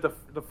good.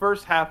 The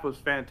first half was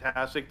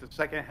fantastic. The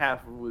second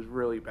half was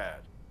really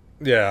bad.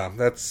 Yeah,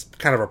 that's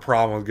kind of a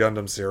problem with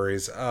Gundam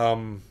series. Yeah.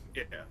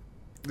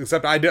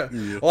 Except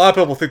a lot of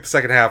people think the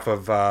second half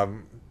of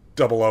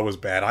 00 was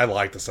bad. I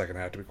like the second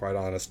half, to be quite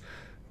honest.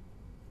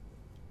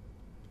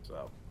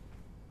 So,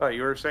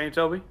 you were saying,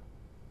 Toby?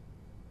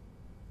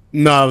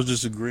 No, I was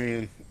just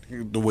agreeing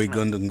the way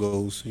Gundam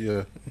goes.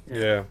 Yeah.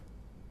 Yeah.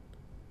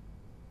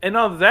 And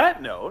on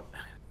that note,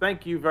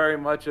 thank you very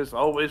much, as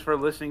always, for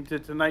listening to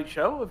tonight's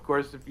show. Of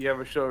course, if you have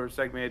a show or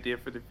segment idea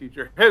for the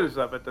future, hit us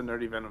up at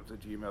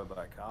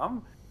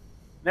thenerdvenoms@gmail.com.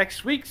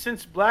 Next week,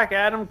 since Black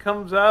Adam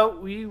comes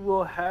out, we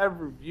will have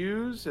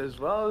reviews as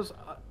well as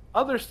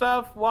other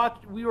stuff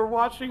we were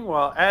watching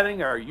while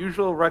adding our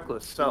usual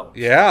reckless selves.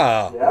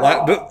 Yeah.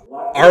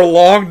 Our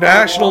long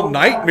national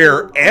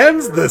nightmare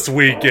ends this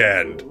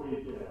weekend.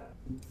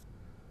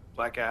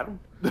 Black Adam?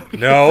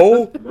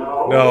 No,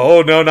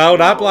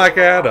 not Black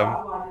Adam.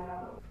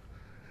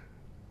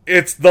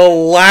 It's the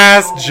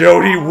last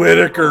Jodie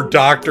Whittaker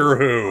Doctor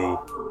Who.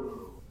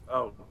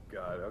 Oh,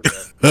 God,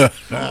 okay.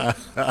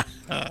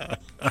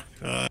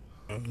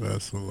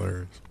 That's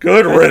hilarious.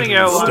 Good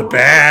riddance to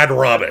bad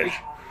rubbish.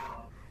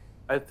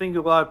 I think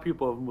a lot of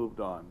people have moved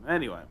on.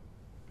 Anyway.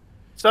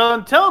 So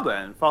until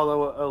then,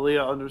 follow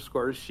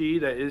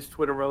Aaliyah_she, that is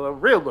Twitterella,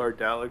 Real Lord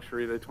Dalek,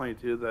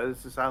 Sharita22, that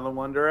is the Silent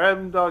Wonder,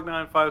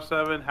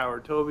 MDog957,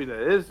 Howard Toby,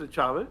 that is the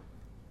Chavit.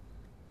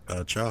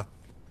 Cha.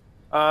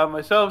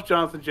 Myself,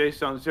 Jonathan J.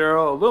 Stone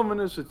Zero,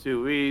 Illuminous with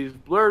 2 E's,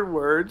 Blurred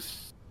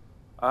Words,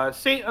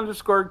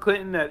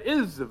 Saint_Clinton, that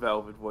is the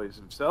Velvet Voice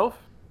himself.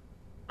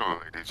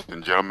 Ladies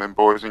and gentlemen,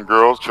 boys and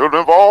girls,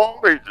 children of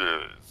all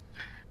ages.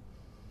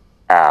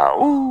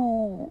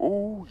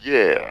 Ooh,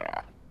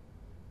 yeah.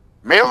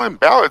 Mail-in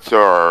ballots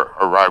are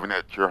arriving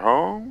at your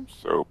home,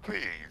 so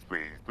please.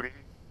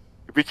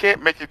 If you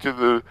can't make it to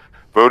the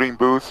voting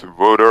booths and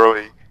vote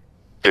early,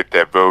 get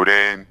that vote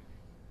in.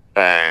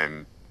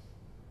 And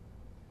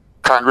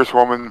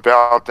Congresswoman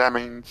Val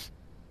Demings,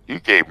 you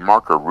gave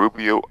Marco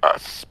Rubio a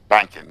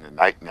spanking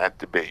tonight in that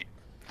debate.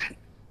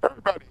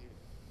 Everybody,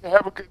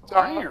 have a good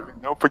time.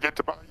 And don't forget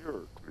to buy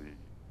yours, please.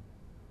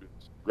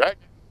 Dragon.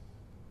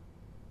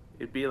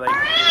 It'd be like...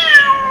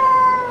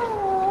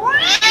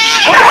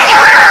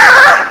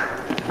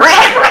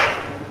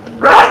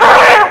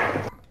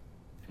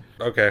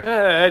 Okay.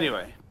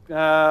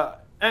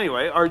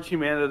 Anyway, Archie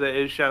Manda, that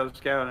is Shadow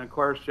Scout, and of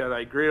course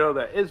Jedi Greedo,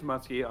 that is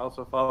Muskie.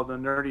 Also follow the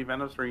Nerdy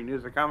Venoms for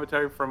news and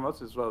commentary from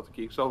us, as well as the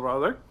Geek Soul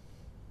Brother.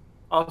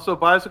 Also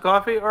buy us a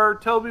coffee, or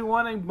Toby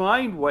want a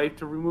mind wipe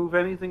to remove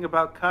anything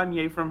about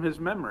Kanye from his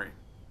memory.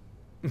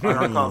 On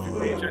our coffee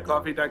page at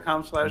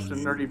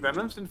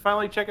coffee.com/thenerdvenoms, and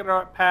finally check out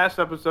our past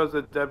episodes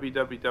at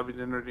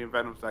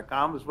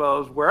www.thenerdvenoms.com, as well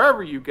as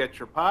wherever you get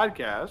your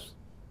podcasts.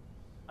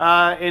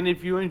 And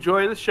if you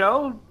enjoy the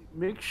show,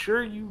 make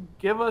sure you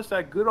give us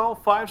that good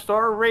old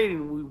 5-star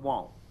rating we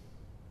want.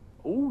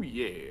 Oh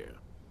yeah.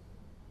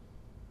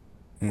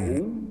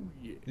 Oh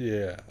yeah.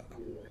 Yeah.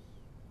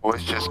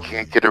 Boys just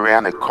can't get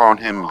around to calling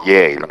him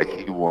yay like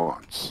he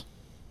wants.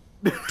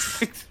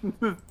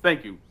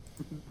 Thank you.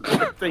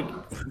 Thank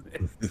you.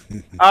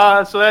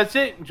 So that's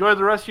it. Enjoy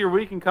the rest of your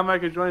week and come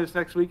back and join us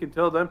next week.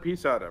 Until then,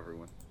 peace out,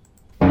 everyone.